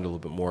the grind a little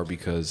bit more,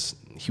 because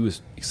he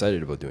was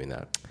excited about doing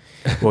that.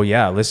 Well,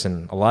 yeah,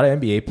 listen, a lot of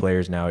NBA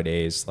players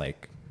nowadays,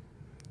 like,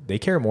 they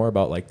care more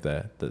about like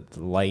the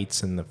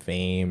lights and the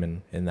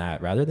fame and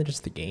that, rather than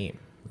just the game.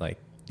 Like,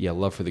 yeah,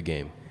 love for the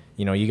game.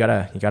 You know, you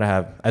gotta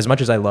have, as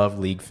much as I love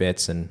league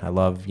fits and I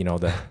love, you know,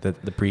 the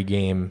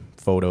pregame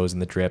photos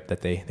and the drip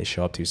that they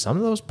show up to, some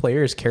of those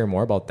players care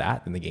more about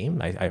that than the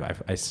game.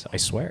 I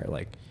swear,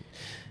 like.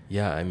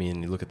 Yeah, I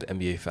mean, you look at the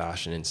NBA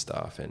fashion and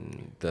stuff,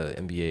 and the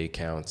NBA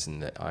accounts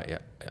and the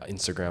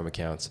Instagram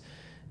accounts.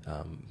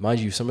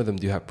 Mind you, some of them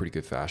do have pretty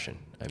good fashion.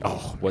 I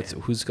mean,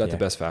 who's got the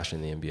best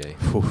fashion in the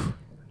NBA? Oof.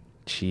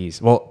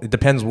 Jeez. Well, it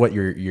depends what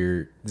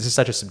your. This is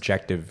such a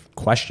subjective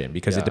question,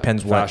 because it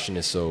depends what fashion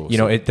is. So you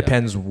know, it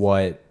depends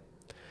what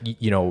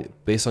you know.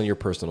 Based on your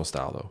personal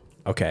style,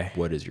 though. Okay.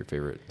 What is your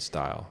favorite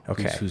style?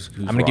 Okay. Who's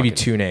I'm gonna give you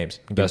two names.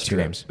 Best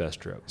drip.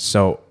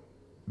 So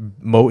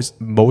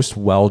most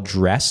well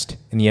dressed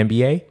in the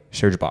NBA,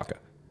 Serge Ibaka.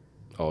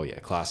 Oh yeah,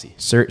 classy.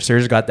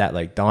 Serge got that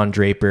like Don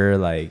Draper,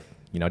 like,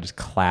 you know, just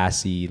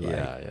classy like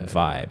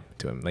vibe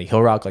to him. Like,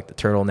 he'll rock like the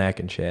turtleneck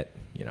and shit.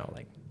 You know,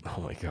 like.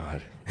 Oh my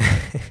god.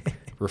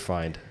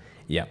 Refined.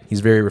 Yeah, he's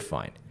very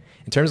refined.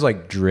 In terms of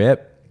like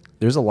drip,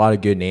 there's a lot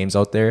of good names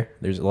out there.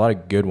 There's a lot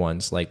of good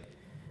ones. Like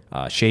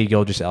Shai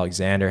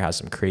Gilgeous-Alexander has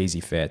some crazy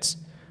fits.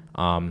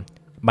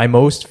 My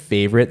most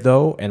favorite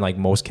though, and like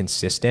most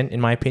consistent in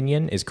my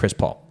opinion, is Chris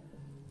Paul.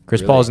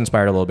 Chris Paul has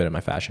inspired a little bit of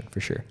my fashion for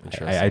sure.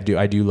 I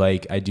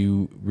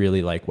do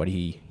really like what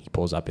he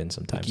pulls up in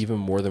sometimes. Like even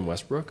more than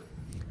Westbrook?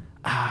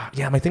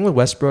 Yeah, my thing with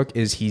Westbrook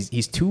is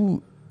he's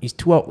too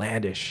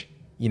outlandish.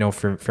 You know,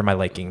 for my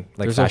liking,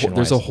 like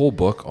there's a whole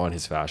book on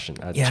his fashion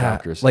at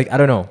chapters. Like, I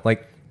don't know,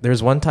 like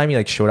there's one time he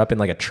like showed up in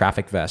like a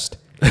traffic vest,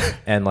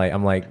 and like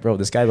I'm like, bro,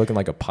 this guy looking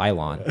like a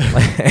pylon.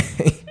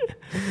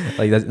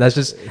 Like that's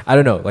just, I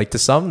don't know. Like to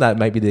some that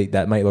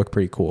might look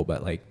pretty cool,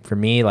 but like for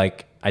me,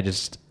 like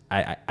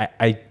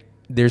I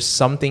there's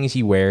some things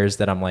he wears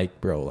that I'm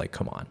like, bro, like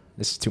come on,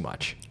 this is too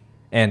much,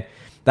 and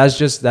that's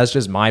just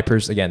my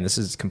again, this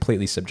is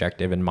completely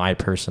subjective and my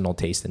personal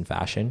taste in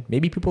fashion.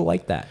 Maybe people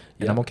like that,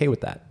 and I'm okay with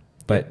that.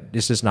 But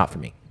it's just not for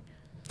me.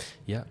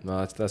 Yeah,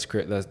 no, that's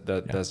great.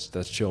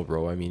 That's chill,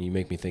 bro. I mean, you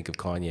make me think of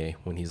Kanye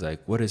when he's like,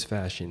 "What is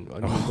fashion? I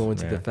need to go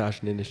into the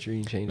fashion industry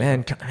and change."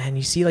 Man,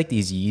 you see like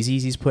these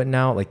Yeezys he's putting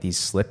out, like these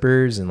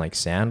slippers and like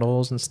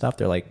sandals and stuff.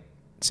 They're like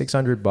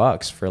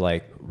 $600 for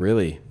like,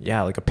 really,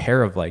 yeah, like a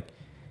pair of like.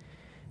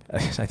 I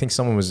think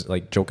someone was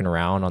like joking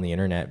around on the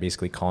internet,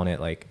 basically calling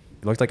it like,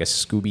 it looked like a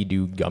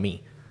Scooby-Doo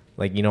gummy.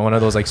 Like, you know, one of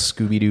those like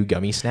Scooby-Doo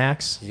gummy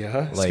snacks.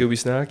 Yeah, like, Scooby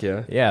snack.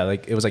 Yeah, yeah,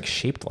 like it was like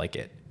shaped like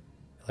it.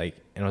 Like,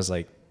 and I was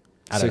like,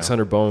 I don't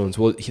 600 know. bones.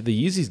 Well, the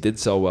Yeezys did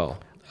sell well.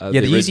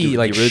 Yeah, the Yeezy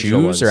like shoes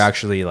ones are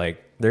actually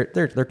like they're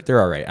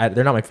all right.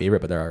 They're not my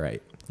favorite, but they're all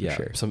right. Yeah,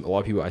 sure. A lot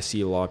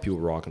of people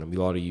rocking them. A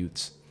lot of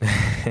youths.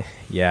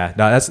 Yeah,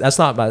 no, that's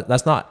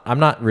not. I'm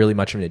not really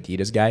much of an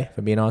Adidas guy, if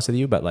I'm being honest with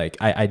you, but like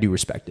I do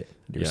respect it.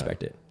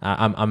 Respect it.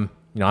 I'm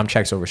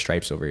checks over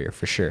stripes over here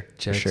for sure.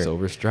 Checks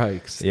over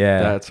stripes.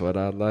 Yeah, that's what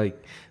I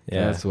like.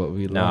 Yeah, that's what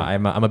we like. No,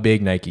 I'm a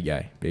big Nike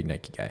guy.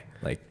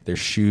 Like their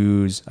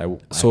shoes.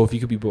 So if you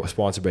could be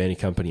sponsored by any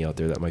company out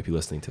there that might be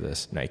listening to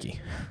this, Nike,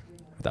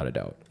 without a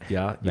doubt.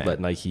 Yeah, you'd let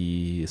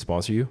Nike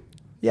sponsor you?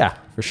 Yeah,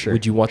 for sure.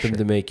 Would you want them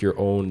to make your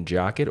own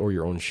jacket or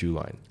your own shoe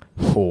line?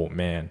 Oh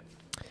man,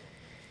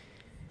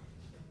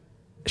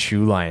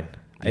 shoe line.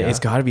 Yeah. It's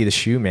got to be the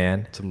shoe,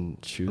 man. Some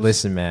shoes.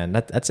 Listen, man,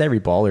 that's every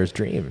baller's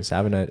dream, is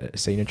having a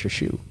signature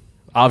shoe.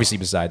 Obviously,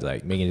 besides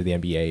like making it to the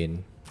NBA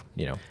and,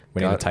 you know,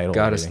 winning the title.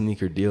 Got a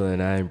sneaker deal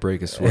and I didn't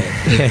break a sweat.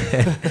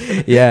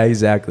 Yeah,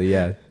 exactly.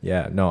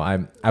 Yeah. No,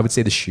 I would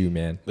say the shoe,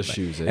 man. The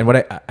shoes. And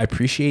what I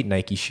appreciate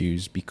Nike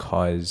shoes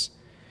because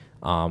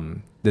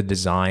the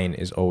design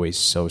is always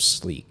so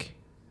sleek.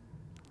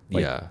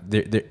 Like, yeah.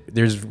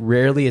 There's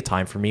rarely a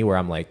time for me where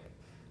I'm like,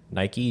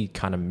 Nike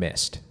kind of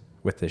missed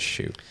with this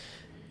shoe.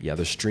 Yeah,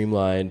 they're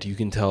streamlined. You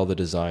can tell the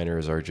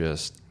designers are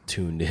just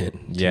tuned in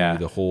Yeah. to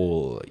the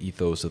whole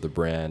ethos of the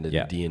brand and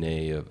Yeah. the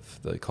DNA of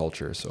the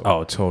culture. So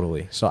Oh,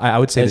 totally. So I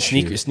would say and the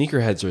shoes.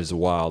 sneakerheads is a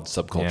wild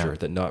subculture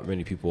Yeah. that not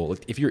many people,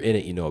 like, if you're in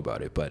it, you know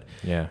about it. But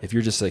Yeah. if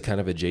you're just like kind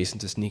of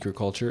adjacent to sneaker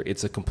culture,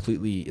 it's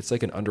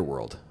like an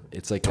underworld.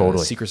 It's like a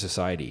Totally. secret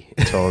society.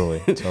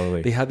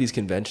 Totally. They have these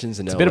conventions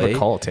in It's a LA. bit of a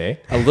cult, eh?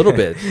 A little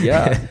bit,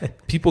 yeah.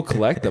 People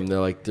collect them.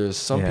 They're like, there's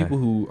some Yeah. people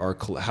who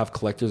have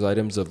collector's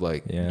items of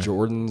like Yeah.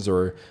 Jordans,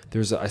 or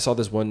I saw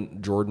this one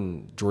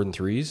Jordan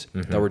 3s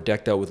that were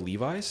decked out with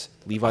Levi's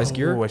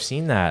gear. Oh, I've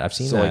seen that. I've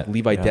seen So that. like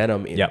Levi Yeah.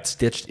 denim Yep.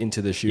 stitched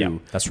into the shoe. Yep,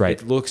 that's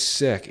right. It looks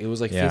sick. It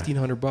was like Yeah.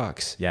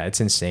 $1,500. Yeah, it's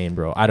insane,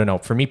 bro. I don't know.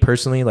 For me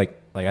personally, like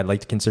I'd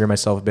like to consider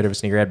myself a bit of a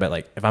sneakerhead, but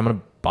like if I'm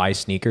gonna buy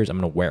sneakers, I'm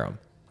gonna wear them.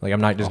 Like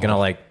I'm not just gonna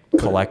like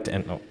collect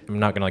and I'm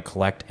not gonna like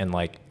collect and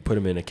like Put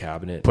them in a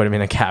cabinet. put them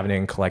in a cabinet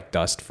and collect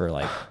dust for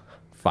like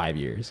 5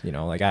 years. You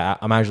know, like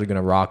I'm actually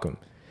gonna rock them.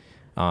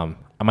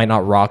 I might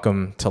not rock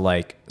them to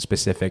like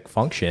specific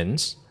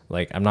functions.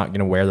 Like I'm not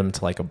gonna wear them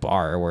to like a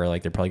bar where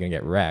like they're probably gonna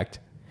get wrecked.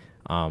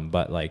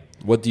 But like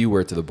What do you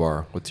wear to the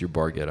bar? What's your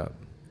bar get up?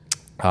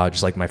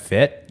 just like my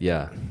fit,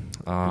 Yeah.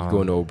 You're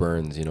going to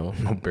O'Byrne's, you know?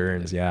 no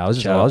burns. Yeah, I was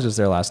Shout out- just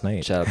there last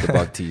night. Shout out to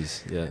Buck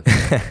Tees. Yeah.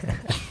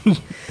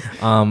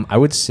 I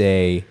would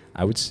say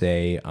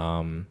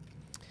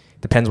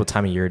depends what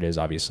time of year it is,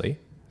 obviously.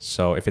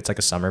 So if it's like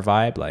a summer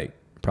vibe, like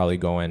probably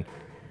going,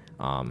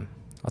 I'll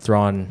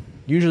throw on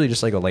usually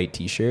just like a light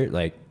t-shirt.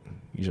 Like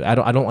usually I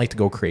don't like to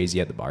go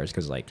crazy at the bars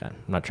because like I'm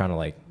not trying to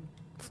like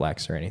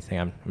flex or anything.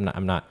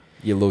 I'm not.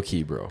 You're low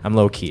key, bro. I'm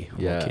low key.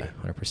 Yeah. Low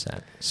key,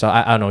 100%. So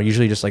I don't know.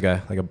 Usually just like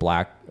a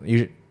black.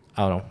 Usually,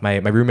 I don't know. My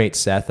roommate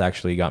Seth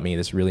actually got me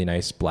this really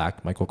nice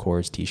black Michael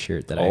Kors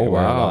t-shirt that I Oh,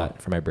 wear a wow.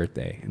 lot for my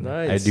birthday. And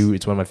Nice. I do.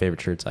 It's one of my favorite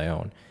shirts I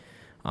own.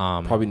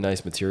 Probably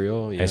nice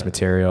material. Yeah. Nice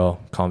material,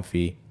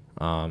 comfy.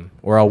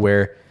 Or I'll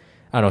wear,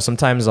 I don't know.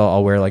 Sometimes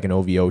I'll wear like an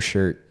OVO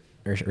shirt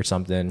or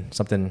something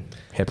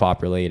hip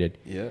hop related.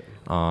 Yeah.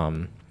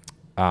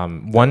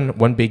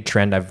 One big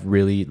trend I've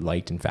really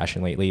liked in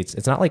fashion lately.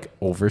 It's not like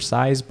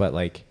oversized, but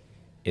like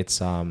it's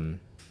hard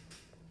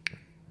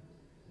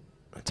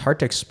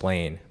to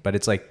explain. But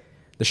it's like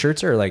the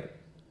shirts are like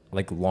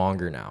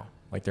longer now.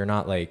 Like they're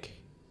not like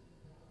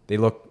they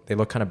look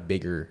kind of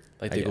bigger.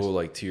 Like I they guess. go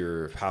like to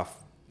your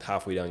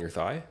halfway down your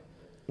thigh.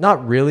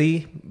 Not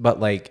really, but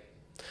like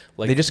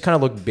they just kind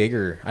of look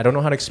bigger. I don't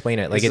know how to explain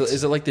it. Like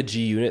Is it like the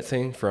G Unit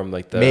thing from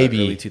like the Maybe-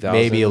 early 2000s?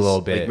 maybe a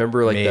little bit. Like,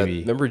 remember like that? Maybe.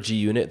 Remember G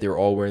Unit? They were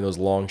all wearing those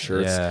long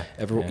shirts. Yeah,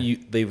 yeah.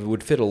 They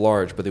would fit a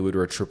large, but they would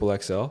wear a triple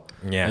XL.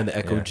 Yeah, And the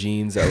Echo yeah.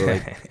 jeans that were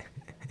like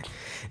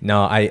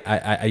No,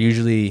 I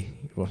usually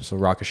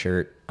rock a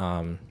shirt.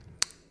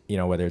 You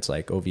know, whether it's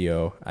like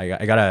OVO.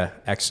 I got a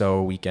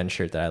EXO weekend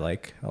shirt that I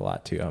like a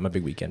lot too. I'm a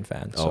big weekend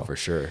fan. oh So. for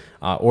sure.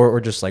 Or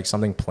just like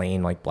something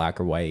plain like black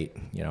or white.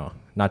 You know,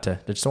 not to.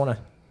 I just don't want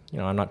to. You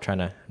know, I'm not trying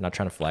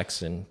to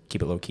flex and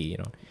keep it low key. You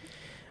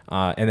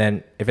know. And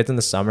then if it's in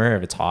the summer,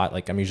 if it's hot,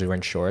 like I'm usually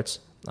wearing shorts.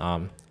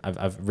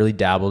 I've really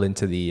dabbled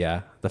into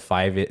the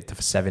 5 to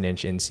 7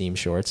 inch inseam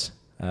shorts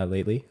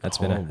lately. That's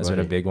been a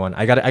buddy. big one.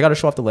 I got to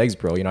show off the legs,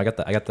 bro. You know, I got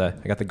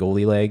the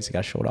goalie legs. I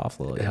got to show it off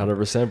a little. You know?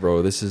 100%,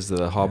 bro. This is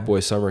the Hot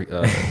Boy Summer,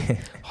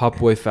 Hot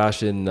Boy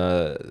Fashion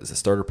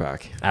starter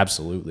pack.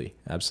 Absolutely.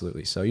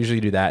 So I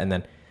usually do that, and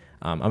then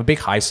I'm a big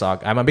high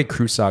sock. I'm a big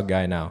crew sock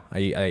guy now.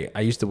 I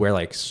used to wear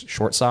like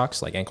short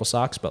socks, like ankle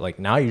socks, but like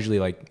now I usually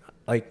like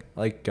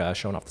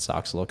showing off the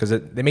socks a little because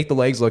they make the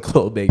legs look a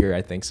little bigger.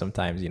 I think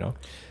sometimes, you know.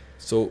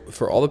 So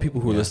for all the people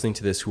who are listening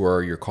to this who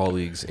are your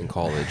colleagues in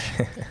college,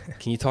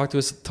 can you talk to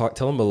us? Tell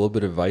them a little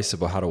bit of advice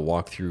about how to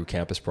walk through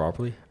campus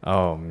properly.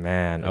 Oh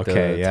man. Like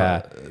Okay.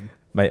 Yeah.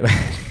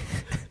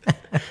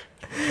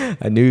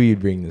 I knew you'd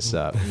bring this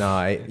up.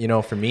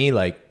 No, for me,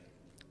 like,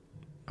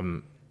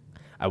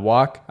 I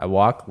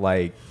walk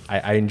like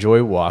I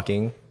enjoy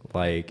walking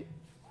like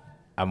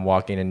I'm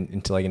walking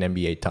into like an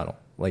NBA tunnel.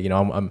 Like, you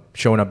know, I'm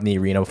showing up in the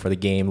arena before the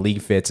game.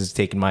 League Fits is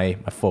taking my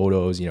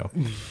photos, you know.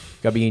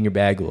 Gotta be in your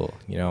bag a little,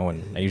 you know,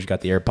 and I usually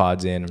got the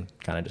AirPods in. I'm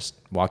kind of just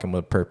walking with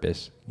a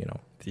purpose, you know.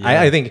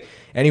 Yeah. I think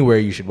anywhere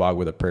you should walk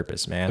with a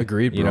purpose, man.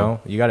 Agreed, You bro.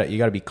 know, you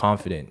gotta be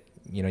confident.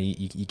 You know,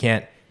 you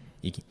can't,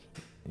 you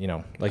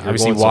know, Like, you're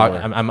obviously going walk.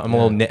 somewhere. I'm a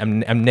little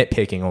I'm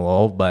nitpicking a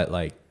little, but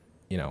like,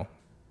 you know,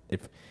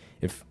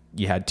 if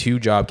you had 2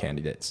 job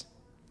candidates,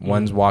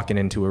 one's walking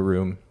into a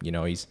room, you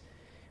know, he's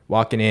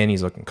walking in,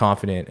 he's looking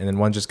confident, and then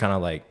one's just kind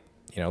of like,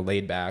 you know,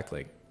 laid back.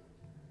 Like,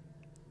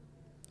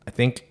 I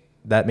think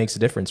that makes a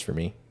difference for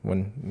me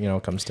when, you know,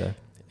 it comes to.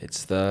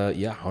 It's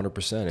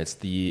 100%.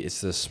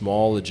 It's the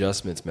small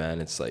adjustments, man.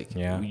 It's like,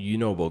 Yeah. you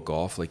know about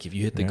golf. Like if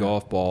you hit the Yeah.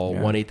 golf ball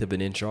Yeah. 1/8 of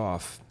an inch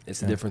off, it's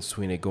the difference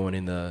between it going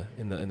in the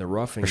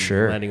rough and For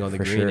sure. landing on the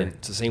For green. sure. And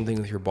it's the same thing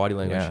with your body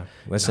language. Yeah,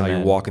 and listen, how man,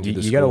 you're walking through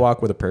the you got to school.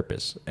 walk with a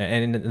purpose,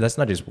 and that's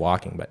not just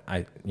walking. But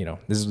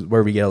this is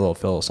where we get a little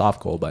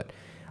philosophical. But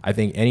I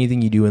think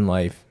anything you do in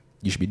life,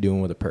 you should be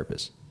doing with a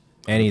purpose.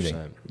 Anything,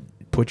 100%.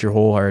 put your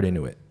whole heart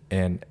into it,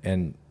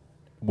 and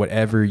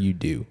whatever you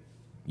do,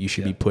 you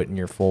should be Yeah. putting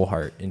your full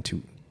heart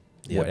into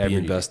Yeah, whatever be you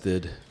do.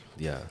 invested.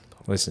 Yeah.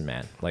 Listen,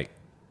 man, like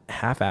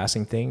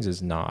half-assing things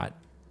is not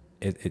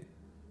it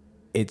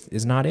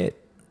is not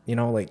it. You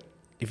know, like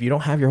if you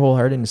don't have your whole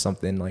heart into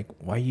something, like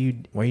why are you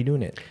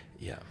doing it?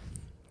 Yeah.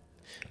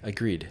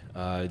 Agreed.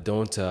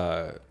 Don't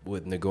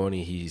with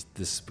Nagoni, he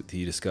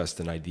discussed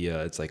an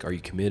idea. It's like, are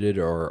you committed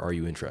or are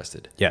you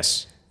interested?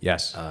 Yes.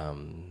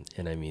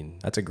 And I mean,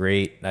 That's a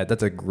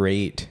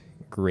great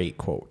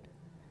quote.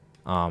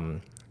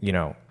 You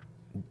know,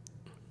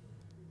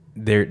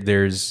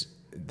 there's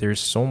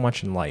so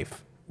much in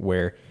life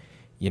where,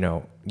 you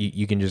know,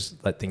 you can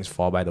just let things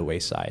fall by the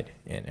wayside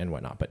and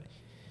whatnot. But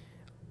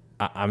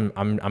I don't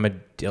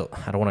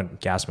want to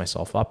gas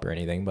myself up or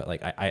anything, but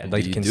like I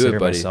like to consider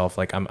myself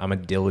like I'm a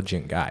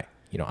diligent guy.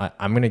 You know,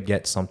 I'm gonna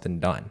get something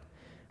done.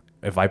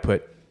 If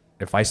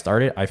I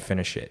start it, I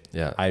finish it.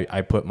 Yeah.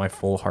 I put my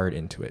full heart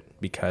into it,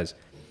 because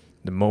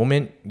the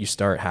moment you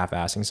start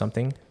half-assing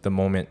something, the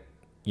moment,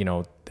 you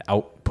know, the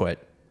output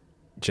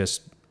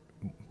just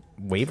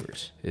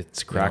wavers.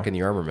 it's cracking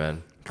the armor,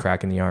 man.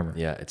 Crack in the armor.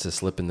 Yeah, it's a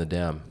slip in the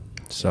dam.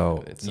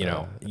 So, It's you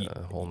know,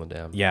 a hole in the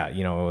dam. yeah,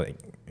 you know, like,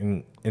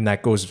 and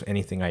that goes with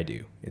anything I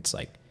do. It's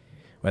like,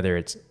 whether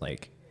it's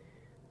like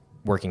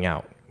working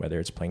out, whether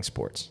it's playing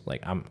sports,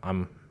 like I'm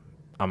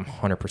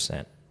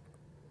 100%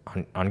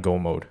 on go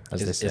mode,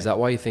 as they say. Is that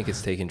why you think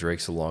it's taken Drake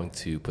so long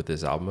to put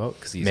this album out?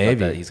 Because he's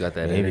got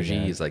that Maybe, energy.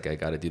 man. He's like, I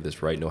got to do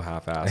this right, no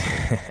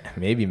half-ass.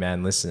 Maybe,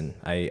 man. Listen,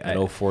 I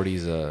know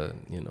 40's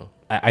you know.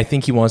 I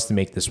think he wants to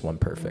make this one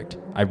perfect.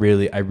 I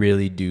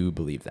really do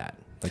believe that.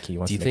 Like he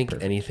wants. Do you to make think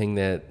perfect. anything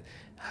that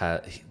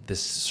this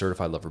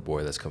Certified Lover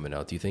Boy that's coming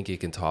out, do you think it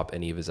can top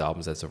any of his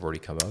albums that's have already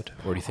come out,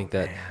 or do you think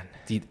that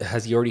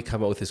has he already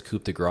come out with his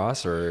Coupe de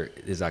Grace, or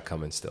is that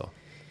coming still?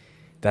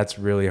 That's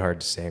really hard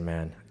to say,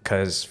 man.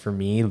 Because for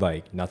me,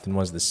 like Nothing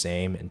Was the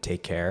Same and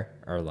Take Care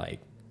are like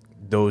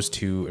those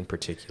two in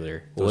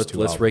particular. Well,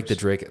 let's rate the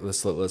albums. Drake.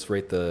 Let's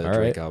rate the All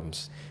Drake right.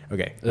 albums.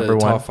 Okay, Number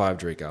top 5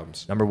 Drake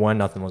albums. Number one,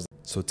 Nothing Was.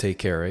 So Take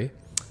Care, eh?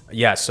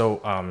 Yeah. So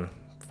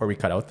before we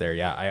cut out there,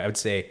 yeah, I would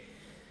say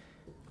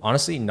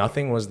honestly,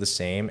 Nothing Was the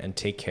Same and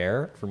Take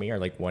Care for me are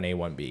like 1A,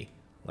 1B.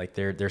 Like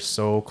they're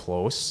so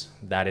close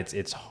that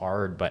it's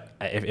hard. But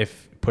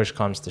if push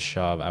comes to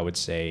shove, I would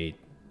say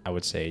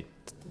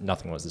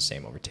Nothing Was the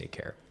Same over Take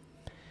Care.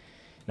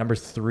 Number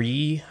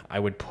 3, I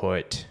would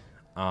put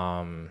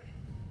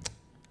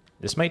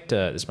this might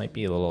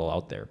be a little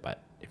out there,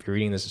 but if you're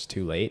reading this is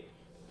too late,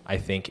 I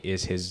think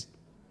is his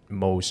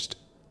most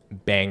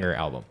banger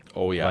album.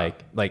 Oh, yeah.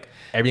 Like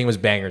everything was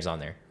bangers on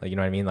there. Like, you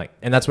know what I mean? Like,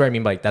 and that's what I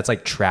mean by like, that's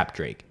like trap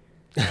Drake.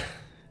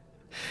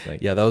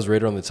 Like, Yeah, that was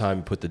right around the time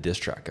he put the diss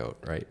track out,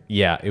 right?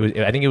 yeah, it was.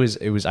 I think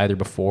it was either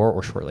before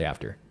or shortly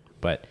after,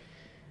 but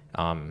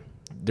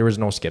there was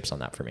no skips on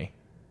that for me,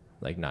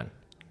 like none.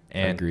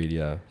 And Agreed,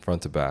 yeah.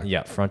 Front to back.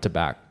 yeah, front to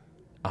back.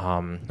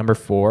 Number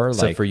 4,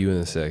 Except like for You in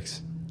the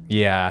Six.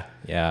 yeah.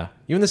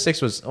 You in the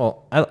Six was.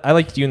 Oh, I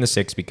liked You in the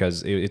Six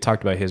because it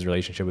talked about his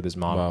relationship with his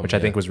mom, which I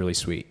think was really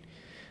sweet.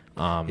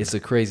 It's a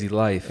crazy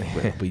life,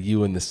 but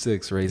You in the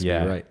Six raised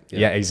Yeah, me right.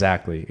 Yeah,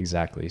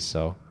 exactly.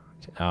 So,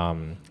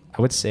 I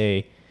would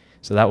say,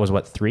 so that was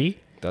what 3.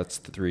 That's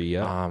the 3,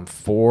 yeah.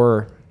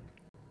 4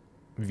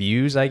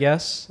 Views, I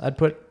guess I'd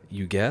put.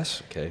 You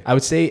guess? Okay. I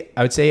would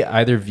say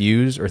either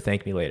Views or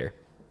Thank Me Later.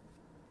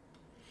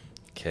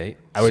 Okay.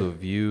 I So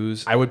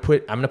Views. I'm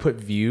gonna put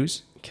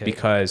Views 'Kay.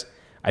 because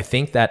I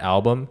think that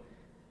album,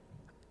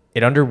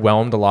 it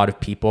underwhelmed a lot of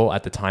people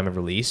at the time of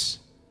release.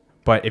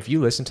 But if you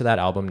listen to that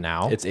album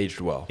now, It's aged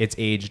well. it's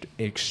aged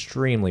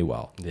extremely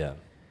well. Yeah.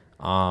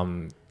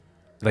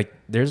 Like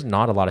there's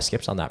not a lot of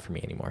skips on that for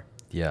me anymore.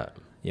 Yeah.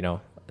 You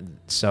know,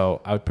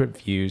 so I would put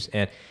Views,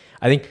 and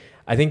I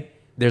think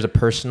there's a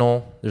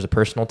personal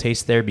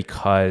taste there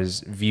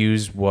because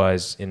Views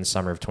was in the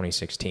summer of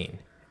 2016,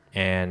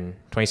 and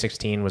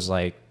 2016 was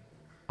like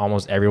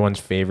almost everyone's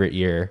favorite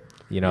year.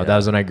 You know, that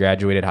was when I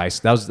graduated high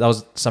school. That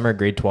was summer of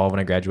grade 12 when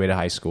I graduated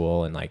high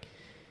school, and like,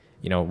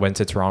 you know, went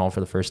to Toronto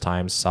for the first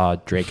time, saw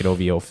Drake at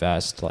OVO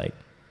Fest, like.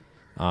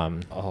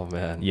 Oh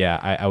man. Yeah,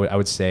 I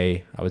would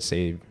say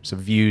so.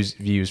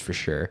 Views for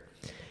sure,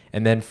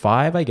 and then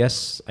 5, I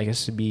guess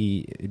it'd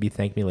be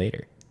Thank Me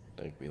Later.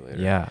 Thank Me Later.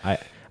 Yeah,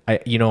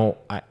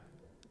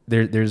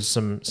 there's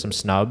some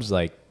snubs,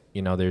 like,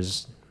 you know,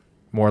 there's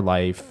More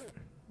Life,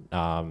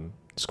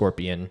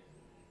 Scorpion,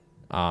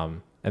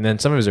 and then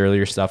some of his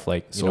earlier stuff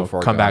like So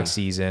Far Comeback Gone.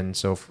 Season,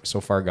 so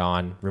far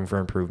gone, Room for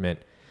Improvement,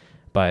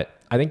 but.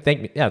 I think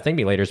Thank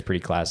Me Later is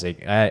pretty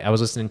classic. I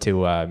was listening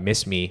to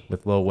Miss Me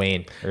with Lil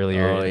Wayne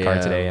earlier in the car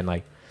today, and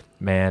like,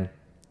 man,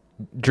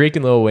 Drake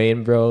and Lil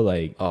Wayne, bro,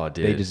 like,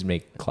 they just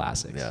make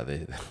classics. Yeah,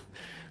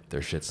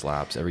 their shit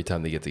slaps every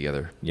time they get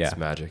together. Yeah. It's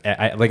magic.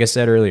 Like I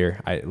said earlier,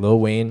 Lil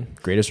Wayne,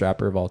 greatest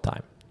rapper of all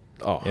time,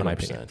 Oh, 100%. in my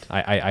opinion.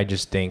 I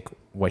just think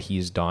what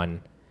he's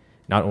done,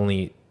 not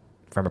only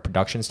from a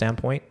production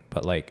standpoint,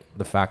 but like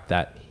the fact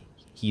that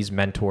he's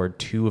mentored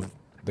 2 of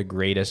the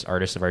greatest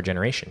artists of our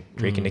generation,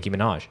 Drake and Nicki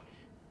Minaj.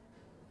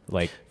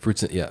 Like,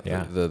 Fruits, Yeah.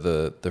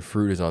 the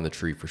fruit is on the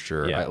tree for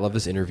sure. Yeah. I love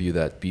this interview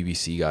that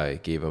BBC guy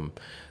gave him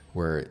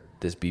where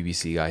this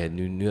BBC guy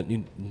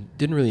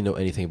didn't really know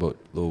anything about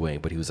Lil Wayne,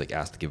 but he was like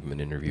asked to give him an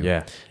interview.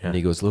 Yeah. And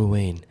he goes, Lil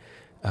Wayne,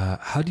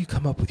 how do you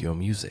come up with your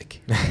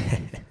music?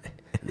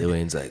 Lil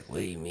Wayne's like, what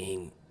do you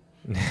mean?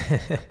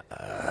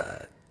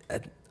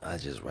 I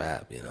just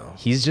rap, you know.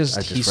 He's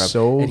rap.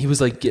 so, and he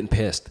was like getting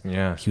pissed.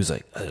 Yeah. He was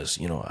like, I just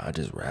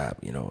rap,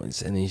 you know. And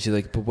then she's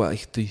like, but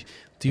what?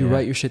 Do you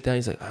write your shit down?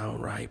 He's like, I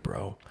don't write,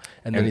 bro.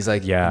 And then he's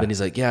like,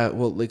 yeah,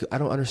 well, like, I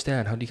don't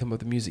understand. How do you come up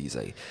with the music? He's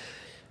like,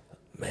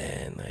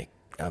 man, like,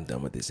 I'm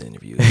done with this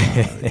interview.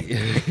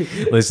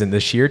 Listen,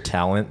 the sheer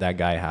talent that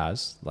guy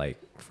has, like,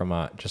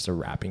 from just a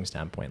rapping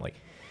standpoint, like,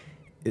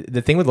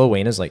 the thing with Lil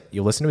Wayne is, like,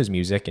 you'll listen to his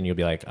music and you'll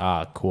be like,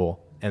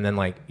 cool. And then,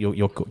 like,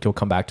 you'll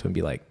come back to him and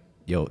be like,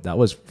 yo, that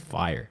was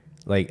fire.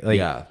 Like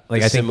yeah,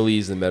 like the I think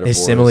similes and metaphors.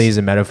 His similes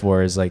and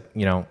metaphors, like,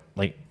 you know,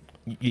 like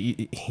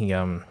he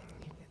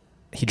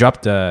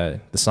dropped the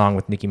song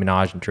with Nicki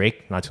Minaj and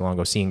Drake not too long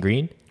ago, Seeing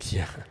Green.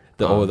 Yeah.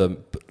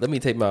 Let me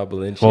take my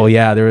Balenciaga. Well,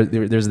 yeah,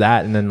 there's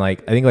that, and then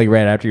like I think like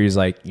right after he was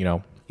like, you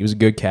know, he was a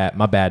good cat,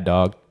 my bad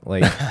dog.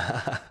 Like,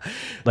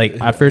 like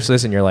at first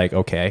listen, you're like,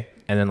 okay,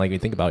 and then like you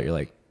think about it, you're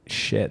like,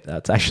 shit,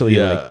 that's actually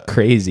like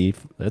crazy.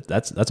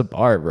 That's a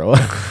bar, bro.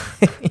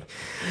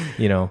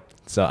 You know.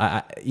 So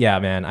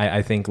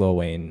I think Lil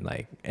Wayne,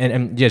 like,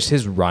 and just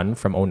his run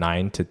from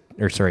 99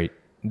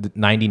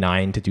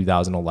 to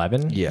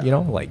 2011. Yeah. You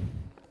know, like,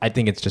 I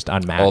think it's just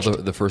unmatched. All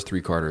the first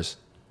three Carters.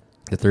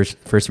 The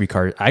first three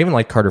Carter. I even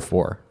like Carter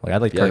 4. Like, I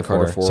like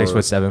Carter 4. 6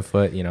 foot, 7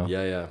 foot, you know.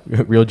 Yeah.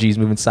 Real G's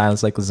moving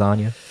silence like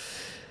lasagna.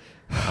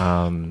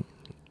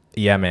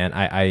 Yeah, man.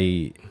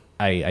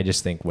 I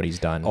just think what he's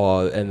done.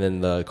 Oh, and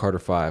then the Carter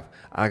 5.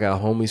 I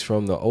got homies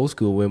from the old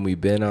school when we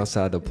been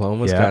outside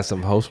diplomas. Yeah. Got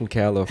some hoes from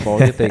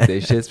California. Think they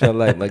shit smell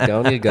like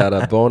Lagonia. Got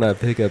a bone. I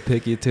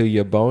pick you to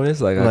your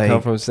bonus. Like I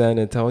come from San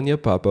Antonio.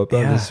 Pop up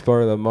on the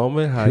spur of the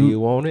moment. How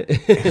you want it?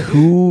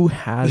 Who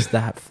has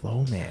that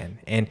flow, man?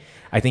 And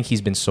I think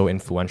he's been so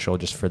influential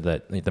just for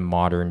the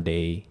modern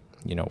day,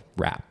 you know,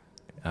 rap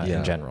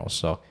in general.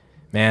 So,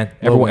 man,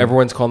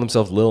 everyone's calling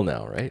themselves Lil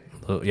now, right?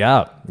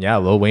 Yeah.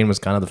 Lil Wayne was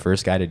kind of the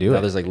first guy to do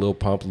it. There's like Lil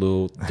Pump,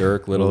 Lil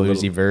Durk, Lil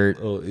Uzi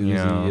Vert, Lil Uzi, you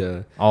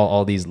know,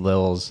 all these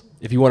Lils.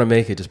 If you want to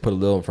make it, just put a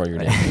Lil in front of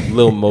your name.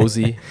 Lil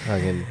Mosey.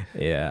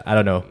 Yeah, I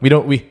don't know. We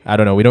don't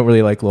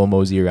really like Lil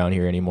Mosey around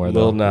here anymore.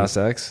 Lil Nas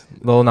X.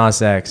 Lil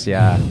Nas X.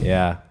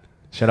 Yeah.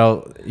 Shout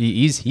out.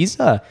 He's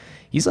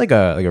like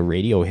a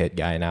radio hit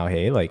guy now.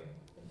 Hey, like,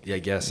 yeah, I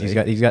guess he's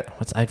got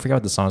I forgot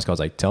what the song's called. It's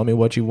like, tell me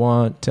what you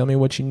want, tell me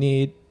what you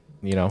need.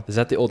 You know. Is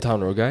that the Old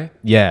Town Road guy?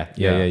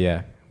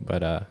 Yeah.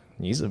 But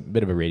he's a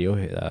bit of a radio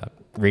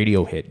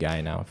hit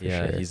guy now for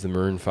sure. He's the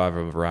Maroon 5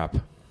 of rap.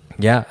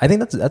 Yeah, I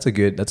think that's a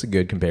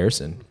good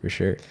comparison for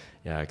sure.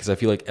 Yeah, because I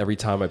feel like every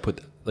time I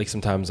put, like,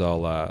 sometimes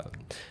I'll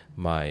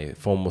my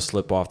phone will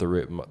slip off the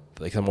rip.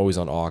 Like, I'm always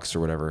on aux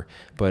or whatever,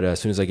 but as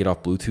soon as I get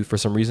off Bluetooth for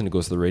some reason, it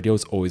goes to the radio.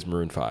 It's always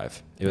Maroon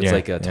 5. If it's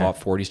like a top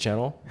 40s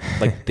channel,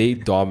 like, they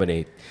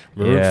dominate.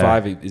 Maroon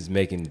 5 is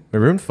making.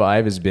 Maroon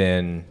 5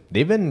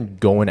 they've been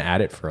going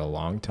at it for a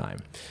long time.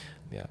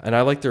 Yeah, and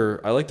I like their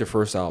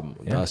first album.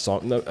 Yeah.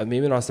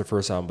 Maybe not their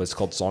first album, but it's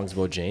called Songs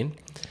About Jane.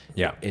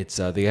 Yeah, it's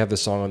they have the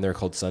song on there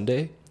called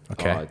Sunday.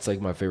 Okay, it's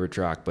like my favorite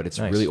track, but it's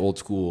nice. Really old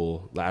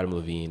school, Adam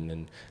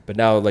Levine, but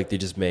now like they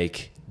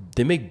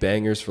make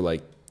bangers for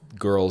like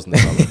girls in the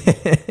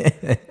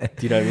summer.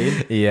 Do you know what I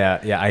mean?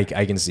 Yeah,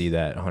 I can see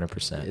that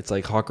 100%. It's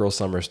like Hot Girl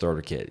Summer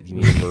starter kit. You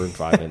need a Maroon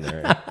 5 in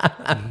there.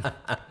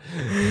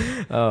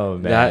 Oh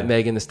man, that,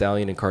 Megan Thee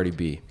Stallion, and Cardi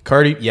B.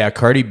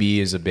 Cardi B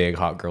is a big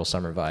Hot Girl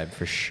Summer vibe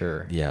for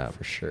sure. Yeah,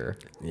 for sure.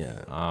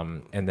 Yeah.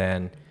 And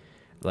then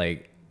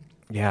like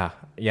and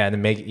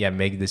then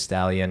Megan Thee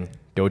Stallion,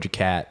 Doja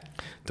Cat.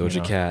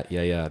 Cat,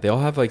 yeah. They all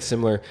have like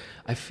similar.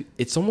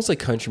 It's almost like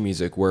country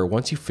music, where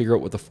once you figure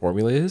out what the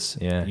formula is,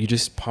 you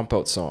just pump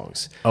out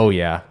songs. Oh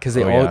yeah, because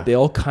they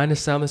all kind of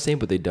sound the same,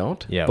 but they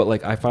don't. Yeah. But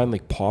like I find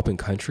like pop and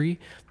country,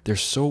 they're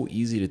so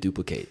easy to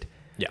duplicate.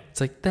 Yeah.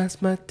 It's like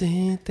that's my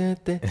thing.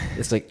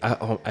 It's like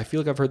I feel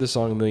like I've heard this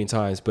song a million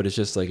times, but it's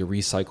just like a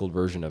recycled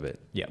version of it.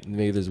 Yeah.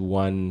 Maybe there's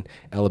one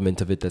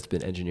element of it that's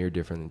been engineered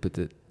different, but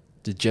the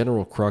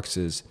general crux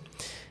is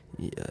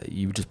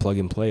you just plug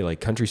and play like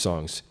country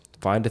songs.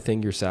 Find a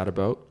thing you're sad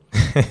about,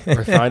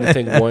 or find a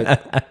thing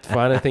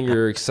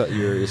you're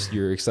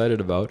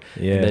excited about,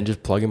 and then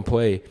just plug and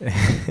play.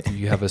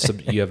 You have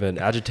an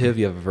adjective,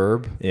 you have a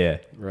verb,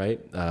 right?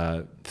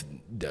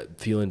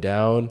 Feeling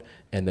down,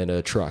 and then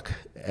a truck,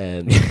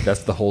 and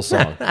that's the whole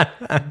song.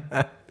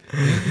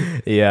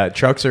 Yeah,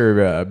 trucks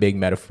are a big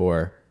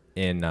metaphor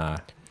in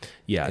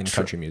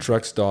country music.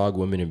 Trucks, dog,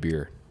 women, and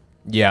beer.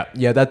 Yeah,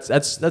 that's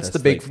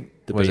the big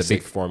like the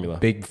basic formula.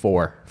 Big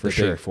four for the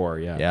sure. Big four,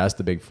 yeah. Yeah, that's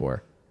the big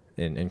four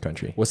in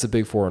country. What's the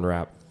big four in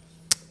rap?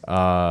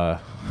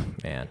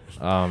 Man,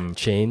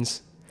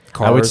 chains.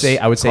 Cars,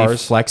 I would say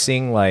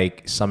flexing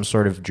like some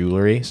sort of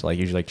jewelry. So like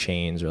usually like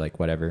chains or like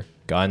whatever.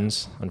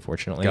 Guns,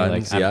 unfortunately.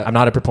 Guns, like, I'm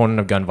not a proponent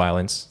of gun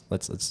violence.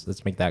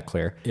 Let's make that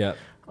clear. Yeah.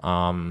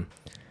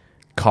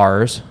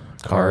 Cars,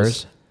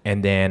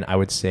 and then I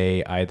would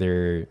say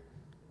either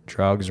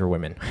drugs or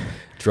women.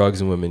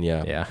 Drugs and women,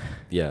 yeah. Yeah.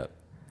 Yeah.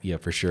 Yeah,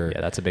 for sure.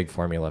 Yeah, that's a big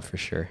formula for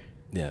sure.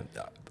 Yeah.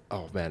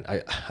 Oh, man.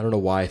 I don't know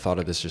why I thought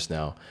of this just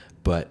now,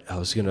 but I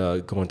was going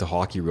to go into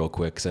hockey real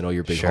quick because I know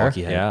you're a big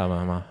hockey head. Yeah,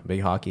 I'm a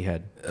big hockey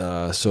head.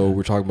 So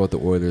we're talking about the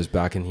Oilers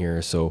back in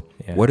here. So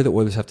Yeah. what do the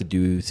Oilers have to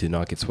do to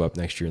not get swept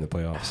next year in the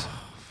playoffs?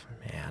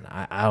 Man,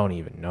 I don't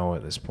even know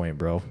at this point,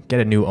 bro. Get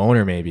a new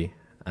owner, maybe.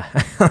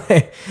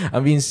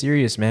 I'm being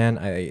serious, man.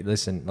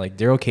 Listen, like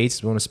Daryl Cates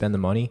is willing to spend the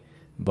money,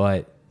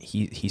 but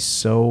he's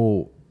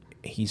so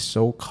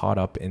caught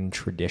up in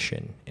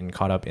tradition and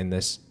caught up in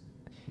this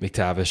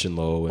McTavish and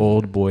Lowe. And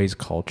old boys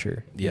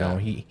culture. Yeah.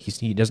 You know,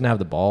 he doesn't have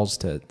the balls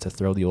to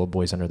throw the old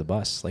boys under the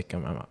bus. Like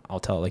I'll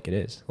tell it like it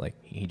is. Like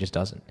he just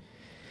doesn't.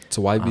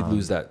 So why did we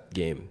lose that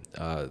game?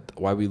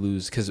 Why we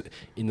lose? Because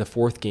in the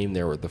fourth game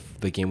there,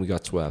 the game we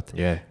got swept.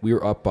 Yeah. We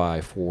were up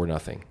by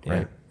 4-0,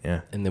 right?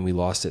 Yeah. And then we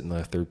lost it in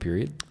the third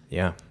period.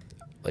 Yeah.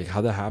 Like,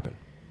 how'd that happen?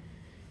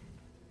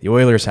 The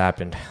Oilers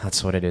happened.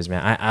 That's what it is,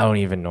 man. I don't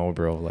even know,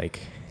 bro. Like,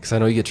 Because I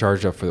know you get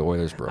charged up for the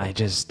Oilers, bro. I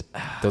just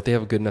Don't they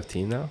have a good enough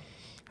team now?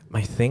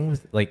 my thing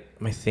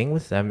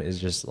with them is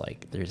just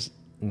like there's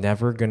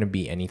never gonna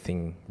be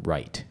anything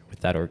right with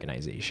that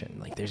organization.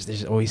 Like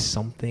there's always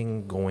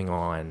something going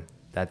on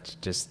that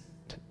just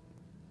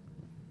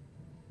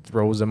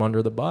throws them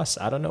under the bus.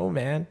 I don't know,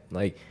 man.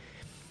 Like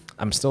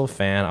I'm still a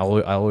fan.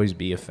 I'll always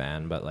be a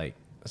fan, but like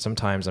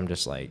sometimes I'm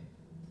just like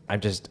I'm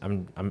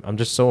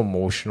just so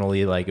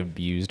emotionally like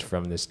abused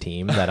from this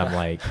team that I'm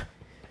like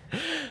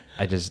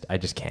I just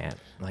can't.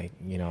 Like,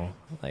 you know,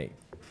 like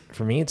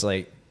for me it's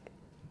like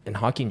in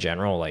hockey in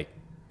general, like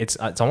it's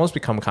almost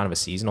become kind of a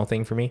seasonal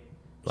thing for me.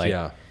 Like,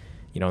 Yeah.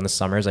 you know, in the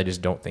summers, I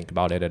just don't think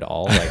about it at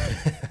all.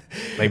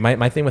 Like, like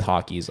my thing with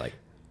hockey is like,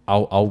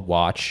 I'll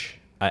watch.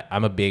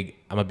 I'm a big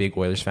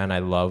Oilers fan. I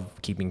love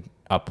keeping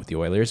up with the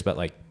Oilers, but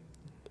like,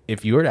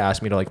 if you were to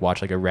ask me to like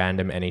watch like a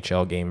random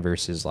NHL game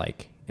versus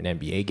like an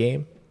NBA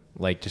game,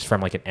 like just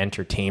from like an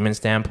entertainment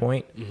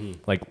standpoint,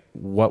 like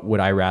what would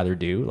I rather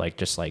do? Like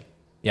just like,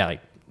 yeah,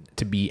 like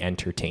to be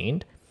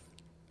entertained,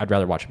 I'd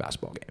rather watch a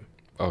basketball game.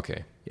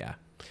 Okay. Yeah.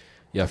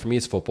 Yeah, for me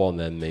it's football and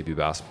then maybe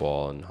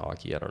basketball and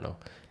hockey. I don't know.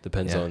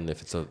 Depends Yeah. on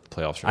if it's a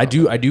playoffs or I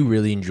not. do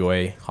really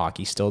enjoy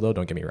hockey still though.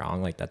 Don't get me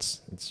wrong. Like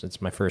it's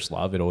my first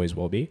love. It always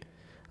will be.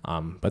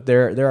 But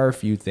there are a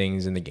few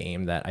things in the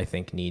game that I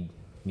think need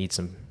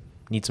some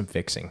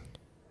fixing.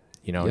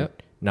 You know,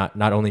 Yep.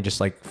 not only just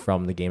like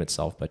from the game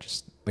itself, but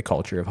just the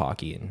culture of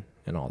hockey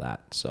and all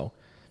that. So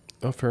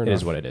Oh, fair it enough.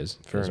 is what it is.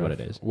 Fair It is what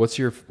enough. it is. What's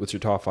your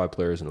top 5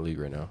 players in the league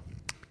right now?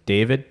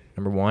 David,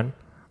 number 1.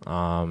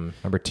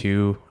 Number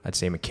 2, I'd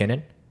say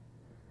McKinnon.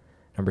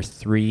 Number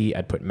 3,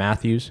 I'd put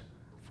Matthews.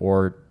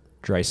 4,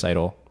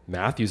 Draisaitl.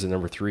 Matthews at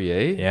number 3,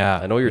 eh? Yeah,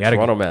 I know you're he had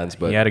Toronto mans,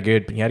 but he had a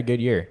good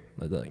year.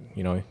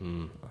 You know,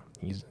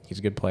 he's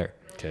a good player.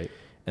 okay.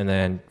 And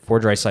then 4,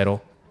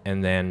 Draisaitl,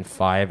 and then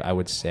 5, I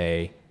would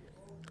say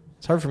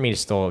it's hard for me to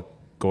still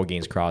go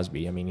against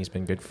Crosby. I mean, he's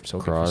been good for so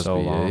Crosby,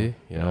 long. eh?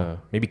 You know?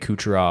 Maybe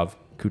Kucherov,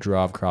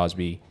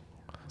 Crosby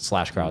 /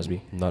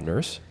 Crosby. Not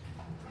Nurse.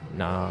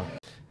 Nah,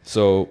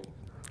 So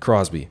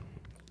Crosby.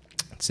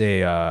 I'd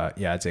say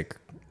I'd say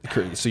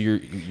So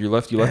you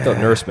left out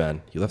Nurse,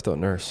 man. You left out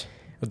Nurse.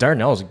 well,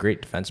 Darnell is a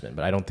great defenseman,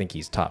 but I don't think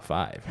he's top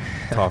 5.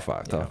 Top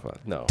 5. Top 5.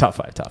 No. Top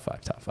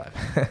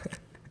 5.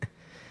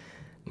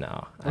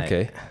 No.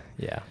 Okay.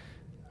 Yeah.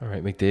 All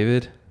right.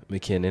 McDavid,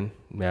 McKinnon,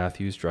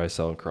 Matthews,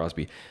 Draisaitl, and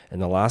Crosby.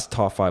 And the last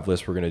top 5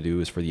 list we're gonna do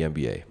is for the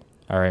NBA.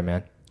 All right,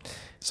 man.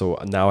 So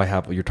now I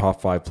have your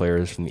top 5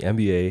 players from the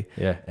NBA,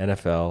 Yeah.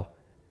 NFL,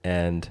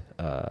 and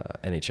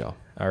NHL.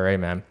 All right,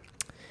 man.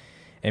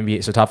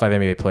 NBA. So top 5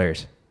 NBA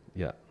players.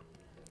 Yeah.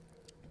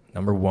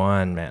 Number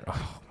 1, man.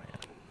 Oh, man.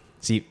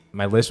 See,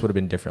 my list would have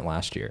been different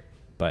last year,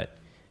 but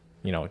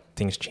you know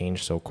things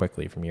change so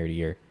quickly from year to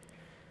year.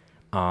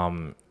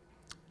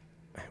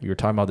 We were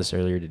talking about this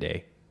earlier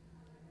today.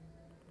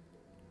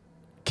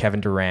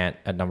 Kevin Durant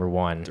at number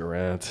 1.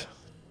 Durant.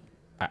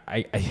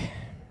 I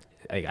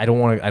don't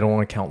want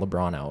to count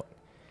LeBron out,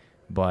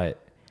 but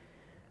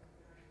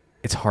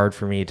it's hard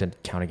for me to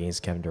count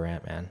against Kevin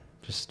Durant, man.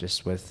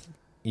 Just with,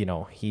 you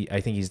know,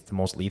 I think he's the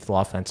most lethal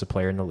offensive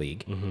player in the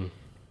league,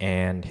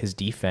 and his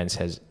defense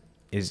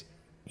is,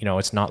 you know,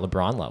 it's not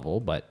LeBron level,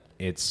 but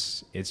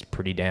it's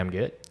pretty damn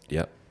good.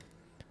 Yep.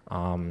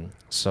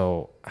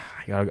 So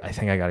I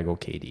think I gotta go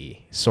KD.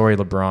 Sorry,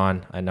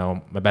 LeBron. I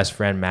know my best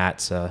friend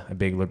Matt's a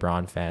big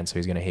LeBron fan, so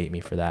he's gonna hate me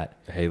for that.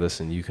 Hey,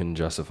 listen, you can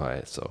justify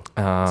it. So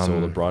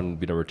LeBron would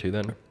be number 2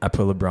 then? I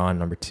put LeBron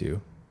number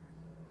 2.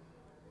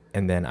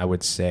 And then I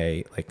would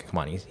say, like, come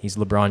on, he's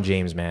LeBron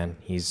James, man.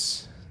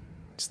 He's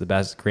the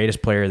best,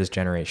 greatest player of this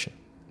generation.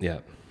 Yeah.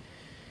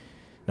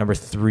 Number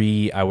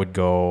 3, I would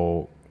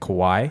go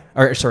Kawhi.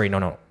 Or sorry,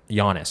 no,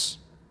 Giannis.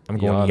 I'm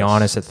going Giannis.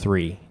 Giannis at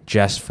 3,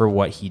 just for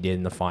what he did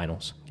in the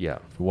finals. Yeah.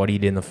 For what he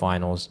did in the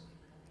finals,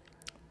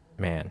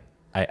 man.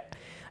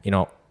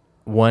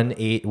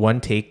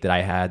 One take that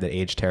I had that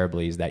aged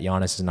terribly is that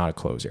Giannis is not a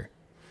closer,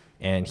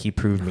 and he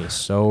proved me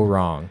so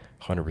wrong.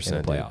 100%. in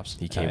the dude. playoffs.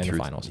 He came in through.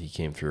 the finals. He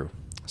came through.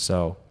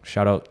 So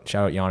shout out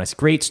Giannis.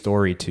 Great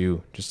story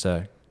too. Just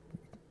a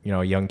you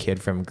know, a young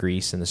kid from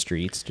Greece in the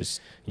streets,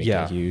 just making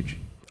Yeah. it huge.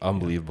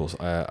 Unbelievable.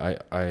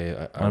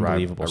 Unbelievable I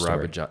ride with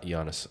story.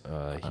 Giannis.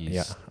 He's Yeah,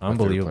 my favorite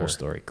unbelievable player.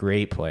 story.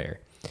 Great player.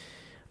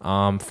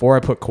 4, I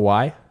put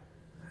Kawhi.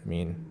 I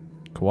mean,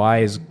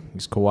 he's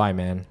Kawhi,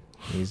 man.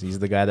 He's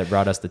the guy that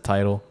brought us the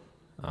title.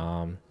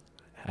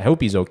 I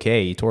hope he's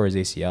okay. He tore his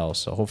ACL,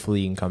 so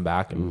hopefully he can come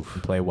back and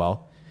play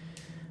well.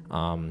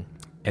 And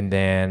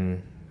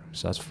then,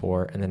 so that's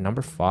 4. And then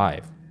number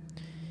 5.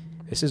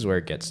 This is where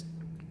it gets,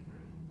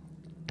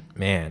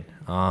 man.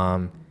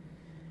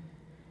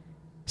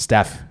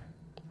 Steph.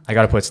 I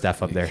gotta put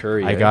Steph up there.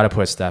 Curry, I yeah. gotta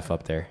put Steph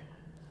up there.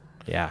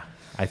 Yeah,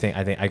 I think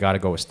I gotta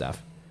go with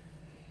Steph.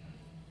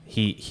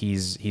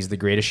 He's the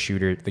greatest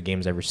shooter the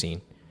game's ever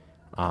seen.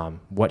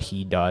 What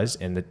he does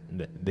and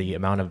the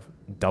amount of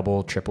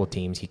double, triple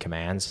teams he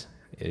commands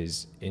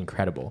is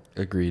incredible.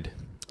 Agreed.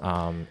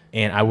 And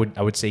I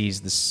would say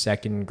he's the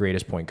second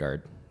greatest point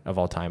guard of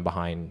all time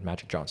behind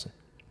Magic Johnson.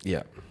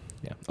 Yeah.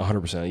 Yeah.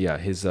 100%. Yeah,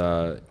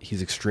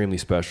 he's extremely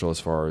special as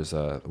far as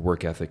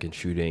work ethic and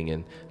shooting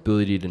and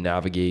ability to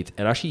navigate.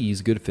 And actually,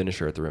 he's a good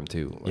finisher at the rim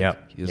too. Like, Yeah,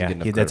 he doesn't get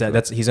enough that's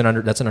credit for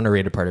that. that's an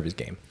underrated part of his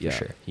game for Yeah,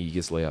 sure. he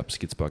gets layups,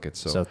 gets buckets.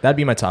 So that'd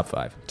be my top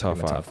 5. Top That'd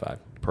be my five. Top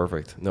 5.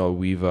 Perfect. No,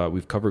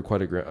 we've covered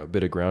quite a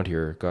bit of ground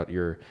here. Got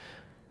your,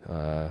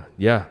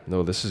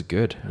 this is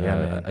good. Yeah,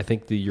 man. I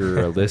think that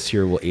your list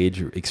here will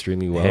age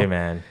extremely well. Hey,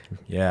 man.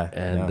 Yeah.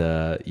 And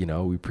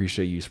no. we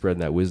appreciate you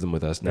spreading that wisdom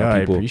with us. No, Now, I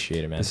people,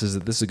 appreciate it, man. This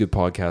is a good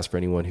podcast for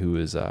anyone who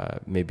is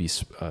maybe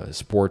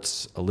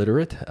sports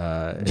illiterate.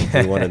 If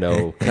they want to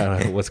know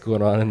kind of what's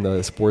going on in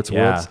the sports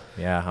world.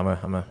 Yeah.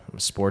 I'm a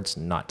sports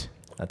nut.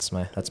 That's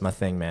my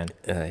thing, man.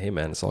 Hey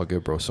man, it's all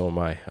good, bro. So am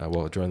I.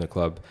 Well, join the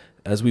club.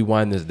 As we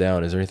wind this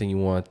down, is there anything you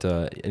want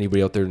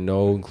anybody out there to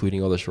know,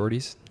 including all the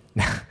shorties?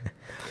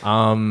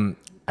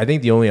 I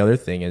think the only other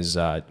thing is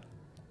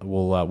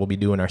we'll be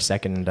doing our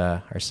second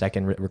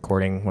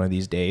recording one of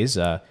these days.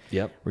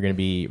 Yep. We're gonna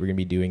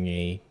be doing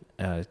a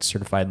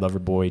Certified Lover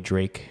Boy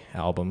Drake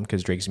album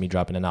because Drake's gonna be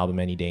dropping an album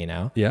any day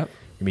now. Yep.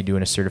 We're gonna be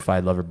doing a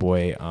Certified Lover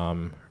Boy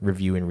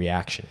review and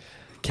reaction.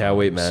 Can't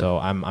wait, man. So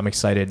I'm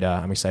excited.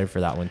 I'm excited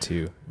for that one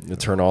too. You'll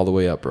turn all the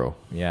way up, bro.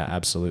 Yeah,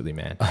 absolutely,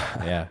 man.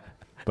 Yeah,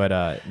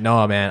 but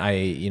no, man.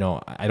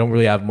 I don't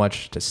really have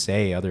much to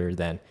say other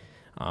than,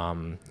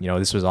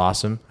 this was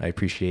awesome. I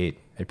appreciate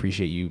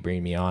you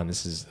bringing me on.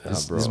 This is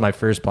my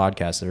first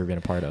podcast I've ever been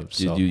a part of.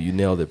 So You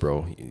nailed it,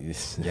 bro.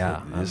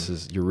 Yeah,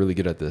 you're really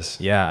good at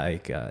this. yeah,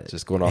 like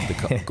Just going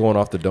off going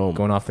off the dome.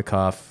 going off the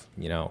cuff.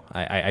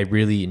 I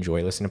really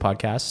enjoy listening to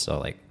podcasts. So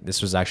like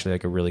this was actually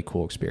like a really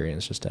cool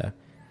experience just to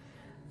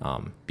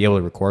be able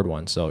to record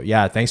one. So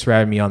yeah, thanks for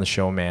having me on the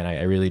show, man.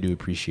 I really do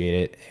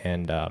appreciate it.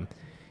 And we'll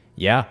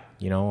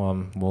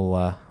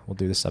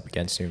do this up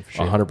again soon for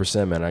sure.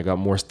 100%, man. I got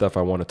more stuff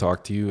I want to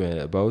talk to you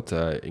about,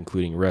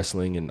 including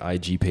wrestling and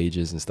IG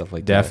pages and stuff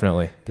like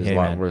Definitely. that. There's Hey, a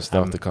lot man, more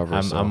stuff to cover.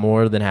 I'm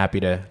more than happy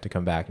to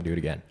come back and do it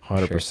again.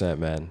 100%,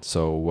 man.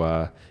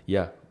 So,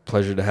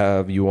 pleasure to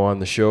have you on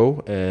the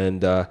show,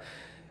 and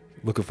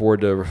looking forward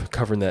to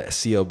covering that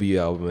CLB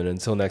album. And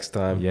until next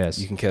time, Yes.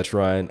 you can catch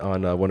Ryan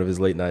on one of his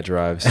late night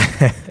drives,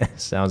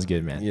 Sounds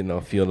good, man.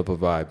 feeling up a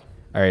vibe.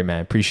 All right,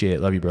 man. Appreciate it.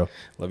 Love you, bro.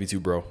 Love you too,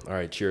 bro. All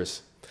right,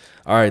 cheers.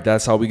 All right,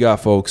 that's all we got,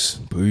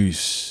 folks.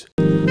 Peace.